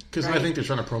dying? Because I think they're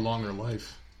trying to prolong their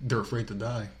life. They're afraid to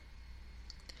die.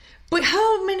 But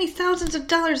how many thousands of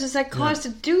dollars does that cost to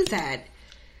do that?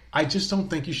 I just don't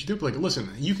think you should do it. Like, listen,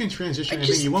 you can transition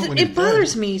anything you want when you're dead. It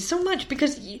bothers me so much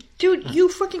because, dude, you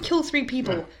fucking killed 3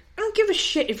 people. Yeah. I don't give a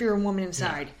shit if you're a woman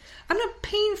inside. Yeah. I'm not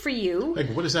paying for you. Like,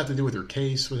 what does that have to do with your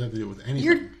case? What does that have to do with anything?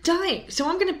 You're dying. So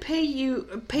I'm going to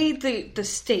pay the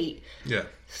state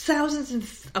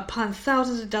thousands upon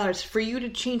thousands of dollars for you to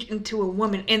change into a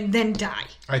woman and then die.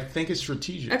 I think it's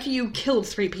strategic. After you killed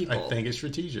 3 people. I think it's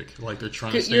strategic. Like, they're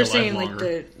trying to stay You're alive saying,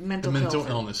 longer. like, the mental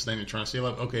illness thing. They're trying to stay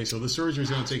alive. Okay, so the surgery's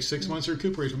going to take 6 months to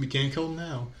recuperate, but we can't kill them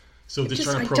now. So they're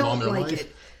trying to prolong their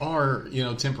life. Or,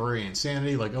 temporary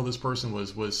insanity. Like, oh, this person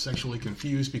was sexually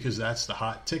confused because that's the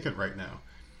hot ticket right now.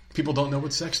 People don't know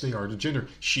what sex they are, the gender.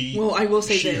 Well, I will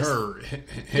say she, this. Her, him,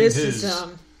 this his.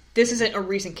 This isn't a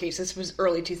recent case. This was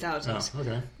early 2000s. Oh,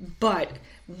 okay. But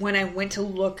when I went to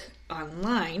look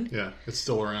online... Yeah, it's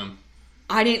still around.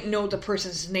 I didn't know the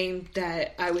person's name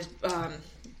that I was...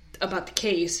 about the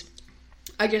case.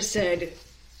 I just said,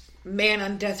 man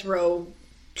on death row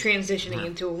transitioning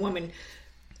into a woman.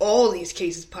 All these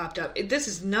cases popped up. This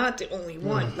is not the only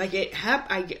one. Like,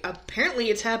 apparently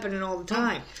it's happening all the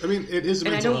time. I mean, it is a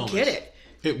mental illness. And I don't get it.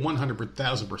 It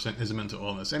 100,000% is a mental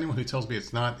illness. Anyone who tells me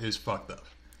it's not is fucked up.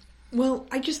 Well,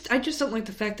 I just don't like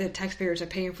the fact that taxpayers are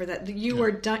paying for that.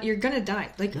 You're gonna die.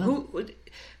 Like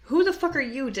who the fuck are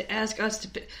you to ask us to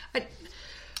pay?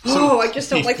 I just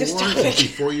don't like this topic.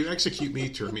 Before you execute me,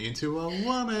 turn me into a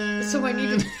woman. So I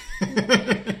need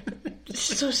to... It's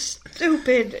so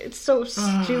stupid. It's so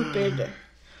stupid.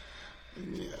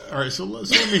 All right, so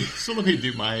let me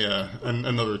do my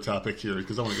another topic here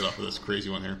because I want to get off of this crazy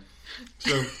one here.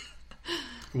 So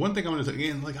one thing I want to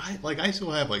again, I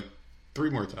still have like 3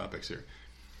 more topics here.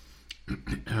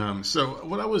 So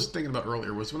what I was thinking about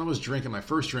earlier was when I was drinking my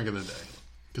first drink of the day,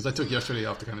 because I took yesterday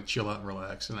off to kind of chill out and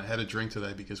relax, and I had a drink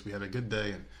today because we had a good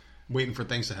day and waiting for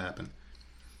things to happen.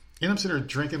 And I'm sitting there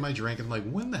drinking my drink, and I'm like,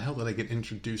 when the hell did I get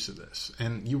introduced to this?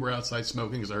 And you were outside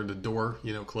smoking because I heard the door,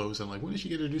 close. I'm like, when did you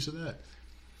get introduced to that?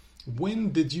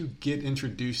 When did you get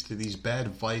introduced to these bad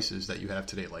vices that you have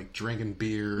today, like drinking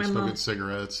beer, smoking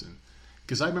cigarettes?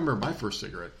 Because I remember my first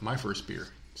beer.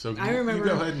 So you go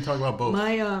ahead and talk about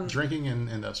both drinking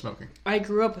and smoking. I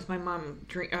grew up with my mom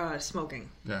smoking.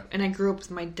 Yeah. And I grew up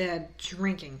with my dad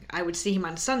drinking. I would see him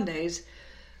on Sundays,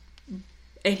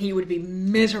 and he would be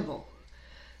miserable.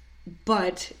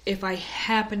 But if I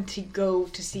happened to go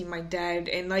to see my dad,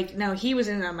 and now he was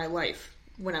in and out of my life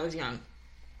when I was young.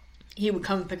 He would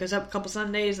come and pick us up a couple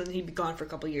Sundays, and he'd be gone for a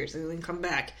couple years, and then come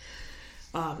back.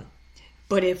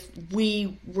 But if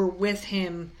we were with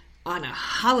him on a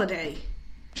holiday,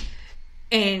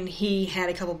 and he had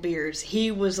a couple beers,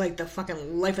 he was like the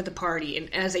fucking life of the party.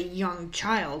 And as a young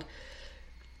child,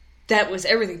 that was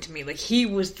everything to me. Like, he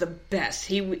was the best.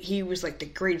 He was like the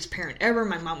greatest parent ever.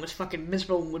 My mom was fucking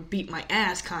miserable and would beat my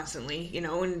ass constantly,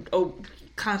 and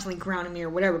constantly grounding me or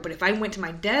whatever. But if I went to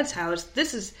my dad's house,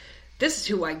 this is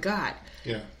who I got.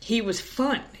 Yeah. He was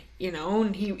fun,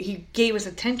 and he gave us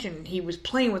attention. He was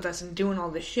playing with us and doing all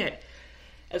this shit.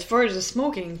 As far as the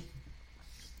smoking,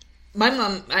 my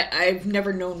mom, I've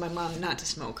never known my mom not to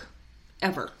smoke.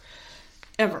 Ever.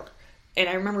 And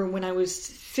I remember when I was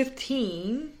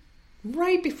 15,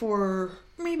 right before,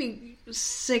 maybe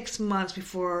 6 months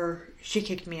before she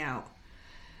kicked me out,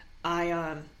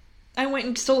 I went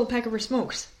and stole a pack of her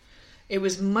smokes. It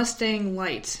was Mustang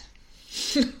Lights.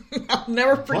 I'll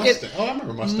never forget. Mustang. Oh, I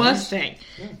remember Mustang.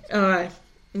 Yeah.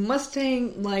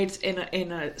 Mustang Lights in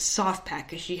a soft pack,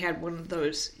 because she had one of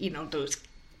those, those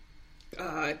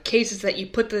cases that you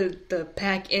put the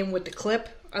pack in with the clip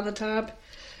on the top.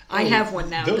 I have one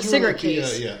now, the cigarette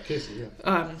case. Cases,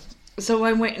 yeah. So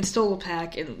I went and stole a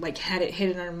pack and had it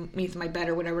hidden underneath my bed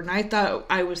or whatever, and I thought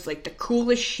I was like the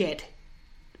coolest shit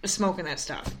smoking that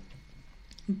stuff.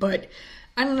 But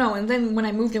I don't know. And then when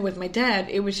I moved in with my dad,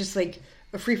 it was just like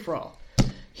a free for all.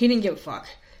 He didn't give a fuck.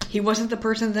 He wasn't the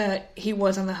person that he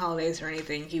was on the holidays or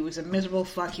anything. He was a miserable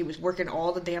fuck. He was working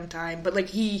all the damn time. But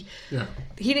he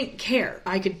didn't care.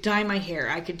 I could dye my hair.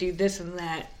 I could do this and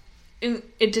that. And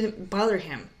it didn't bother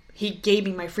him. He gave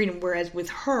me my freedom. Whereas with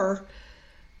her,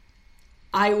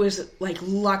 I was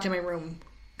locked in my room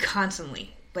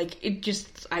constantly.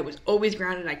 I was always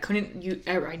grounded. I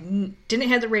didn't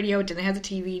have the radio, didn't have the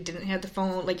TV, didn't have the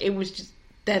phone. It was just,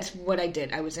 that's what I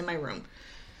did. I was in my room.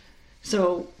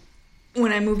 So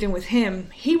when I moved in with him,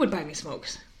 he would buy me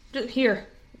smokes. Just, here,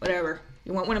 whatever.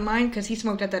 You want one of mine? Because he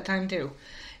smoked at that time too.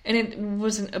 And it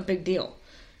wasn't a big deal.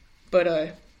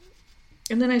 But,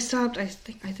 and then I stopped, I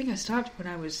think I stopped when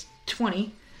I was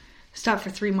 20. Stopped for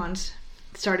 3 months.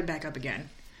 Started back up again.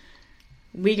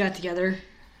 We got together.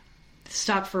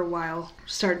 Stopped for a while.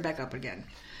 Started back up again.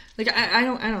 I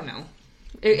don't know.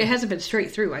 It hasn't been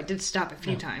straight through. I did stop a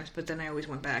few times, but then I always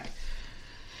went back.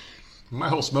 My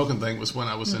whole smoking thing was when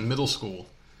I was in middle school.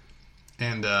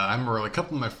 And I remember a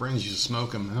couple of my friends used to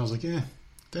smoke them. And I was like, that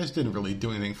just didn't really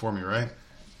do anything for me, right?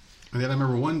 And then I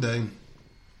remember one day,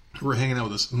 we were hanging out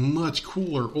with this much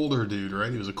cooler, older dude,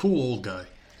 right? He was a cool old guy.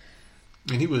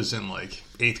 And he was in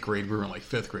 8th grade. We were in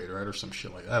 5th grade, right? Or some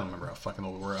shit like that. I don't remember how fucking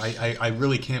old we were. I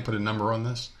really can't put a number on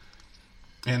this.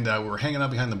 And we were hanging out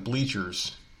behind the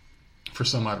bleachers for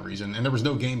some odd reason. And there was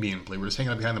no game being played. We were just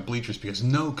hanging out behind the bleachers because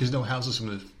no houses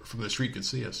from the street could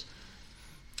see us.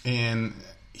 And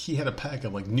he had a pack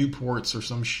of Newports or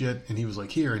some shit. And he was like,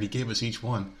 here. And he gave us each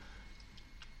one.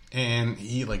 And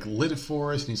he lit it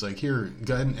for us. And he's like, here,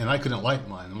 go ahead. And I couldn't light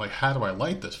mine. I'm like, how do I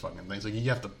light this fucking thing? He's like, you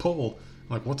have to pull.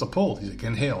 I'm like, what's a pull? He's like,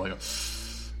 inhale. I go,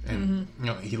 and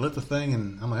he lit the thing,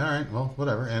 and I'm like, all right, well,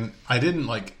 whatever. And I didn't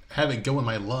have it go in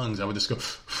my lungs. I would just go,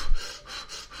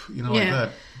 like that.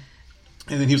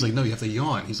 And then he was like, no, you have to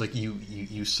yawn. He's like,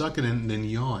 you suck it in and then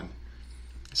yawn.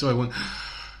 So I went,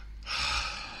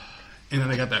 and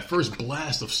then I got that first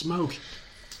blast of smoke.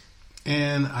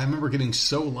 And I remember getting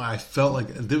so high. I felt like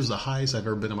this was the highest I've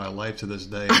ever been in my life to this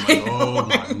day. I'm like, oh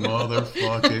my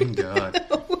motherfucking God.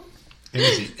 And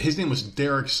his name was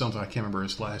Derek something. I can't remember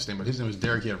his last name, but his name was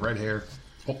Derek. He had red hair,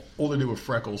 older dude with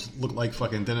freckles, looked like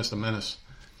fucking Dennis the Menace.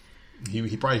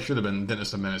 He probably should have been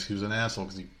Dennis the Menace. He was an asshole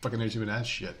because he fucking never even that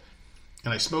shit.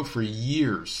 And I smoked for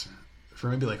years, for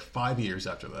maybe like 5 years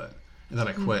after that. And then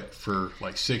I quit for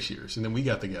like 6 years. And then we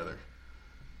got together.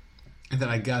 And then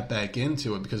I got back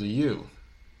into it because of you.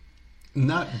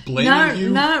 Not blaming you.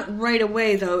 Not right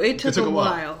away, though. It took a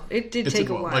while. It did take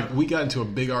a while. Like, we got into a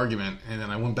big argument, and then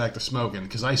I went back to smoking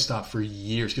because I stopped for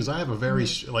years. Because I have a very,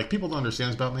 like, people don't understand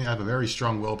this about me. I have a very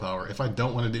strong willpower. If I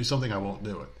don't want to do something, I won't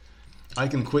do it. I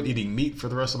can quit eating meat for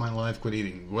the rest of my life, quit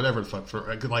eating whatever the fuck.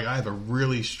 Like, I have a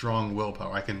really strong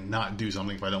willpower. I can not do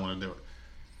something if I don't want to do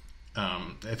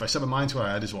it. If I set my mind to it,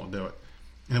 I just won't do it.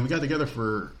 And then we got together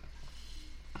for,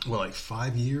 like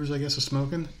 5 years, I guess, of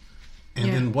smoking.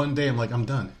 And then one day I'm like, I'm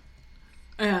done.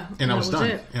 Yeah. And I was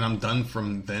done. And I'm done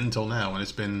from then till now. And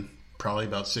it's been probably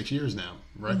about 6 years now.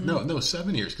 Right? Mm-hmm. No,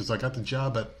 7 years. Because I got the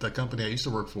job at the company I used to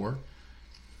work for.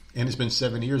 And it's been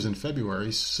 7 years in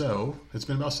February. So it's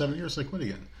been about 7 years. I quit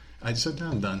again. I just said, no,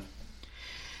 I'm done.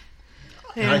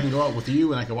 Yeah. And I can go out with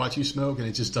you and I can watch you smoke. And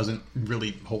it just doesn't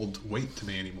really hold weight to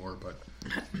me anymore. But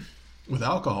with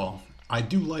alcohol, I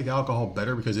do like alcohol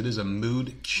better because it is a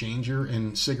mood changer,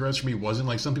 and cigarettes for me wasn't.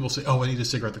 Like, some people say, oh, I need a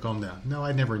cigarette to calm down. No,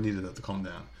 I never needed it to calm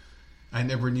down. I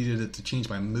never needed it to change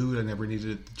my mood. I never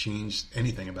needed it to change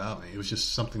anything about me. It was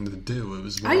just something to do. It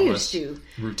was more or less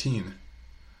routine.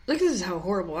 Look, this is how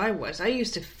horrible I was. I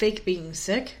used to fake being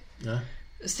sick,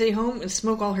 stay home, and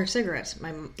smoke all her cigarettes,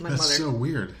 my mother. That's so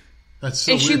weird. That's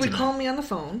so weird. And she would call me on the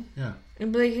phone. Yeah.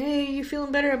 And be like, hey, you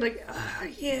feeling better? I'd be like,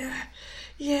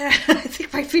 yeah, I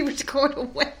think my fever's going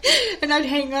away. And I'd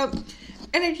hang up,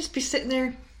 and I'd just be sitting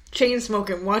there, chain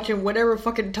smoking, watching whatever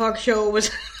fucking talk show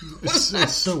was.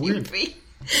 It's so weird.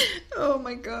 Oh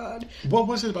my god! What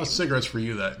was it about cigarettes for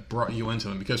you that brought you into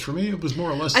them? Because for me, it was more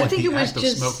or less like the act of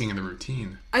smoking and the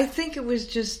routine. I think it was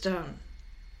just.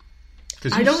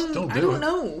 I don't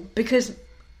know, because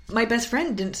my best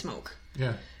friend didn't smoke.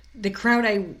 Yeah. The crowd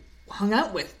I hung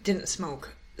out with didn't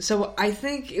smoke, so I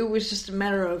think it was just a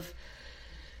matter of.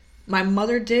 My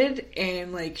mother did,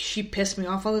 and like she pissed me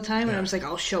off all the time, and I was like,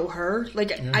 I'll show her.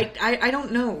 Like, I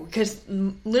don't know, because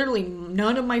literally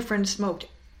none of my friends smoked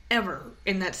ever,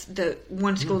 and that's the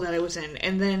one school that I was in.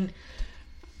 And then,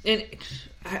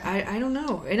 I don't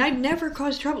know, and I never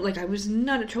caused trouble. Like, I was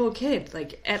not a trouble kid,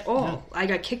 like, at all. I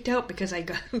got kicked out because I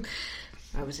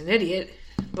was an idiot,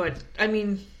 but I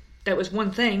mean, that was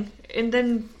one thing, and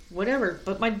then whatever.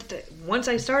 But once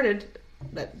I started.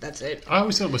 That's it. I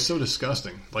always thought it was so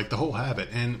disgusting, like the whole habit.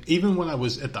 And even when I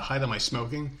was at the height of my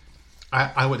smoking,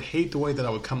 I would hate the way that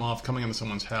I would coming into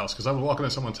someone's house, because I would walk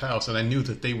into someone's house and I knew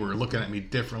that they were looking at me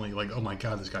differently, like, oh my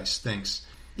god, this guy stinks.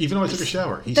 Even though I took a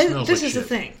shower, he smells like shit. This is the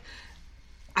thing.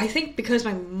 I think because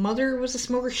my mother was a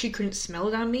smoker, she couldn't smell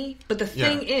it on me. But the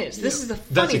thing is, this is the funny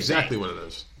thing. That's exactly what it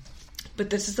is.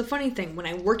 But this is the funny thing. When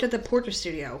I worked at the Porter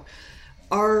Studio,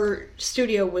 our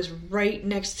studio was right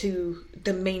next to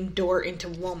the main door into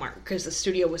Walmart, because the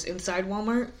studio was inside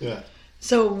Walmart. Yeah.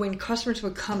 So when customers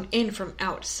would come in from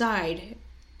outside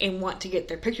and want to get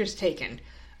their pictures taken,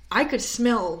 I could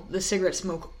smell the cigarette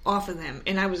smoke off of them,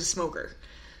 and I was a smoker.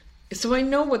 So I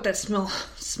know what that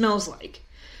smells like.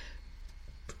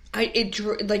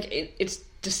 It's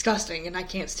disgusting, and I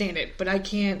can't stand it, but I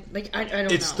can't, like, I don't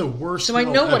know. It's the worst so smell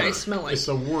I know ever. What I smell like. It's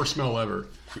the worst smell ever.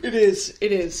 It is.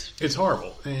 It's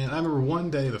horrible. And I remember one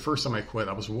day, the first time I quit,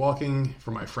 I was walking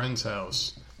from my friend's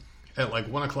house at like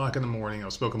 1 o'clock in the morning. I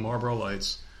was smoking Marlboro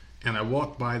Lights, and I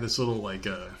walked by this little, like,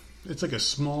 it's like a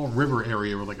small river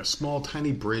area with like a small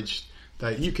tiny bridge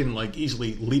that you can like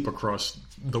easily leap across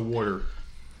the water.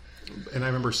 And I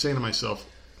remember saying to myself,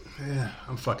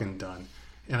 I'm fucking done.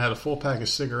 And I had a full pack of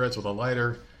cigarettes with a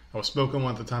lighter. I was smoking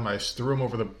one at the time. I just threw them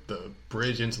over the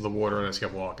bridge into the water, and I just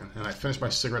kept walking. And I finished my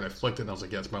cigarette, and I flicked it, and I was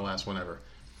like, yeah, it's my last one ever.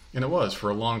 And it was for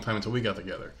a long time until we got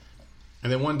together.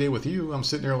 And then one day with you, I'm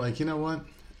sitting there like, you know what?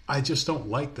 I just don't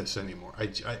like this anymore.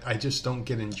 I just don't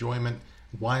get enjoyment.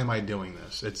 Why am I doing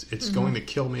this? It's going to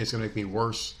kill me. It's going to make me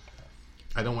worse.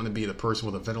 I don't want to be the person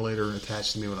with a ventilator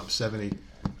attached to me when I'm 70.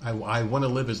 I want to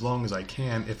live as long as I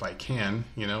can, if I can,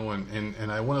 you know, and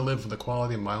I want to live for the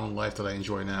quality of my own life that I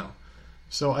enjoy now.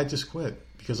 So I just quit,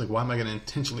 because like, why am I going to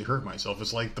intentionally hurt myself?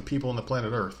 It's like the people on the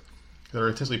planet Earth that are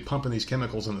intentionally pumping these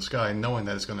chemicals in the sky, knowing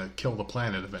that it's going to kill the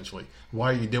planet eventually.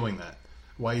 Why are you doing that?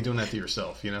 Why are you doing that to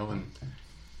yourself? You know, and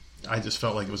I just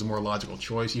felt like it was a more logical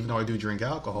choice, even though I do drink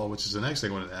alcohol, which is the next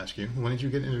thing I wanted to ask you. When did you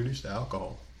get introduced to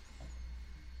alcohol?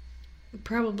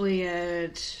 Probably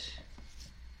it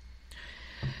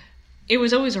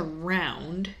was always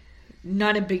around,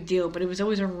 not a big deal, but it was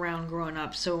always around growing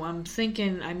up. So I'm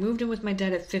thinking, I moved in with my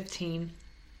dad at 15.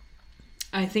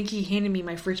 I think he handed me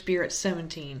my first beer at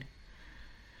 17.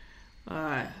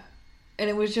 And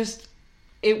it was just,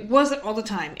 it wasn't all the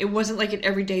time. It wasn't like an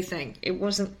everyday thing. It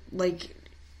wasn't like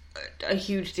a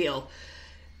huge deal.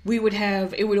 It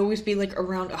would always be like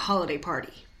around a holiday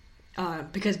party.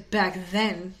 Because back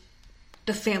then,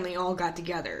 the family all got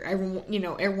together.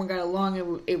 Everyone got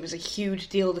along. It was a huge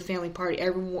deal, the family party.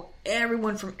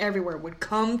 Everyone from everywhere would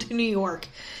come to New York,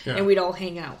 and we'd all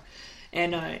hang out.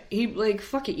 And he'd be like,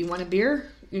 fuck it, you want a beer?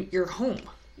 You're home.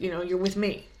 You're with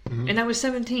me. Mm-hmm. And I was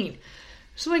 17.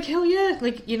 So like, hell yeah.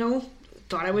 Like,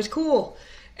 thought I was cool.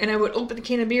 And I would open the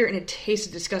can of beer, and it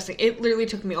tasted disgusting. It literally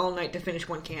took me all night to finish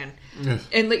one can. Yeah.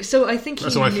 And like, so I think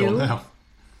that's how I feel now.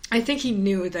 I think he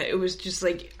knew that it was just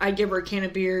like, I give her a can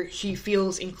of beer, she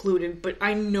feels included, but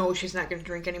I know she's not going to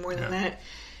drink any more than that.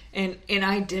 And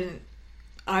I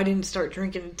didn't start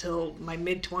drinking until my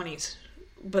mid-20s.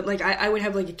 But like, I would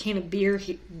have like a can of beer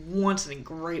once in a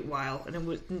great while, and it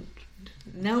was,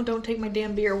 now don't take my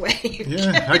damn beer away.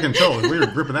 Yeah, I can tell. We were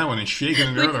gripping that one and shaking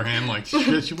in her other hand like,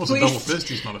 shit, she wants to double fist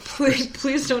these motherfuckers.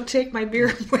 Please don't take my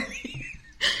beer away.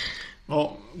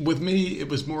 Well, with me, it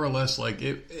was more or less like,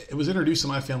 it was introduced to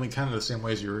my family kind of the same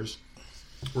way as yours.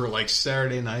 Where like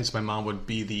Saturday nights, my mom would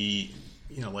be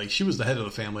she was the head of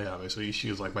the family, obviously. She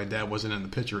was like, my dad wasn't in the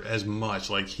picture as much.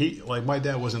 Like my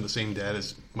dad wasn't the same dad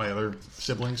as my other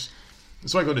siblings.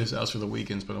 So I go to his house for the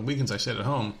weekends, but on weekends I stayed at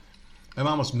home. My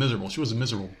mom was miserable. She was a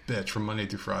miserable bitch from Monday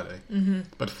through Friday. Mm-hmm.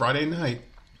 But Friday night,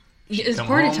 it's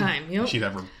party time. Yep. She'd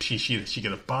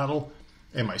get a bottle.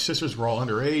 And my sisters were all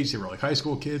underage. They were like high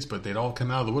school kids, but they'd all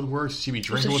come out of the woodworks. She'd be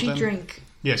drinking with them.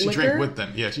 Yeah, she drank with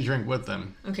them. Yeah, she drank with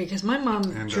them. Okay, because my mom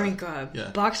drank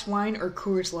boxed wine or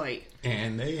Coors Light.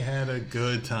 And they had a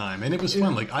good time. And it was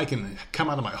fun. Like, I can come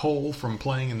out of my hole from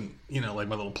playing in, like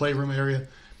my little playroom area.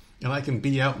 And I can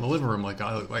be out in the living room. Like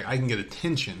I can get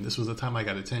attention. This was the time I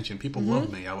got attention. People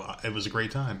loved me. It was a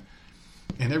great time.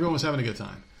 And everyone was having a good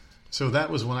time. So that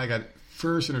was when I got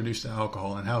first introduced to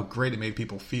alcohol and how great it made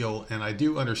people feel. And I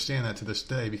do understand that to this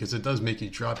day because it does make you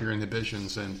drop your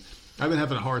inhibitions. And I've been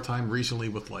having a hard time recently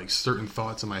with like certain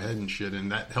thoughts in my head and shit,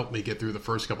 and that helped me get through the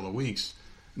first couple of weeks.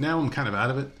 Now I'm kind of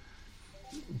out of it,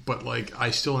 but like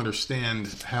I still understand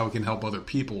how it can help other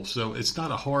people. So it's not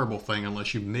a horrible thing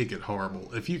unless you make it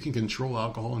horrible. If you can control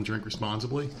alcohol and drink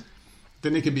responsibly,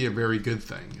 then it can be a very good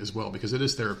thing as well because it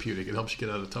is therapeutic. It helps you get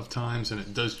out of tough times and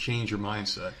it does change your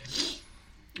mindset.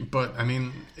 But, I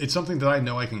mean, it's something that I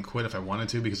know I can quit if I wanted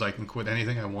to because I can quit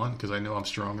anything I want because I know I'm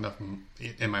strong enough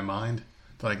in my mind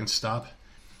that I can stop.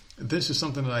 This is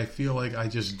something that I feel like I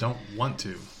just don't want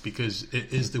to because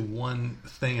it is the one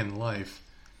thing in life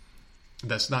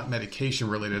that's not medication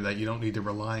related that you don't need to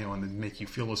rely on to make you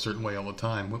feel a certain way all the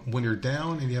time. When you're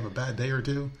down and you have a bad day or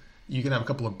two, you can have a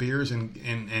couple of beers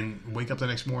and wake up the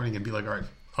next morning and be like, all right,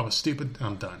 I was stupid,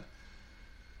 I'm done.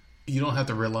 You don't have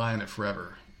to rely on it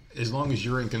forever. As long as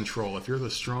you're in control, if you're the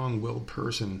strong-willed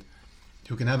person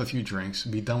who can have a few drinks,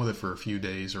 be done with it for a few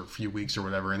days or a few weeks or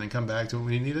whatever, and then come back to it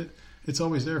when you need it, it's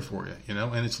always there for you,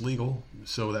 and it's legal,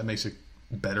 so that makes it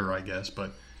better, I guess.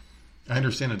 But I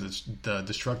understand the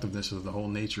destructiveness of the whole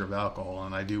nature of alcohol,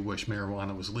 and I do wish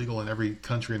marijuana was legal in every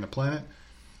country on the planet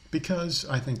because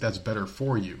I think that's better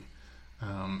for you.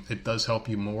 It does help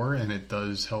you more, and it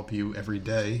does help you every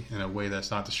day in a way that's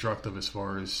not destructive as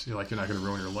far as, you're not going to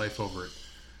ruin your life over it.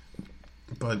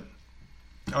 But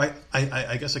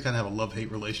I guess I kind of have a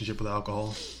love-hate relationship with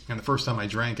alcohol. And the first time I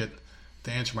drank it,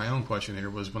 to answer my own question here,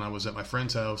 was when I was at my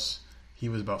friend's house. He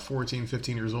was about 14,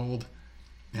 15 years old.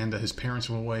 And his parents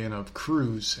went away on a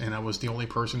cruise. And I was the only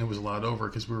person who was allowed over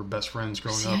because we were best friends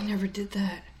growing up. I never did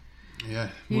that. Yeah.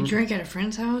 You drank at a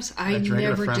friend's house? I drank never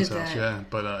at a friend's did house, that. Yeah,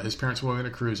 but his parents went away on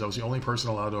a cruise. I was the only person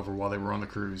allowed over while they were on the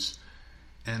cruise.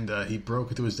 And he broke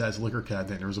into his dad's liquor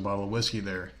cabinet. And there was a bottle of whiskey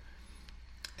there.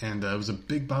 And it was a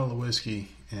big bottle of whiskey,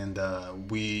 and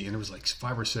there was like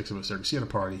 5 or 6 of us there. Because he had a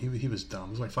party. He was dumb.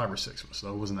 It was like 5 or 6 of us,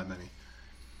 so it wasn't that many.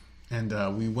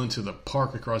 And we went to the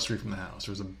park across the street from the house.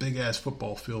 There was a big-ass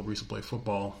football field. We used to play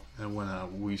football and when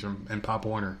we were in Pop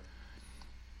Warner.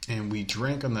 And we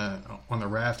drank on the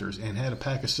rafters and had a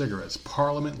pack of cigarettes,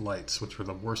 Parliament Lights, which were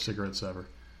the worst cigarettes ever.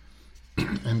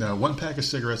 And 1 pack of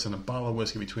cigarettes and a bottle of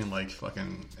whiskey between like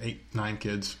fucking 8, 9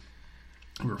 kids.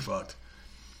 We were fucked.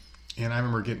 And I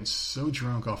remember getting so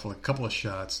drunk off of a couple of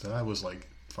shots that I was like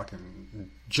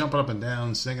fucking jumping up and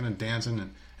down, singing and dancing,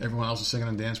 and everyone else was singing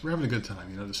and dancing. We were having a good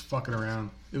time, just fucking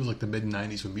around. It was like the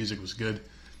mid-90s when music was good.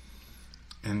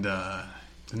 And the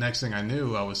next thing I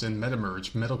knew, I was in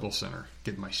MedEmerge Medical Center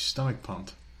getting my stomach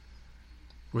pumped,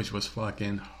 which was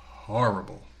fucking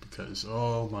horrible because,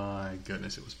 oh my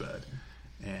goodness, it was bad.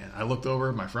 And I looked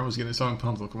over, my friend was getting his stomach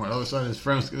pumped. Look on the other side, his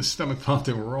friend was getting his stomach pumped,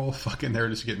 and we're all fucking there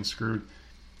just getting screwed.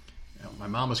 You know, my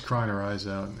mom was crying her eyes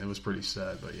out, and it was pretty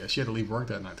sad. But yeah, she had to leave work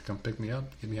that night to come pick me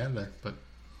up, get me out of there. But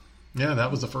yeah,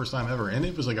 that was the first time ever. And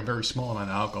it was like a very small amount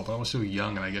of alcohol, but I was so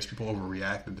young, and I guess people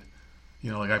overreacted.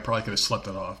 You know, like I probably could have slept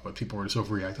it off, but people were just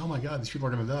overreacting. Oh my God, these people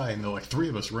are going to die. And they're like, 3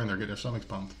 of us were in there getting their stomachs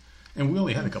pumped. And we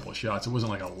only had a couple of shots. It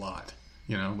wasn't like a lot,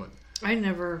 you know, but. I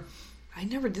never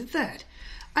did that.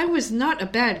 I was not a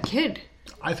bad kid.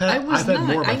 I've had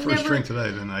more of my first drink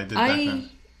today than I did back then.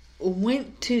 I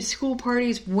went to school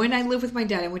parties. When I lived with my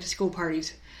dad, I went to school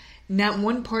parties. Not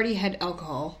one party had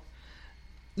alcohol.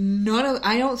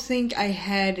 I don't think I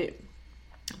had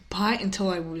pot until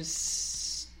I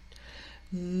was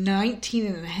 19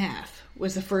 and a half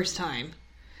was the first time.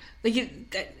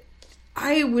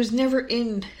 I was never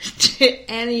into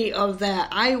any of that.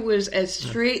 I was as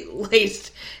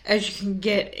straight-laced as you can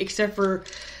get, except for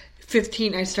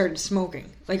 15, I started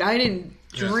smoking. Like, I didn't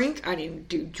drink, I didn't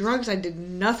do drugs, I did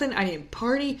nothing, I didn't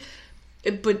party.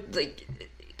 But, like,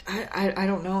 I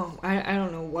don't know. I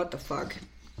don't know what the fuck.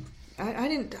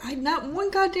 Not one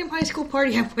goddamn high school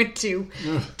party I went to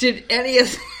did any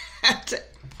of that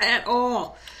at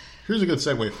all. Here's a good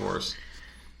segue for us.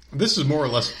 This is more or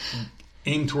less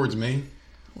aimed towards me.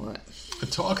 What?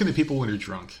 Talking to people when you're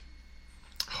drunk.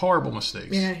 Horrible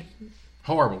mistakes. Yeah.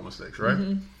 Horrible mistakes, right?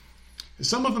 Mm-hmm.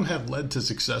 Some of them have led to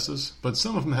successes, but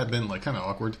some of them have been like kind of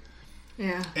awkward.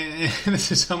 Yeah. And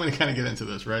this is how I'm going to kind of get into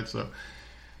this, right? So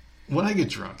when I get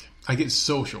drunk, I get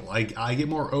social. I get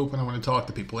more open. I want to talk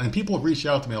to people. And people reach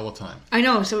out to me all the time. I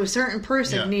know. So a certain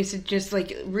person needs to just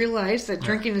like realize that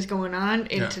drinking is going on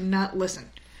and to not listen.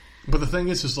 But the thing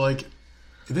is like,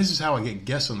 this is how I get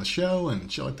guests on the show and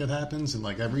shit like that happens. And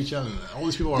like I reach out and all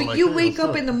these people are like... But you wake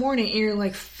up in the morning and you're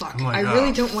like, fuck, I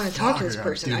really don't want to talk to this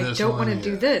person. I don't want to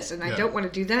do this and I don't want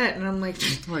to do that. And I'm like,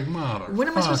 what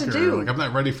am I supposed to do? Like I'm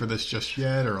not ready for this just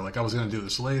yet, or like I was going to do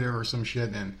this later or some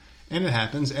shit. And it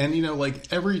happens. And you know,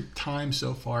 like every time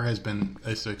so far has been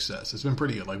a success. It's been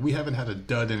pretty good. Like we haven't had a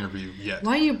dud interview yet.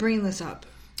 Why are you bringing this up?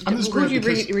 Who do you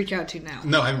reach out to now?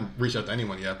 No, I haven't reached out to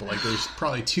anyone yet, but like there's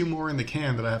probably 2 more in the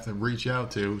can that I have to reach out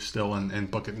to still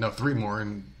and book it. No, 3 more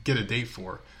and get a date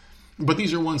for. But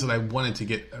these are ones that I wanted to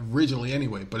get originally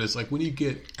anyway. But it's like when you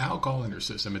get alcohol in your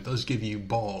system, it does give you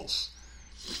balls.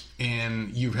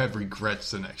 And you have regrets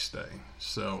the next day.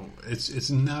 So it's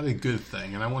not a good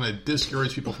thing. And I want to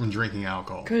discourage people from drinking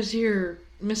alcohol. Because you're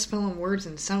misspelling words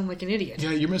and sound like an idiot.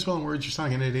 Yeah, you're misspelling words, you're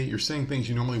sounding like an idiot, you're saying things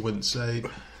you normally wouldn't say.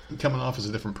 Coming off as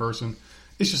a different person,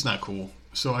 it's just not cool.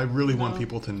 So I really want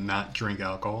people to not drink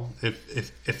alcohol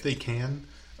if they can,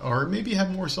 or maybe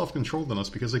have more self control than us,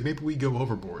 because like maybe we go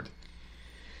overboard,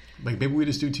 like maybe we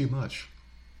just do too much.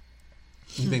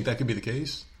 You think that could be the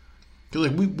case? Because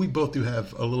like we both do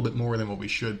have a little bit more than what we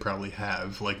should probably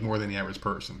have, like more than the average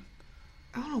person.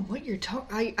 I don't know what you're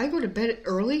talking. I go to bed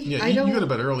early. Yeah, you go to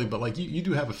bed early, but like you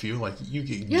do have a few. Like you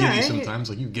get giddy sometimes.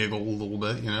 Like you giggle a little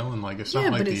bit, you know, and like it's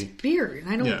not like it's beer, and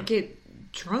I don't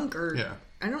get drunk or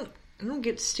I don't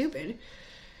get stupid.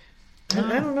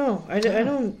 I don't know. I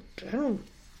don't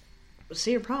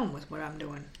see a problem with what I'm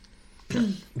doing.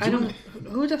 I don't.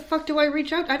 Who the fuck do I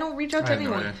reach out? I don't reach out to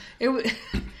anyone.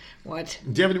 What?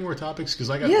 Do you have any more topics?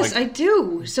 Because I got I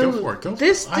do. So go for it.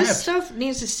 This stuff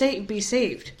needs to be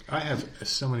saved. I have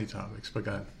so many topics, but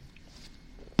go ahead.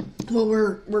 Well,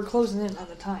 we're closing in on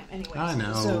the time anyway. I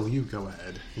know. So. You go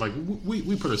ahead. Like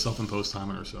we put a self-imposed time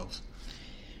on ourselves.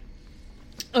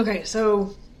 Okay,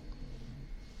 so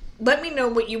let me know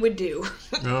what you would do.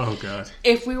 Oh God!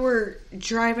 If we were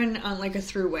driving on like a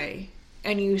throughway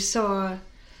and you saw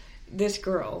this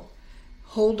girl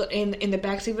hold in the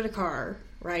backseat of the car.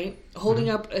 Right? Holding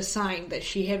up a sign that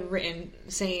she had written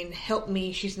saying, "Help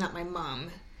me, she's not my mom.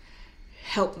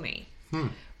 Help me."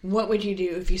 What would you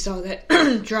do if you saw that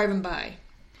driving by?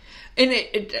 And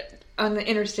it on the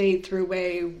interstate,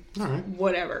 throughway,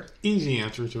 whatever. Easy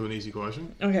answer to an easy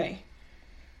question. Okay.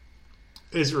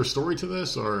 Is there a story to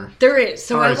this, or there is?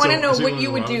 So I want to know what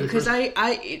you would do, because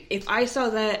if I saw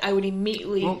that, I would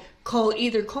immediately call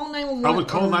 911. I would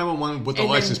call 911 with the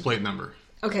license plate number.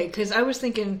 Okay, because I was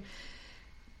thinking.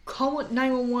 Call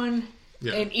 911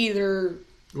 and either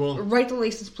write the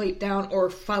license plate down or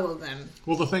follow them.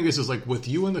 Well, the thing is like with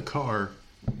you in the car,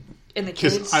 and the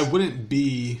kids, because I wouldn't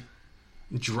be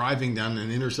driving down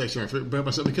an intersection by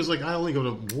myself, because like I only go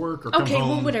to work or come home. Okay,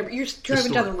 well, whatever. You're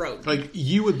driving down the road. Like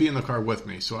you would be in the car with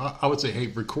me, so I would say, "Hey,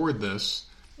 record this,"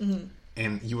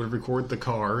 and you would record the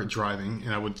car driving,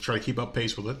 and I would try to keep up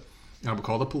pace with it. And I would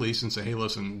call the police and say, "Hey,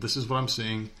 listen, this is what I'm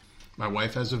seeing. My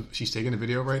wife she's taking a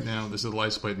video right now. This is the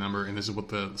license plate number, and this is what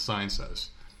the sign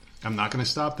says. I'm not going to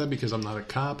stop them because I'm not a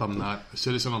cop. I'm not a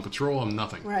citizen on patrol. I'm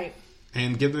nothing. Right.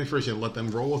 And give them the information, let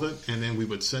them roll with it, and then we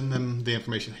would send them the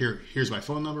information. Here's my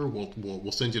phone number.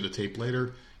 We'll send you the tape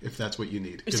later if that's what you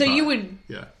need. So Goodbye. you would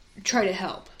yeah. try to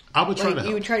help. I would try to help.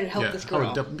 You would try to help this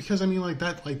girl. Because I mean, like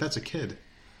that's a kid.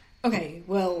 Okay,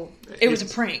 well, it was a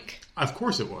prank. Of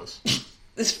course it was.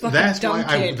 This fucking dumb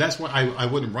kid. That's why I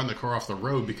wouldn't run the car off the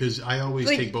road, because I always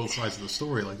take both sides of the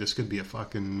story. Like, this could be a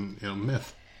fucking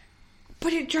myth.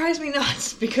 But it drives me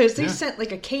nuts because they sent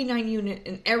like a K9 unit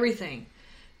and everything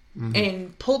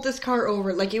and pulled this car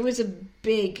over. Like, it was a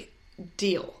big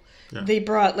deal. Yeah. They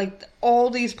brought like all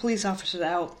these police officers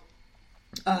out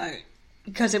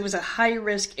because it was a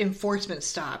high-risk enforcement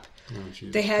stop. Oh,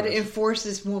 they had to enforce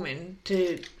this woman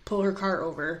to pull her car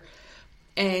over.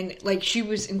 And, like, she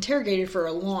was interrogated for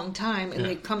a long time, and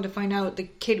they come to find out the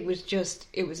kid was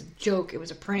it was a joke, it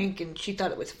was a prank, and she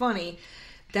thought it was funny.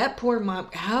 That poor mom,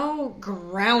 how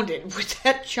grounded would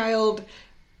that child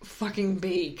fucking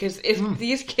be? Because if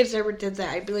these kids ever did that,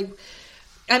 I'd be like...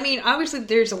 I mean, obviously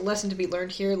there's a lesson to be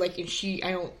learned here, like, and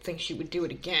I don't think she would do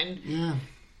it again. Yeah.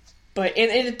 But,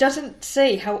 and it doesn't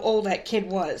say how old that kid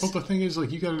was. Well, the thing is, like,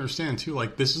 you gotta understand, too,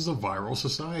 like, this is a viral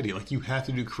society. Like, you have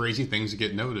to do crazy things to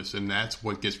get noticed, and that's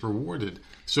what gets rewarded.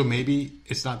 So maybe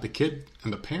it's not the kid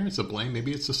and the parents to blame,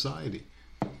 maybe it's society.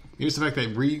 Maybe it's the fact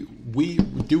that we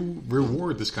do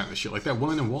reward this kind of shit. Like that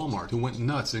woman in Walmart who went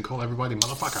nuts and called everybody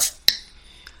motherfucker.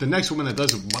 The next woman that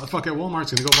does motherfucker at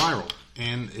Walmart's gonna go viral.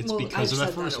 And it's because of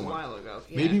that first one. While ago.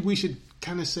 Yeah. Maybe we should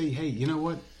kind of say, hey, you know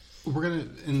what? We're going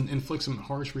to inflict some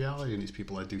harsh reality on these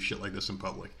people that do shit like this in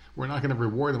public. We're not going to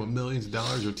reward them with millions of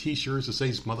dollars or t-shirts that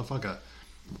says motherfucker.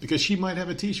 Because she might have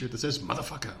a t-shirt that says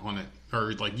motherfucker on it.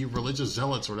 Or like you religious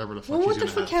zealots or whatever the fuck she's what going the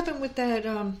to fuck happened with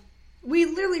that? We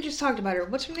literally just talked about her.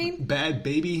 What's her name? Bad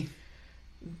Baby.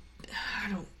 I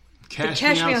don't... Cash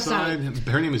Me Outside.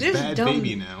 Her name is Bad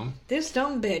Baby now. This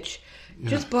dumb bitch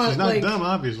just bought she's not dumb,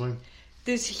 obviously.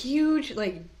 This huge,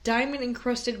 like,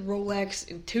 diamond-encrusted Rolex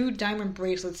and 2 diamond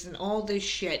bracelets and all this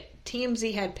shit.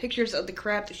 TMZ had pictures of the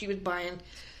crap that she was buying.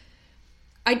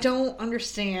 I don't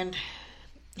understand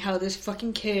how this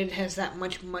fucking kid has that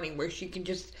much money where she can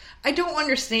just... I don't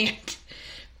understand.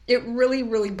 It really,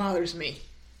 really bothers me.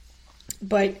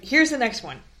 But here's the next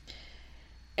one.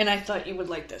 And I thought you would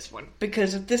like this one.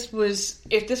 Because if this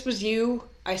was you,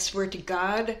 I swear to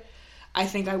God, I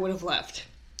think I would have left.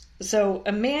 So,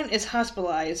 a man is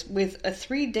hospitalized with a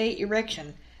 3-day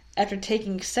erection after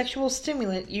taking sexual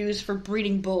stimulant used for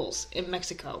breeding bulls in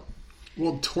Mexico.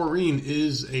 Well, taurine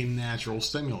is a natural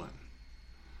stimulant.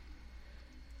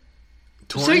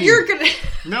 Taurine, so you're gonna...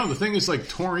 No, the thing is, like,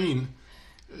 taurine...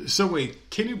 So,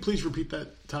 wait, can you please repeat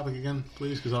that topic again,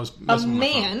 please? Because I was messing with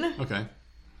my phone. A man okay.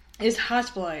 is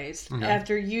hospitalized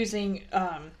after using...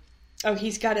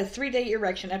 he's got a 3-day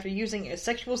erection after using a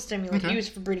sexual stimulant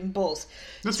used for breeding bulls.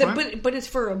 That's fine. But it's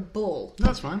for a bull.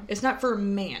 That's fine. It's not for a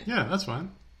man. Yeah, that's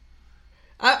fine.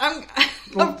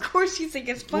 Of course you think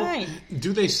it's fine. Well,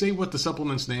 do they say what the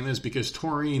supplement's name is? Because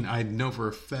taurine, I know for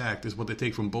a fact, is what they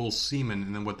take from bull semen,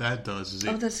 and then what that does is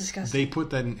that's disgusting. They put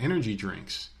that in energy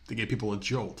drinks to get people a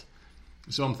jolt.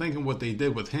 So I'm thinking what they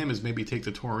did with him is maybe take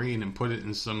the taurine and put it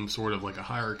in some sort of like a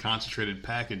higher concentrated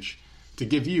package to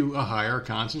give you a higher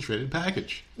concentrated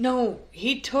package. No,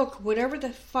 he took whatever the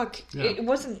fuck. Yeah. It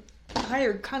wasn't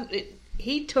higher.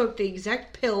 He took the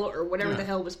exact pill or whatever the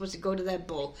hell was supposed to go to that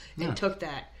bull and took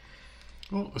that.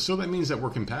 Well, so that means that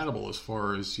we're compatible as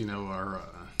far as our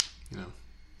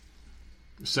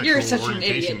sexual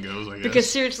orientation goes. I guess. Because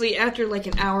seriously, after like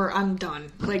an hour, I'm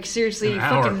done. Like seriously,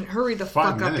 fucking hurry the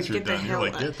fuck up and get the hell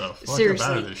out. Get the fuck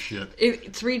out of this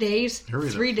shit. 3 days. Hurry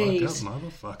 3 the days, fuck up,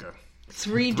 motherfucker.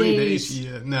 3 days.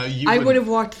 Yeah. No, I would have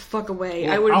walked the fuck away.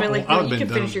 Well, I would have been like, no, you can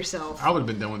finish yourself. I would have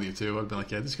been done with you too. I'd been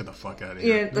like, yeah, just get the fuck out of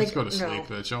here. Yeah, let's go to sleep,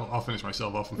 bitch. I'll finish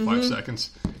myself off in 5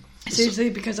 seconds. Seriously,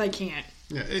 because I can't.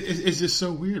 Yeah, it's just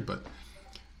so weird, but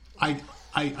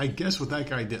I guess what that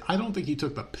guy did, I don't think he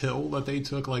took the pill that they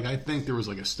took. Like, I think there was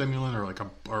like a stimulant or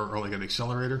like an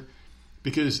accelerator,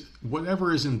 because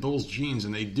whatever is in Bull's genes,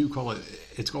 and they do call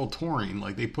it's called taurine.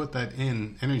 Like, they put that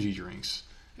in energy drinks,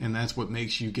 and that's what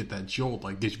makes you get that jolt,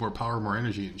 like gives you more power, more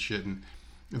energy and shit. And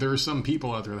there are some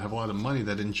people out there that have a lot of money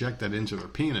that inject that into their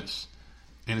penis,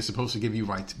 and it's supposed to give you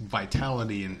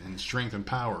vitality and strength and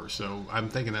power. So I'm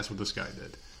thinking that's what this guy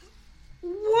did.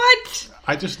 What?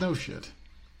 I just know shit.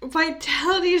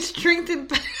 Vitality, strength, and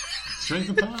power. Strength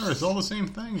and power. It's all the same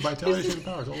thing. Vitality, strength, and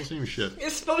power. It's all the same shit.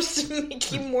 It's supposed to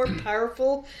make you more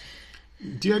powerful.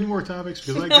 Do you have any more topics?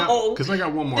 Because No. I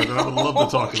got one more that I would love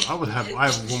to talk about. I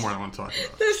have one more I want to talk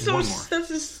about. That's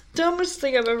the dumbest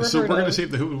thing I've ever heard of. So we're going to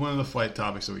save the who would win the fight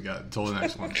topics that we got until the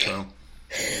next one. So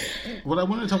what I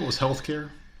wanted to talk about was healthcare,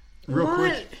 real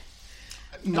quick.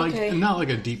 Okay. Not like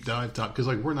a deep dive topic,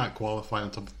 because we're not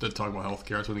qualified to talk about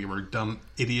healthcare. I just want to give our dumb,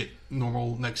 idiot,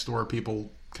 normal next door people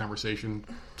conversation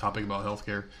topic about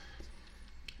healthcare.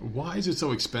 Why is it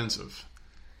so expensive?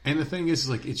 And the thing is,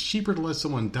 like, it's cheaper to let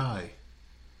someone die,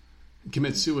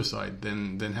 commit suicide,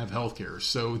 than have healthcare.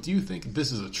 So do you think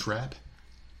this is a trap?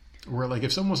 Where, like,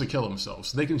 if someone wants to kill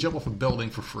themselves, they can jump off a building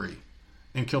for free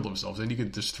and kill themselves, and you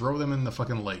could just throw them in the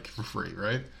fucking lake for free,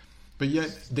 right? But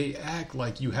yet they act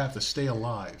like you have to stay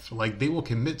alive. Like, they will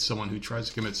commit someone who tries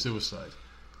to commit suicide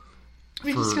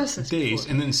We for discussed this days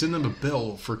before. and then send them a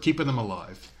bill for keeping them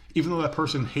alive, even though that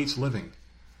person hates living.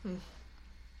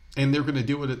 And they're going to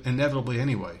do it inevitably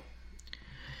anyway.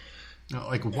 Now,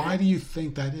 like, why do you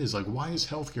think that is? Like, why is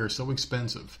healthcare so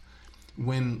expensive?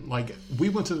 When, like, we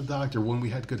went to the doctor when we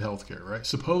had good healthcare, right?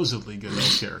 Supposedly good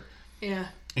healthcare. Yeah.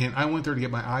 And I went there to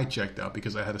get my eye checked out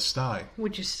because I had a sty.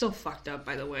 Which is still fucked up,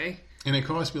 by the way. And it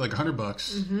cost me like $100.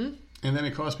 Mm-hmm. And then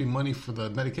it cost me money for the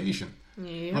medication.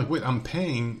 Yeah. Like, wait, I'm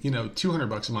paying,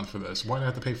 $200 a month for this. Why do I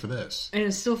have to pay for this? And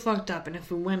it's still fucked up. And if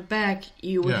we went back,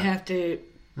 you would Yeah. have to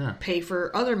Yeah. pay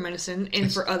for other medicine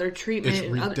and for other treatment. It's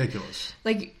and ridiculous.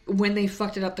 like when they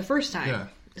fucked it up the first time. Yeah.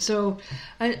 So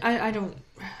I don't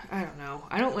know.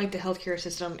 I don't like the healthcare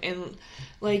system. And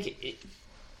like,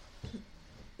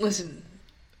 listen,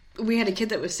 we had a kid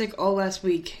that was sick all last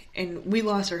week, and we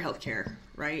lost our healthcare,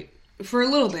 right? For a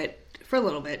little bit.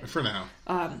 For now.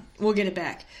 We'll get it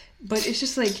back. But it's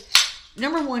just like,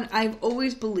 number one, I've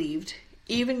always believed,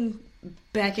 even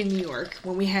back in New York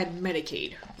when we had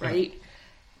Medicaid, right?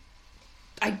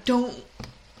 I don't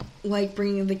like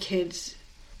bringing the kids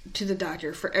to the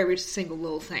doctor for every single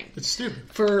little thing. It's stupid.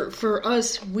 For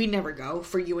us, we never go.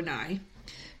 For you and I,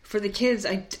 for the kids,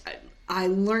 I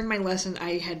learned my lesson.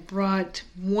 I had brought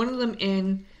one of them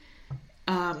in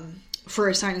for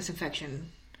a sinus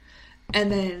infection,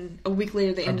 and then a week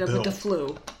later they ended up with the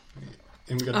flu.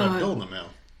 And we got that bill in the mail.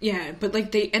 Yeah, but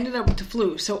like they ended up with the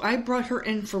flu. So I brought her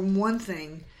in for one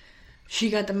thing. She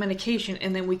got the medication,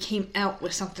 and then we came out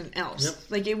with something else. Yep.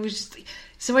 Like, it was just...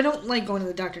 So I don't like going to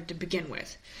the doctor to begin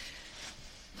with.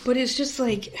 But it's just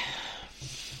like...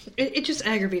 It just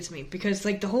aggravates me, because,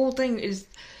 like, the whole thing is...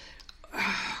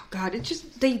 Oh, God, it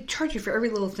just... They charge you for every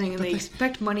little thing, and they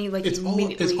expect money, like,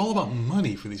 immediately. It's all about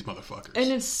money for these motherfuckers.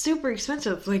 And it's super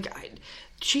expensive. Like,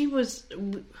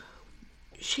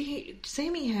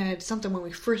 Sammy had something when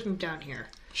we first moved down here.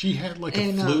 She had, like,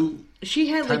 a flu she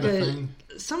had like thing.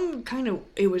 Some kind of,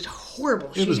 it was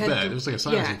horrible. It was bad. It was like a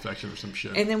sinus yeah. infection or some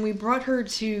shit. And then we brought her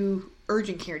to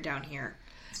urgent care down here,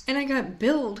 and I got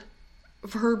billed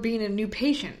for her being a new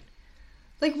patient.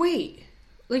 Like, wait,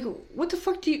 like, what the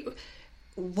fuck do you?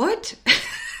 What?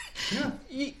 Yeah.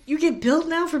 You get billed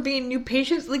now for being new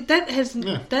patients? Like, that has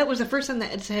Yeah. that was the first time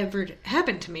that it's ever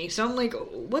happened to me. So I'm like,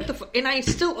 what the fuck? And I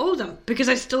still owe them because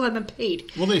I still haven't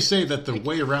paid. Well, they say that the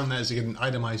way around that is to get an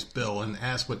itemized bill and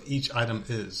ask what each item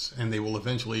is, and they will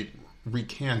eventually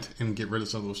recant and get rid of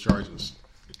some of those charges.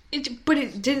 But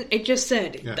it didn't. It just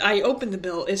said, Yeah. I opened the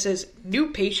bill. It says,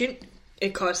 new patient.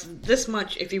 It costs this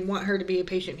much if you want her to be a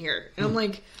patient here. And I'm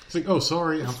like... It's like, oh,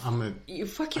 sorry, You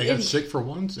fucking I got idiot. sick for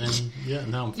once, and yeah,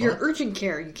 now I'm You're fucked. urgent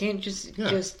care. You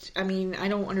can't I mean, I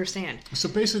don't understand. So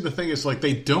basically the thing is, like,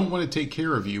 they don't want to take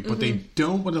care of you, but they Mm-hmm.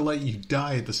 don't want to let you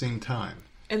die at the same time.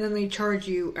 And then they charge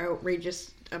you outrageous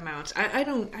amounts. I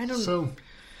don't... So,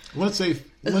 let's say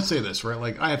this, right?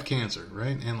 Like, I have cancer,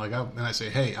 right? And like, I say,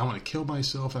 hey, I want to kill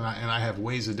myself, and I have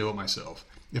ways to do it myself.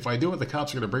 If I do it, the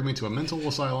cops are going to bring me to a mental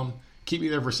asylum, keep me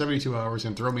there for 72 hours,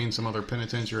 and throw me in some other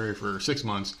penitentiary for 6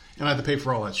 months, and I have to pay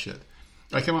for all that shit.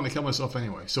 I come out and kill myself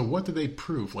anyway. So what do they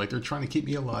prove? Like, they're trying to keep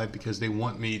me alive because they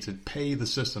want me to pay the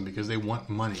system because they want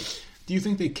money. Do you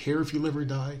think they care if you live or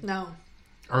die? No.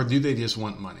 Or do they just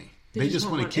want money? They just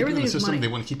want to keep you in Everything the is system. money.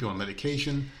 They want to keep you on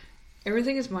medication.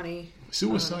 Everything is money.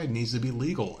 Suicide needs to be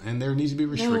legal, and there needs to be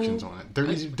restrictions on it. There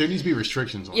needs to be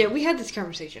restrictions on Yeah, it. we had this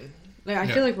conversation. Like, I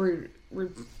feel like we're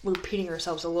repeating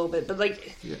ourselves a little bit, but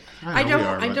like, Yeah,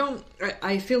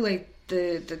 I feel like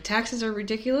the taxes are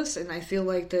ridiculous, and I feel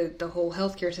like the whole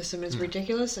healthcare system is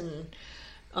ridiculous, and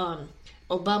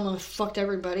Obama fucked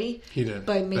everybody. He did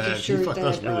by making bad. sure He fucked that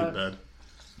us really bad.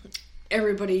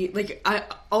 everybody, like, I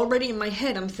already in my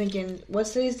head, I'm thinking,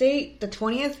 what's today's date? The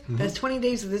 20th? That's 20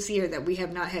 days of this year that we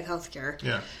have not had healthcare.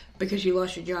 Yeah. Because you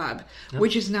lost your job,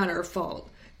 which is not our fault.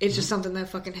 It's just something that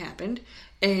fucking happened,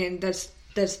 and that's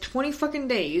 20 fucking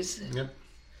days Yep.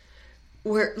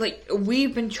 where, like,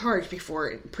 we've been charged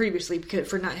before, previously,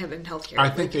 for not having healthcare. I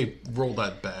think they rolled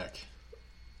that back.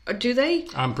 Do they?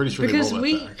 I'm pretty sure because they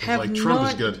rolled that back. Have like, Trump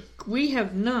not, is good. We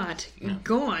have not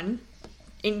gone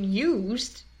and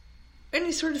used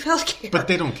any sort of healthcare. But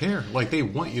they don't care. Like, they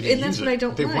want you to and use that's it. what I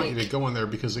don't they like. want you to go in there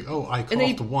because, like, oh, I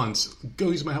coughed once. Go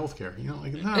use my healthcare. You know,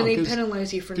 like, no. And they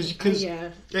penalize you for... Because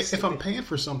yeah. If I'm paying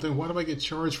for something, why do I get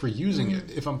charged for using it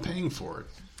if I'm paying for it?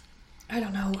 I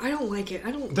don't know. I don't like it.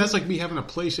 That's like me having a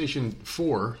PlayStation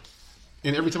 4,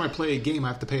 and every time I play a game, I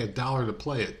have to pay $1 to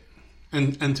play it,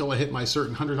 and until I hit my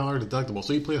certain $100 deductible.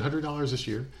 So you play $100 this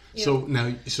year. Yeah.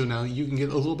 So now you can get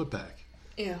a little bit back.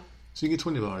 Yeah. So you get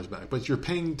 $20 back, but you're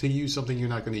paying to use something you're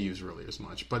not going to use really as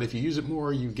much. But if you use it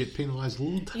more, you get penalized a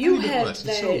little tiny bit less.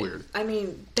 It's so weird. I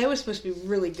mean, that was supposed to be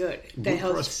really good. The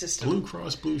health system, Blue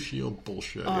Cross Blue Shield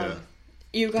bullshit. Yeah.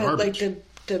 You got Garbage. like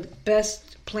the best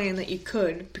plan that you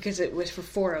could because it was for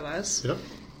 4 of us. Yep.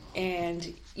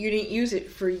 And you didn't use it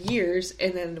for years,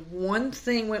 and then one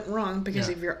thing went wrong because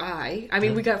of your eye. I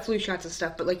mean, we got flu shots and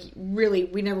stuff, but like really,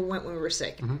 we never went when we were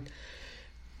sick. Mm-hmm.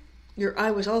 Your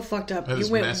eye was all fucked up. You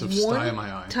went massive one sty in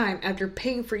my eye. time after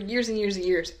paying for years and years and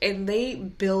years, and they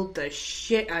billed the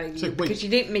shit out of you like, wait, because you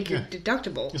didn't make your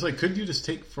deductible. It's like, couldn't you just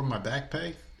take from my back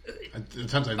pay? The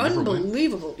times I never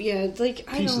Unbelievable. Yeah, it's like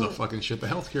piece of the fucking shit. The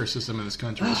healthcare system in this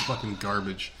country is fucking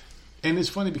garbage. And it's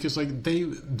funny because like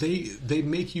they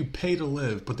make you pay to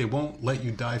live, but they won't let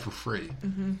you die for free.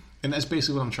 Mm-hmm. And that's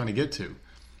basically what I'm trying to get to.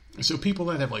 So people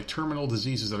that have like terminal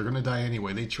diseases that are going to die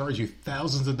anyway, they charge you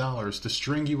thousands of dollars to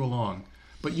string you along,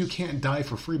 but you can't die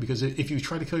for free because if you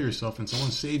try to kill yourself and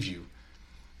someone saves you,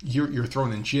 you're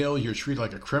thrown in jail. You're treated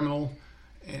like a criminal.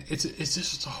 And it's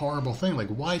just a horrible thing. Like,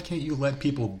 why can't you let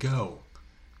people go?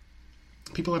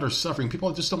 People that are suffering, people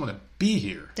that just don't want to be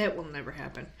here. That will never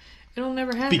happen. It'll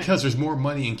never happen. Because there's more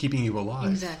money in keeping you alive.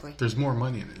 Exactly. There's more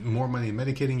money in it. More money in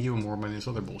medicating you and more money in this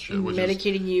other bullshit.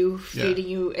 Medicating you, feeding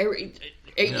you.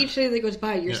 Each day that goes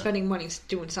by, you're spending money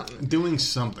doing something. Doing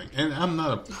something. And I'm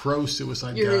not a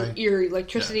pro-suicide guy. Your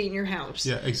electricity in your house.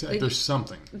 Yeah, exactly. There's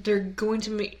something. They're going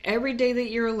to make... Every day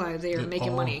that you're alive, they are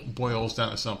making money. It boils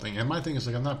down to something. And my thing is,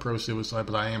 like, I'm not pro-suicide,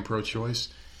 but I am pro-choice.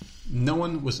 No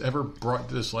one was ever brought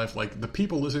to this life. Like, the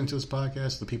people listening to this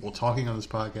podcast, the people talking on this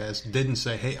podcast, didn't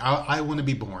say, hey, I want to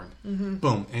be born. Mm-hmm.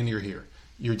 Boom, and you're here.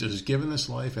 You're just given this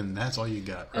life, and that's all you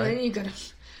got, right? And then you gotta...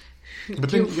 But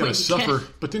then you gotta suffer.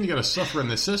 But then you gotta suffer in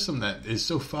the system that is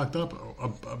so fucked up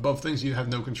above things you have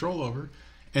no control over.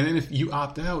 And then if you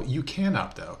opt out, you can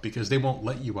opt out because they won't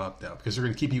let you opt out because they're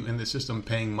going to keep you in the system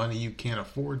paying money you can't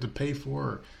afford to pay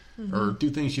for or do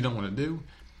things you don't want to do.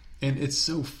 And it's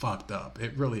so fucked up.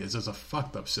 It really is. It's a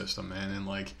fucked up system, man. And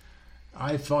like,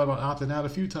 I thought about opting out a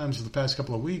few times for the past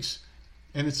couple of weeks,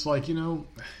 and it's like, you know,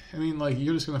 I mean, like,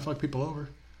 you're just going to fuck people over.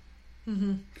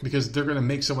 Mm-hmm. Because they're going to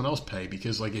make someone else pay.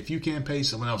 Because, like, if you can't pay,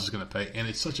 someone else is going to pay. And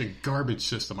it's such a garbage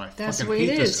system. I fucking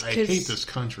hate this. I hate this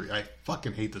country. I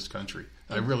fucking hate this country.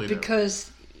 I really do.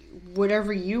 Because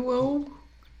whatever you owe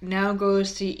now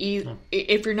goes to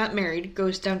if you're not married,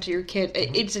 goes down to your kid.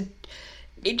 Mm-hmm.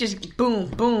 It just boom,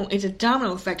 boom. It's a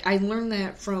domino effect. I learned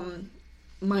that from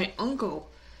my uncle,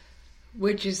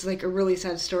 which is like a really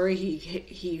sad story.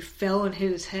 He fell and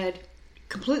hit his head,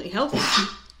 completely healthy.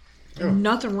 Oh,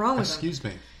 nothing wrong with him. Excuse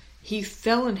me. He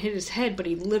fell and hit his head, but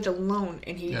he lived alone,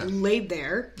 and he laid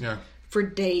there for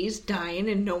days, dying,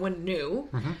 and no one knew.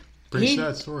 Mm-hmm. Pretty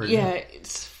sad story. Yeah,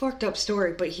 it's a fucked up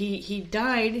story, but he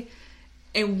died,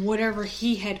 and whatever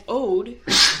he had owed,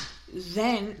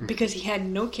 then, because he had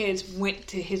no kids, went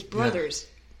to his brothers,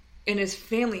 and his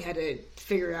family had to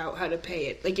figure out how to pay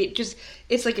it. Like,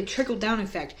 it's like a trickle-down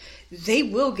effect. They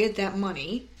will get that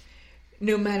money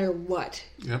no matter what.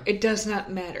 Yep. It does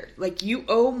not matter. Like, you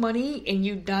owe money and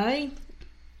you die,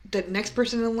 the next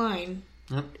person in line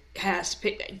has to pay.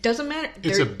 It doesn't matter.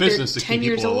 It's a business to keep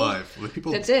people alive.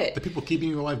 That's it. The people keeping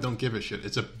you alive don't give a shit.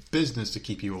 It's a business to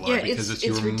keep you alive because it's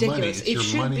your ridiculous. Money.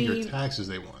 It's your money, your taxes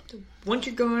they want. Once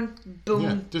you're gone, boom.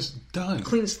 Yeah, just done.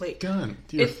 Clean slate. Done.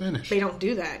 You're finished. They don't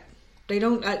do that. They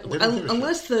don't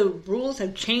unless the rules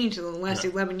have changed in the last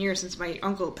 11 years since my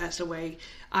uncle passed away.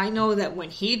 I know that when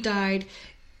he died,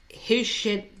 his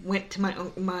shit went to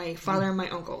my father and my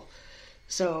uncle.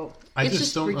 So I it's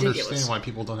just don't ridiculous. understand why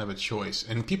people don't have a choice.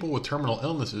 And people with terminal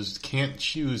illnesses can't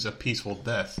choose a peaceful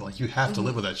death. Like, you have to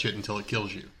live with that shit until it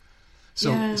kills you.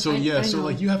 So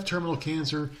like, you have terminal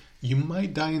cancer. You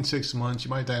might die in 6 months.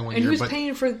 You might die in 1 year. And who's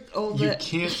paying for all that?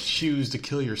 You can't choose to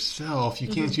kill yourself. You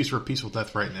can't choose for a peaceful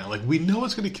death right now. Like, we know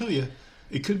it's going to kill you.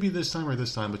 It could be this time or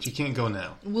this time, but you can't go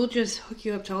now. We'll just hook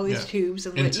you up to all these tubes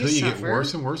and let you suffer. Until you get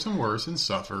worse and worse and worse and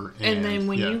suffer. And then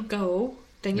when you go,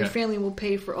 then your family will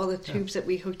pay for all the tubes that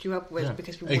we hooked you up with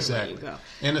because we won't let you go.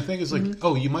 And the thing is, like,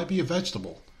 you might be a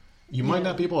vegetable. You might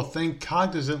not be able to think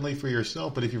cognizantly for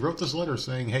yourself, but if you wrote this letter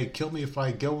saying, hey, kill me if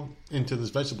I go into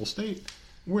this vegetable state,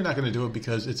 we're not going to do it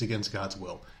because it's against God's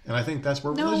will. And I think that's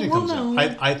where religion comes in.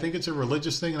 I think it's a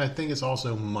religious thing, and I think it's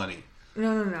also money.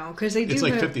 No, because they do it's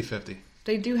like 50-50.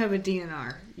 They do have a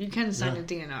DNR. You can sign a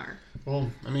DNR.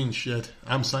 Well, I mean, shit.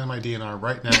 I'm signing my DNR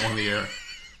right now on the air.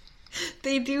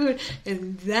 They do,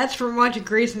 and that's from watching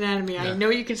Grey's Anatomy. I know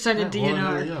you can sign a DNR.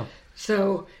 Well, there you go.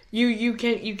 So you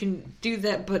can do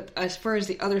that, but as far as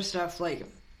the other stuff, like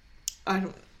I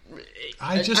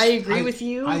agree with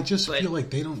you. I just feel like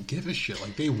they don't give a shit.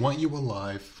 Like they want you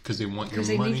alive because they want your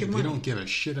money. They don't give a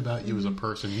shit about you as a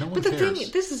person. No one cares. But the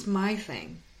thing, this is my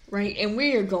thing, right? And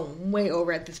we are going way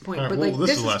over at this point. Right, but well,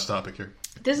 this is the last topic here.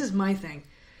 This is my thing.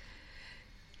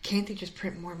 Can't they just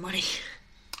print more money?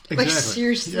 Exactly. Like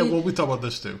seriously. Yeah. Well, we talk about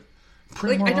this too.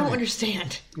 Like, I don't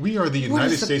understand. We are the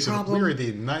United States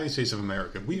of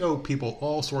America. We owe people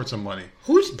all sorts of money.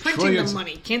 Who's printing the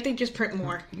money? Can't they just print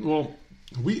more? Well,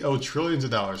 we owe trillions of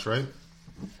dollars, right?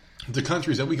 To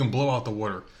countries that we can blow out the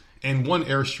water in one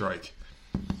airstrike.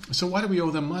 So why do we owe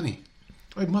them money?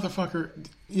 Like, motherfucker,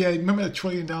 yeah, remember that $1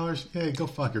 trillion? Yeah, go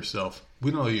fuck yourself.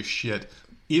 We don't owe you shit.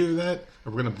 Either that,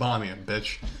 or we're going to bomb you,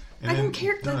 bitch. And I don't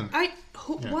care. Done.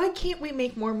 Why can't we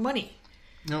make more money?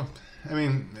 No. I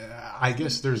mean, I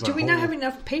guess there's Do we not have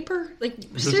enough paper? Like,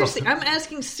 seriously, I'm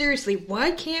asking seriously, why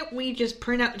can't we just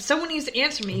print out... Someone needs to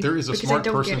answer me There's a smart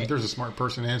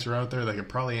person answer out there that could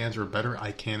probably answer it better.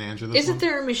 I can't answer this Isn't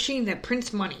there a machine that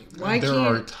prints money? There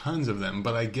are tons of them,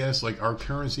 but I guess, like, our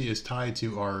currency is tied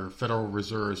to our Federal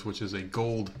Reserves, which is a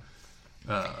gold...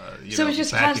 so it's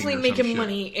just constantly making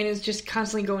money, and it's just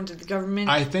constantly going to the government.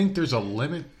 I think there's a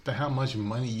limit to how much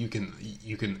money you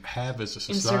can have as a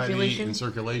society in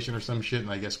circulation or some shit. And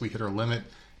I guess we hit our limit.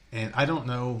 And I don't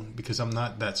know because I'm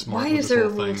not that smart. Why with is this there a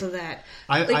whole rule thing. to that?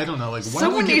 I don't know. Like why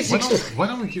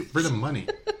don't we get rid of money?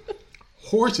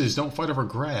 Horses don't fight over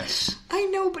grass. I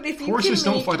know, but if you horses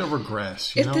don't fight over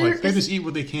grass, you know, like they just eat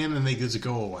what they can and they just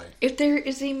go away. If there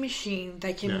is a machine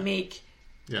that can make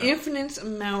infinite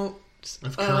amount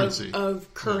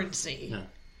of currency. Yeah.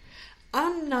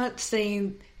 I'm not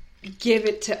saying give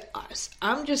it to us.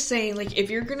 I'm just saying, like, if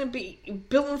you're going to be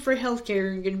billing for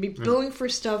healthcare, you're going to be billing for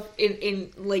stuff in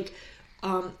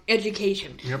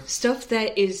education, stuff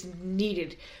that is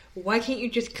needed. Why can't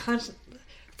you just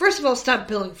First of all, stop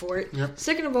billing for it. Yep.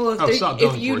 Second of all,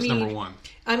 if you need, number one.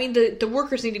 I mean, the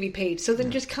workers need to be paid. So then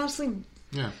just constantly.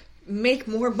 Yeah. Make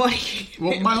more money.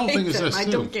 Well, my whole thing is this too. I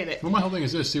don't get it. Well, my whole thing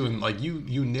is this too, and like you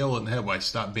nail it in the head. Why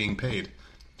stop being paid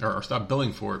or stop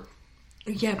billing for it?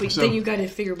 Yeah, but then you got to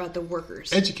figure about the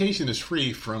workers. Education is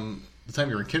free from the time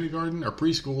you're in kindergarten or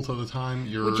preschool to the time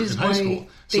you're in high school.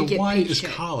 So why is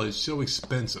college so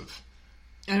expensive?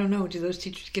 I don't know. Do those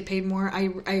teachers get paid more? I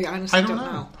honestly don't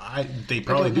know. They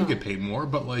probably do get paid more,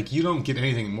 but like you don't get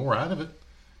anything more out of it.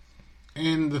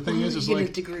 And the thing is you like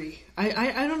get a degree.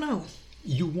 I don't know.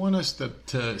 You want us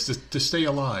to stay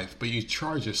alive, but you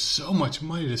charge us so much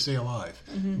money to stay alive.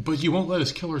 Mm-hmm. But you won't let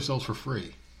us kill ourselves for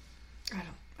free.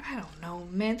 I don't know,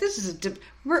 man. This is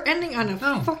we're ending on a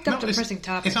fucked up, depressing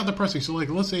topic. It's not depressing. So, like,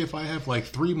 let's say if I have like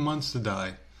 3 months to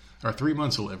die, or 3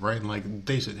 months to live, right? And like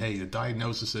they said, hey, the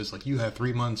diagnosis is like you have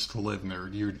 3 months to live,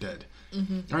 and you're dead.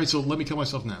 Mm-hmm. All right, so let me kill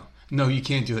myself now. No, you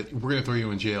can't do that. We're going to throw you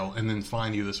in jail and then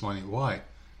fine you this money. Why?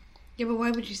 Yeah, but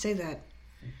why would you say that?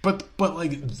 But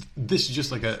like this is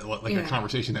just like a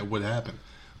conversation that would happen.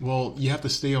 Well, you have to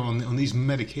stay on these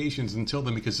medications until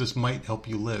then because this might help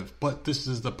you live. But this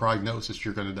is the prognosis: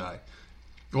 you're going to die.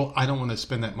 Well, I don't want to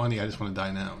spend that money. I just want to die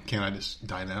now. Can't I just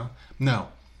die now? No.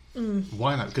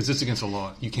 Why not? Because it's against the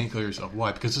law. You can't kill yourself.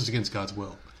 Why? Because it's against God's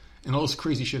will. And all this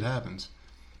crazy shit happens.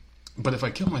 But if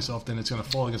I kill myself, then it's going to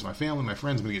fall against my family, my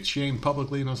friends. I'm going to get shamed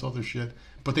publicly and all this other shit.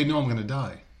 But they know I'm going to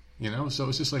die. You know? So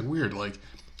it's just like weird. Like.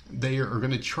 They are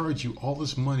going to charge you all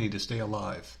this money to stay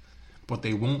alive, but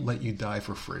they won't let you die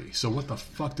for free. So what the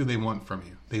fuck do they want from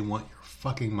you? They want your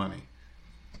fucking money.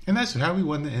 And that's how we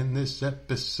want to end this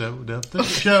episode of the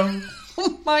show.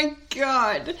 Oh my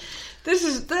God.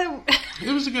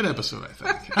 It was a good episode, I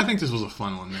think. I think this was a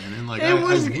fun one, man. And like, I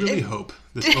really hope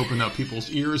this opened up people's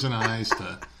ears and eyes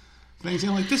to things.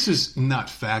 And like, this is not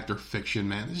fact or fiction,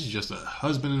 man. This is just a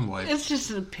husband and wife. It's just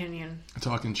an opinion.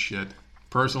 Talking shit.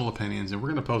 Personal opinions, and we're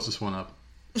going to post this one up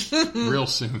real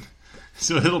soon.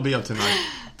 So it'll be up tonight.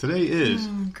 Today is...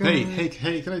 Hey,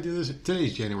 can I do this?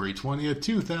 Today's January 20th,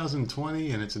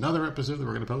 2020, and it's another episode that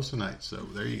we're going to post tonight. So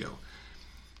there you go.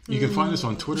 You can find us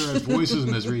on Twitter at Voices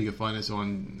Misery. You can find us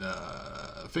on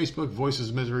Facebook,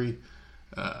 Voices Misery.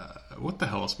 What the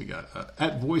hell else we got?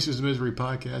 At Voices Misery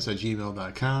Podcast at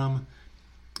gmail.com.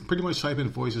 Pretty much type in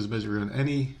Voices Misery on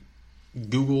any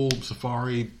Google,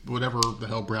 Safari, whatever the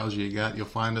hell browser you got. You'll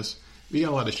find us. We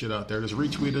got a lot of shit out there. Just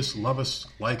retweet us, love us,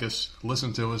 like us,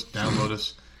 listen to us, download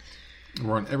us.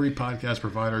 We're on every podcast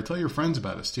provider. Tell your friends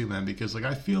about us too, man, because like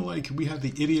I feel like we have the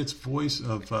idiot's voice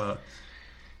of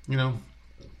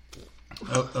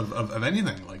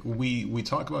anything. Like we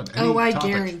talk about any I topic.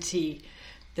 guarantee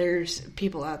there's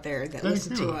people out there that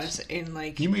listen to us and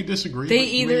like you may disagree. They but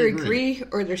you either may agree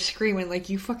or they're screaming like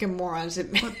you fucking morons.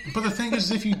 But the thing is,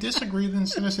 if you disagree, then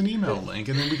send us an email link,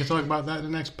 and then we can talk about that in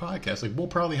the next podcast. Like we'll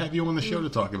probably have you on the show to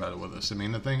talk about it with us. I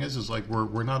mean, the thing is like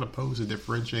we're not opposed to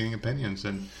differentiating opinions,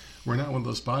 and we're not one of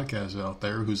those podcasts out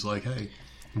there who's like, hey,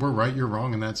 we're right, you're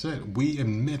wrong, and that's it. We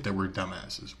admit that we're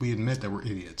dumbasses. We admit that we're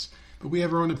idiots. But we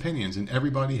have our own opinions, and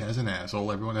everybody has an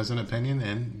asshole. Everyone has an opinion,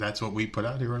 and that's what we put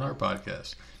out here on our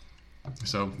podcast.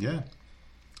 So, yeah.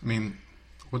 I mean,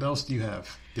 what else do you have?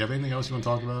 Do you have anything else you want to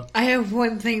talk about? I have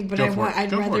one thing, but Go for it.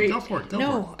 I'd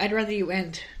rather you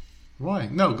end. Why?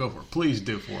 No, go for it. Please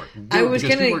do for it. I was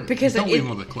going to, because don't leave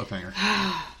them with a cliffhanger.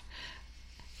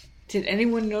 Did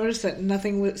anyone notice that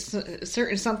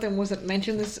something wasn't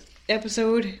mentioned this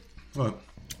episode? What?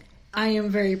 I am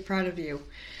very proud of you.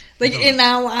 And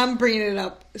now I'm bringing it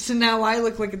up. So now I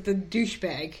look like the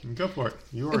douchebag. Go for it.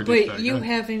 You are a douchebag. douchebag. But you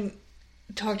haven't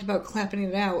talked about clapping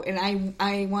it out. And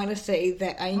I want to say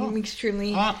that I am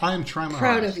extremely I am trying my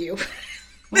proud hardest. of you.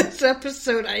 This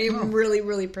episode, I am really,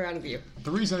 really proud of you.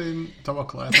 The reason I didn't talk about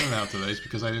clapping it out today is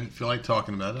because I didn't feel like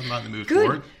talking about it. I'm not in the mood Good.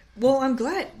 for it. Well, I'm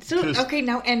glad. So, okay,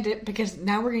 now end it, because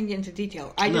now we're going to get into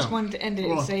detail. I just wanted to end it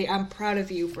and say I'm proud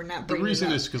of you for not bringing it up. The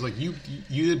reason is because, like, you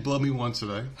did blow me once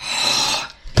today.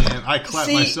 And I clapped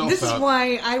myself out. This is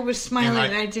why I was smiling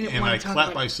and I didn't want to talk about it. And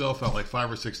I clapped myself out like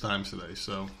 5 or 6 times today.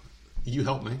 So, you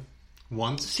helped me.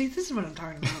 Once. See, this is what I'm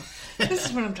talking about. This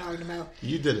is what I'm talking about.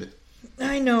 You did it.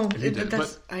 I know.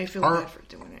 But I feel bad for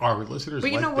doing it. Our listeners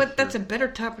But you know what? That's a better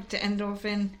topic to end off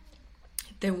in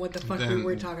than what the fuck we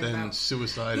were talking about.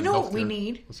 Suicide. You know and what we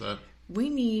need? What's that? We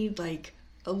need like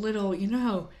a little. You know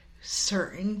how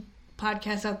certain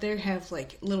podcasts out there have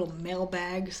like little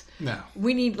mailbags? No.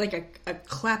 We need like a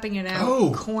clapping it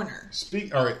out corner.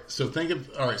 All right. So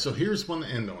So here's one to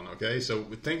end on. Okay. So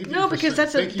thank you. No, because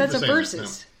that's a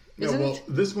versus. No, well,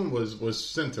 this one was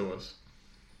sent to us.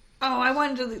 Oh, I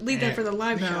wanted to leave that for the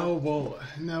live show.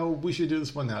 No, we should do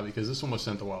this one now because this one was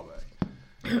sent a while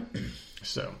back.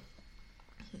 So,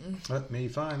 let me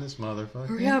find this motherfucker.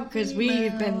 Hurry up, because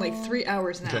we've been like 3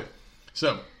 hours now. Okay,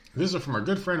 so this is from our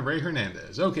good friend Ray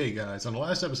Hernandez. Okay, guys, on the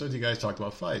last episode, you guys talked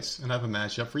about fights, and I have a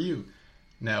matchup for you.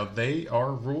 Now, they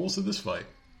are rules of this fight.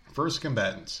 First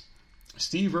combatants: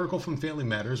 Steve Urkel from Family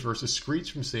Matters versus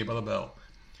Screech from Saved by the Bell.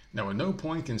 Now, at no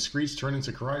point can Screech turn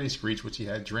into Karate Screech, which he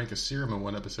had drank a serum in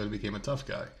one episode and became a tough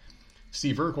guy.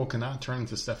 Steve Urkel cannot turn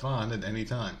into Stefan at any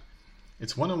time.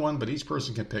 It's 1-on-1, but each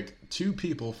person can pick 2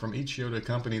 people from each show to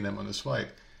accompany them on this fight.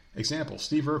 Example,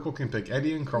 Steve Urkel can pick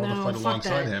Eddie and Carl to fight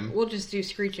alongside him. We'll just do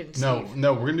Screech and Steve.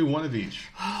 No, we're going to do one of each.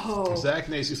 Oh. Zach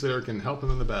and AC Slater can help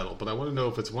him in the battle, but I want to know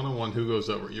if it's 1-on-1, who goes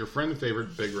over. Your friend and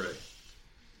favorite, Big Ray.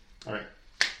 All right.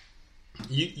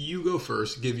 You go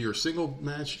first. Give your single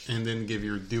match, and then give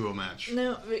your duo match.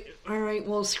 No, all right.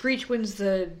 Well, Screech wins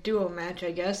the duo match,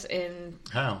 I guess. And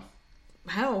how?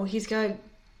 He's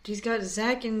got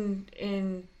Zach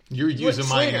and you're using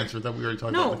my answer that we already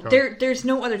talked about. No, there's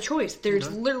no other choice. There's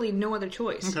literally no other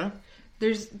choice. Okay.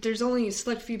 There's only a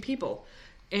select few people,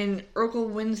 and Urkel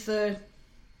wins the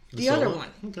other one,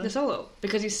 the solo,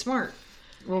 because he's smart.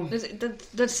 Well,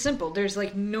 that's simple. There's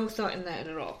like no thought in that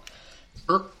at all.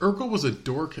 Urkel was a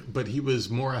dork, but he was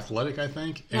more athletic, I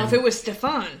think. Now, if it was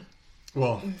Stefan,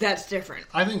 well, that's different.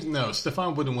 I think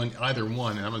Stefan wouldn't win either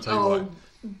one, and I'm going to tell you why.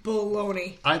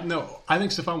 Baloney. I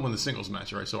think Stefan won the singles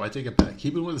match, right? So I take it back. He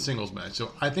would win the singles match.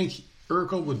 So I think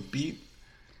Urkel would beat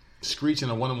Screech in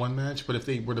a 1-on-1 match, but if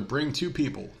they were to bring 2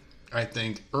 people, I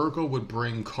think Urkel would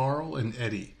bring Carl and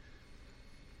Eddie.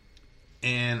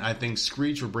 And I think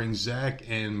Screech would bring Zach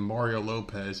and Mario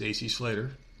Lopez, AC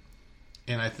Slater.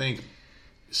 And I think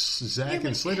Zach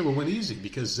and Slater would win easy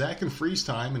because Zach can freeze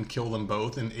time and kill them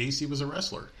both, and AC was a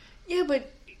wrestler. Yeah,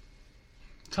 but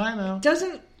time out.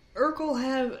 Doesn't Urkel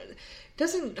have?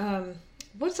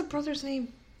 What's the brother's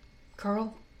name?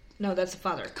 Carl? No, that's the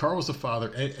father. Carl was the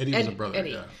father. Eddie was a brother.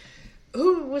 Eddie. Yeah.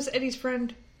 Who was Eddie's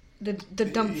friend? The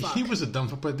dumb fuck. He was a dumb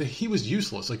fuck, but he was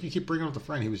useless. Like, you keep bringing up the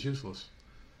friend, he was useless.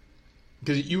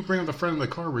 Because you bring up the friend in the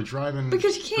car we're driving.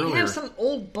 Because you can't have some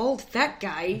old bald fat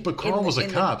guy. But Carl was a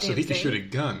cop, so he could shoot a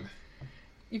gun.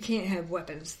 You can't have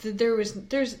weapons. There's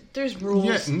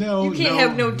rules. Yeah, you can't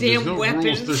have no damn weapons.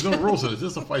 Rules. There's no rules. This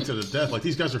is a fight to the death. Like,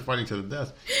 these guys are fighting to the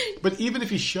death. But even if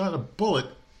he shot a bullet,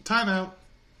 timeout,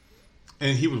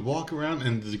 and he would walk around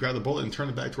and just grab the bullet and turn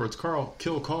it back towards Carl,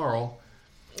 kill Carl.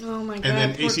 Oh my god! And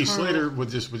then AC Carl. Slater would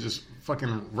just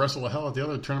fucking wrestle the hell out the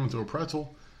other, turn him into a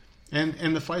pretzel,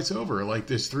 and the fight's over. Like,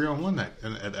 there's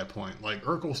 3-on-1 at that point. Like,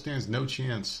 Urkel stands no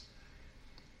chance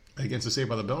against the Saved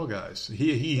by the Bell guys.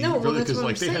 He really, because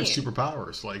like, they have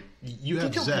superpowers. Like, you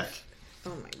have Zack. Oh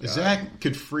my god! Zack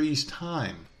could freeze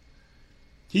time.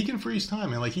 He can freeze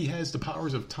time, and like, he has the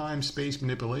powers of time space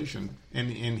manipulation, and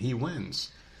he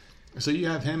wins. So you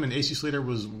have him, and AC Slater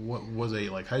was a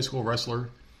like high school wrestler.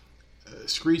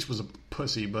 Screech was a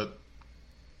pussy, but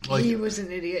like, he was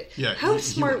an idiot. Yeah, how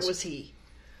smart was he?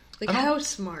 Like, how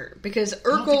smart? Because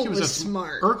Urkel was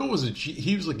smart. Urkel was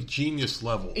he was like genius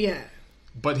level. Yeah.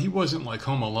 But he wasn't like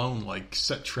Home Alone, like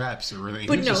set traps or anything.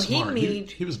 But he was just smart.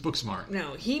 He was book smart.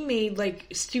 No, he made like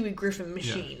Stewie Griffin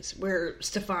machines where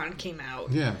Stefan came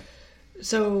out. Yeah.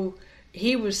 So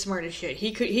he was smart as shit.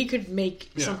 He could make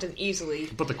something easily.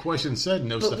 But the question said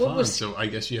no Stefan, so I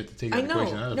guess you have to take that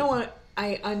equation out of it.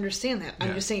 I understand that.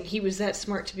 I'm just saying he was that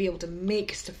smart to be able to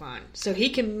make Stefan. So he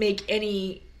can make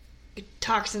any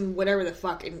toxin, whatever the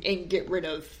fuck, and get rid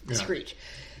of Screech.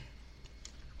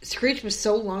 Screech was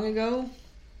so long ago,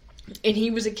 and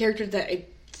he was a character that I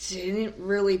didn't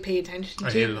really pay attention to.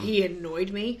 I hated him. He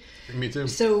annoyed me. Me too.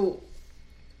 So,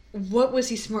 what was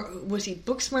he smart? Was he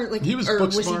book smart? Like, he was or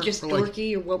book was smart, he just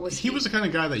dorky, or what was he? He was the kind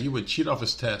of guy that you would cheat off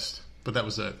his test, but that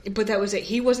was it. But that was it.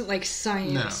 He wasn't like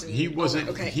science. No, he wasn't.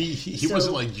 Okay. He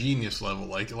wasn't like genius level.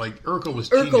 Like Urkel was.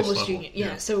 Urkel genius was level. genius.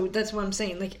 Yeah, so that's what I'm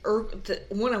saying. Like, the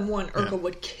one-on-one, Urkel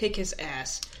would kick his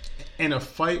ass. In a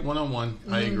fight, one-on-one,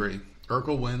 I agree.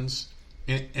 Urkel wins.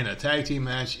 In a tag team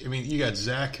match, I mean, you got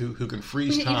Zack who can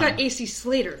freeze time. You got AC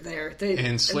Slater there.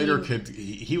 And Slater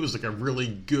he was like a really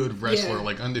good wrestler,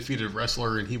 like undefeated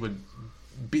wrestler, and he would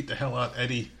beat the hell out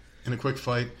Eddie in a quick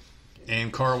fight.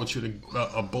 And Carl would shoot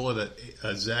a bullet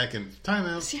at Zack and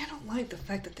timeout. See, I don't like the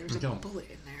fact that there's a bullet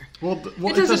in there. Well,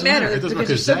 it doesn't matter. It doesn't matter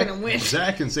because Zack, going to win.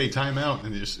 Zack can say timeout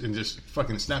and just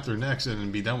fucking snap their necks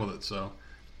and be done with it. So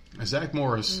Zack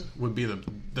Morris would be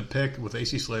the pick with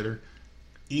AC Slater.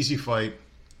 Easy fight.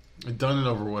 Done and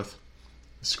over with.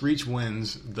 Screech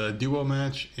wins the duo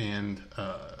match, and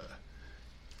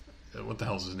what the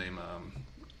hell's his name?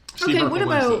 Steve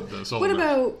Urkel wins what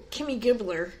about Kimmy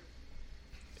Gibbler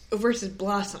versus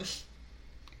Blossom?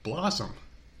 Blossom?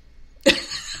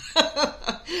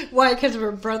 Why? Because of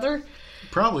her brother?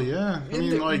 Probably, yeah. I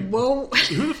mean, like, who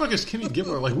the fuck is Kimmy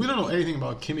Gibbler? Like, we don't know anything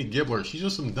about Kimmy Gibbler. She's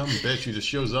just some dumb bitch who just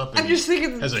shows up and I'm just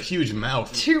thinking has a huge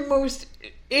mouth. Two most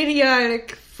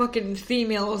idiotic fucking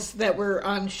females that were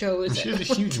on shows. She has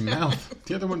a huge mouth.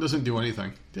 The other one doesn't do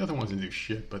anything. The other one doesn't do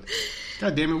shit. But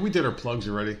god damn it, we did our plugs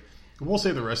already. We'll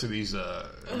save the rest of these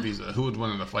who would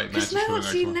win in the fight matches for the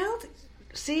next one.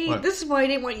 This is why I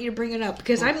didn't want you to bring it up,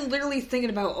 because I'm literally thinking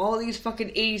about all these fucking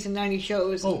 80s and 90s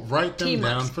shows. Oh, write them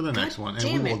down for the next one,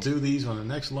 and we will do these on the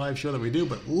next live show that we do.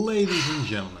 But ladies and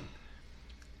gentlemen,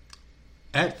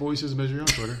 at Voices of Misery on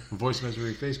Twitter, Voice of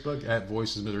Misery Facebook, at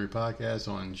Voices of Misery Podcast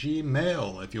on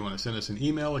Gmail. If you want to send us an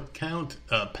email account,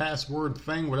 password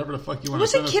thing, whatever the fuck you want to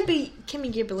send us. Wasn't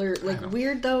Kimmy Gibbler like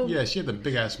weird though? Yeah, she had the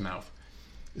big ass mouth.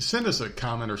 Send us a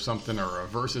comment or something, or a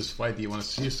versus fight that you want to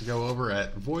see us to go over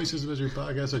at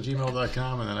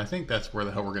voicesmiserypodcast@gmail.com, and then I think that's where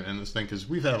the hell we're going to end this thing, because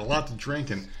we've had a lot to drink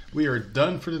and we are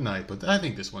done for tonight. But I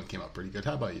think this one came out pretty good.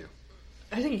 How about you?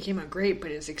 I think it came out great, but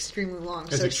it's extremely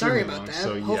long. So sorry about that.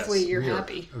 So, hopefully you're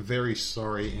happy. Very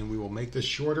sorry, and we will make this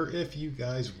shorter if you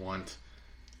guys want.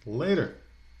 Later.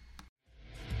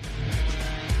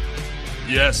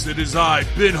 Yes, it is I,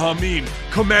 Bin Hameen,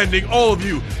 commanding all of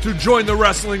you to join the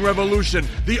wrestling revolution,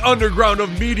 the underground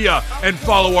of media, and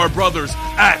follow our brothers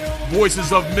at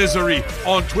Voices of Misery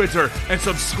on Twitter and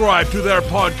subscribe to their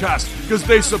podcast, because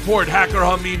they support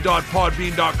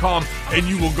hackerhameen.podbean.com, and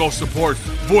you will go support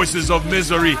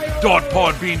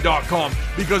voicesofmisery.podbean.com,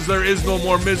 because there is no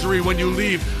more misery when you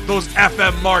leave those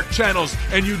FM marked channels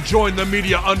and you join the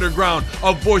media underground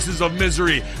of Voices of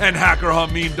Misery and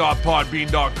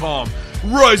hackerhameen.podbean.com.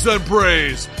 Rise and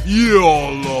praise,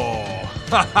 YOLO!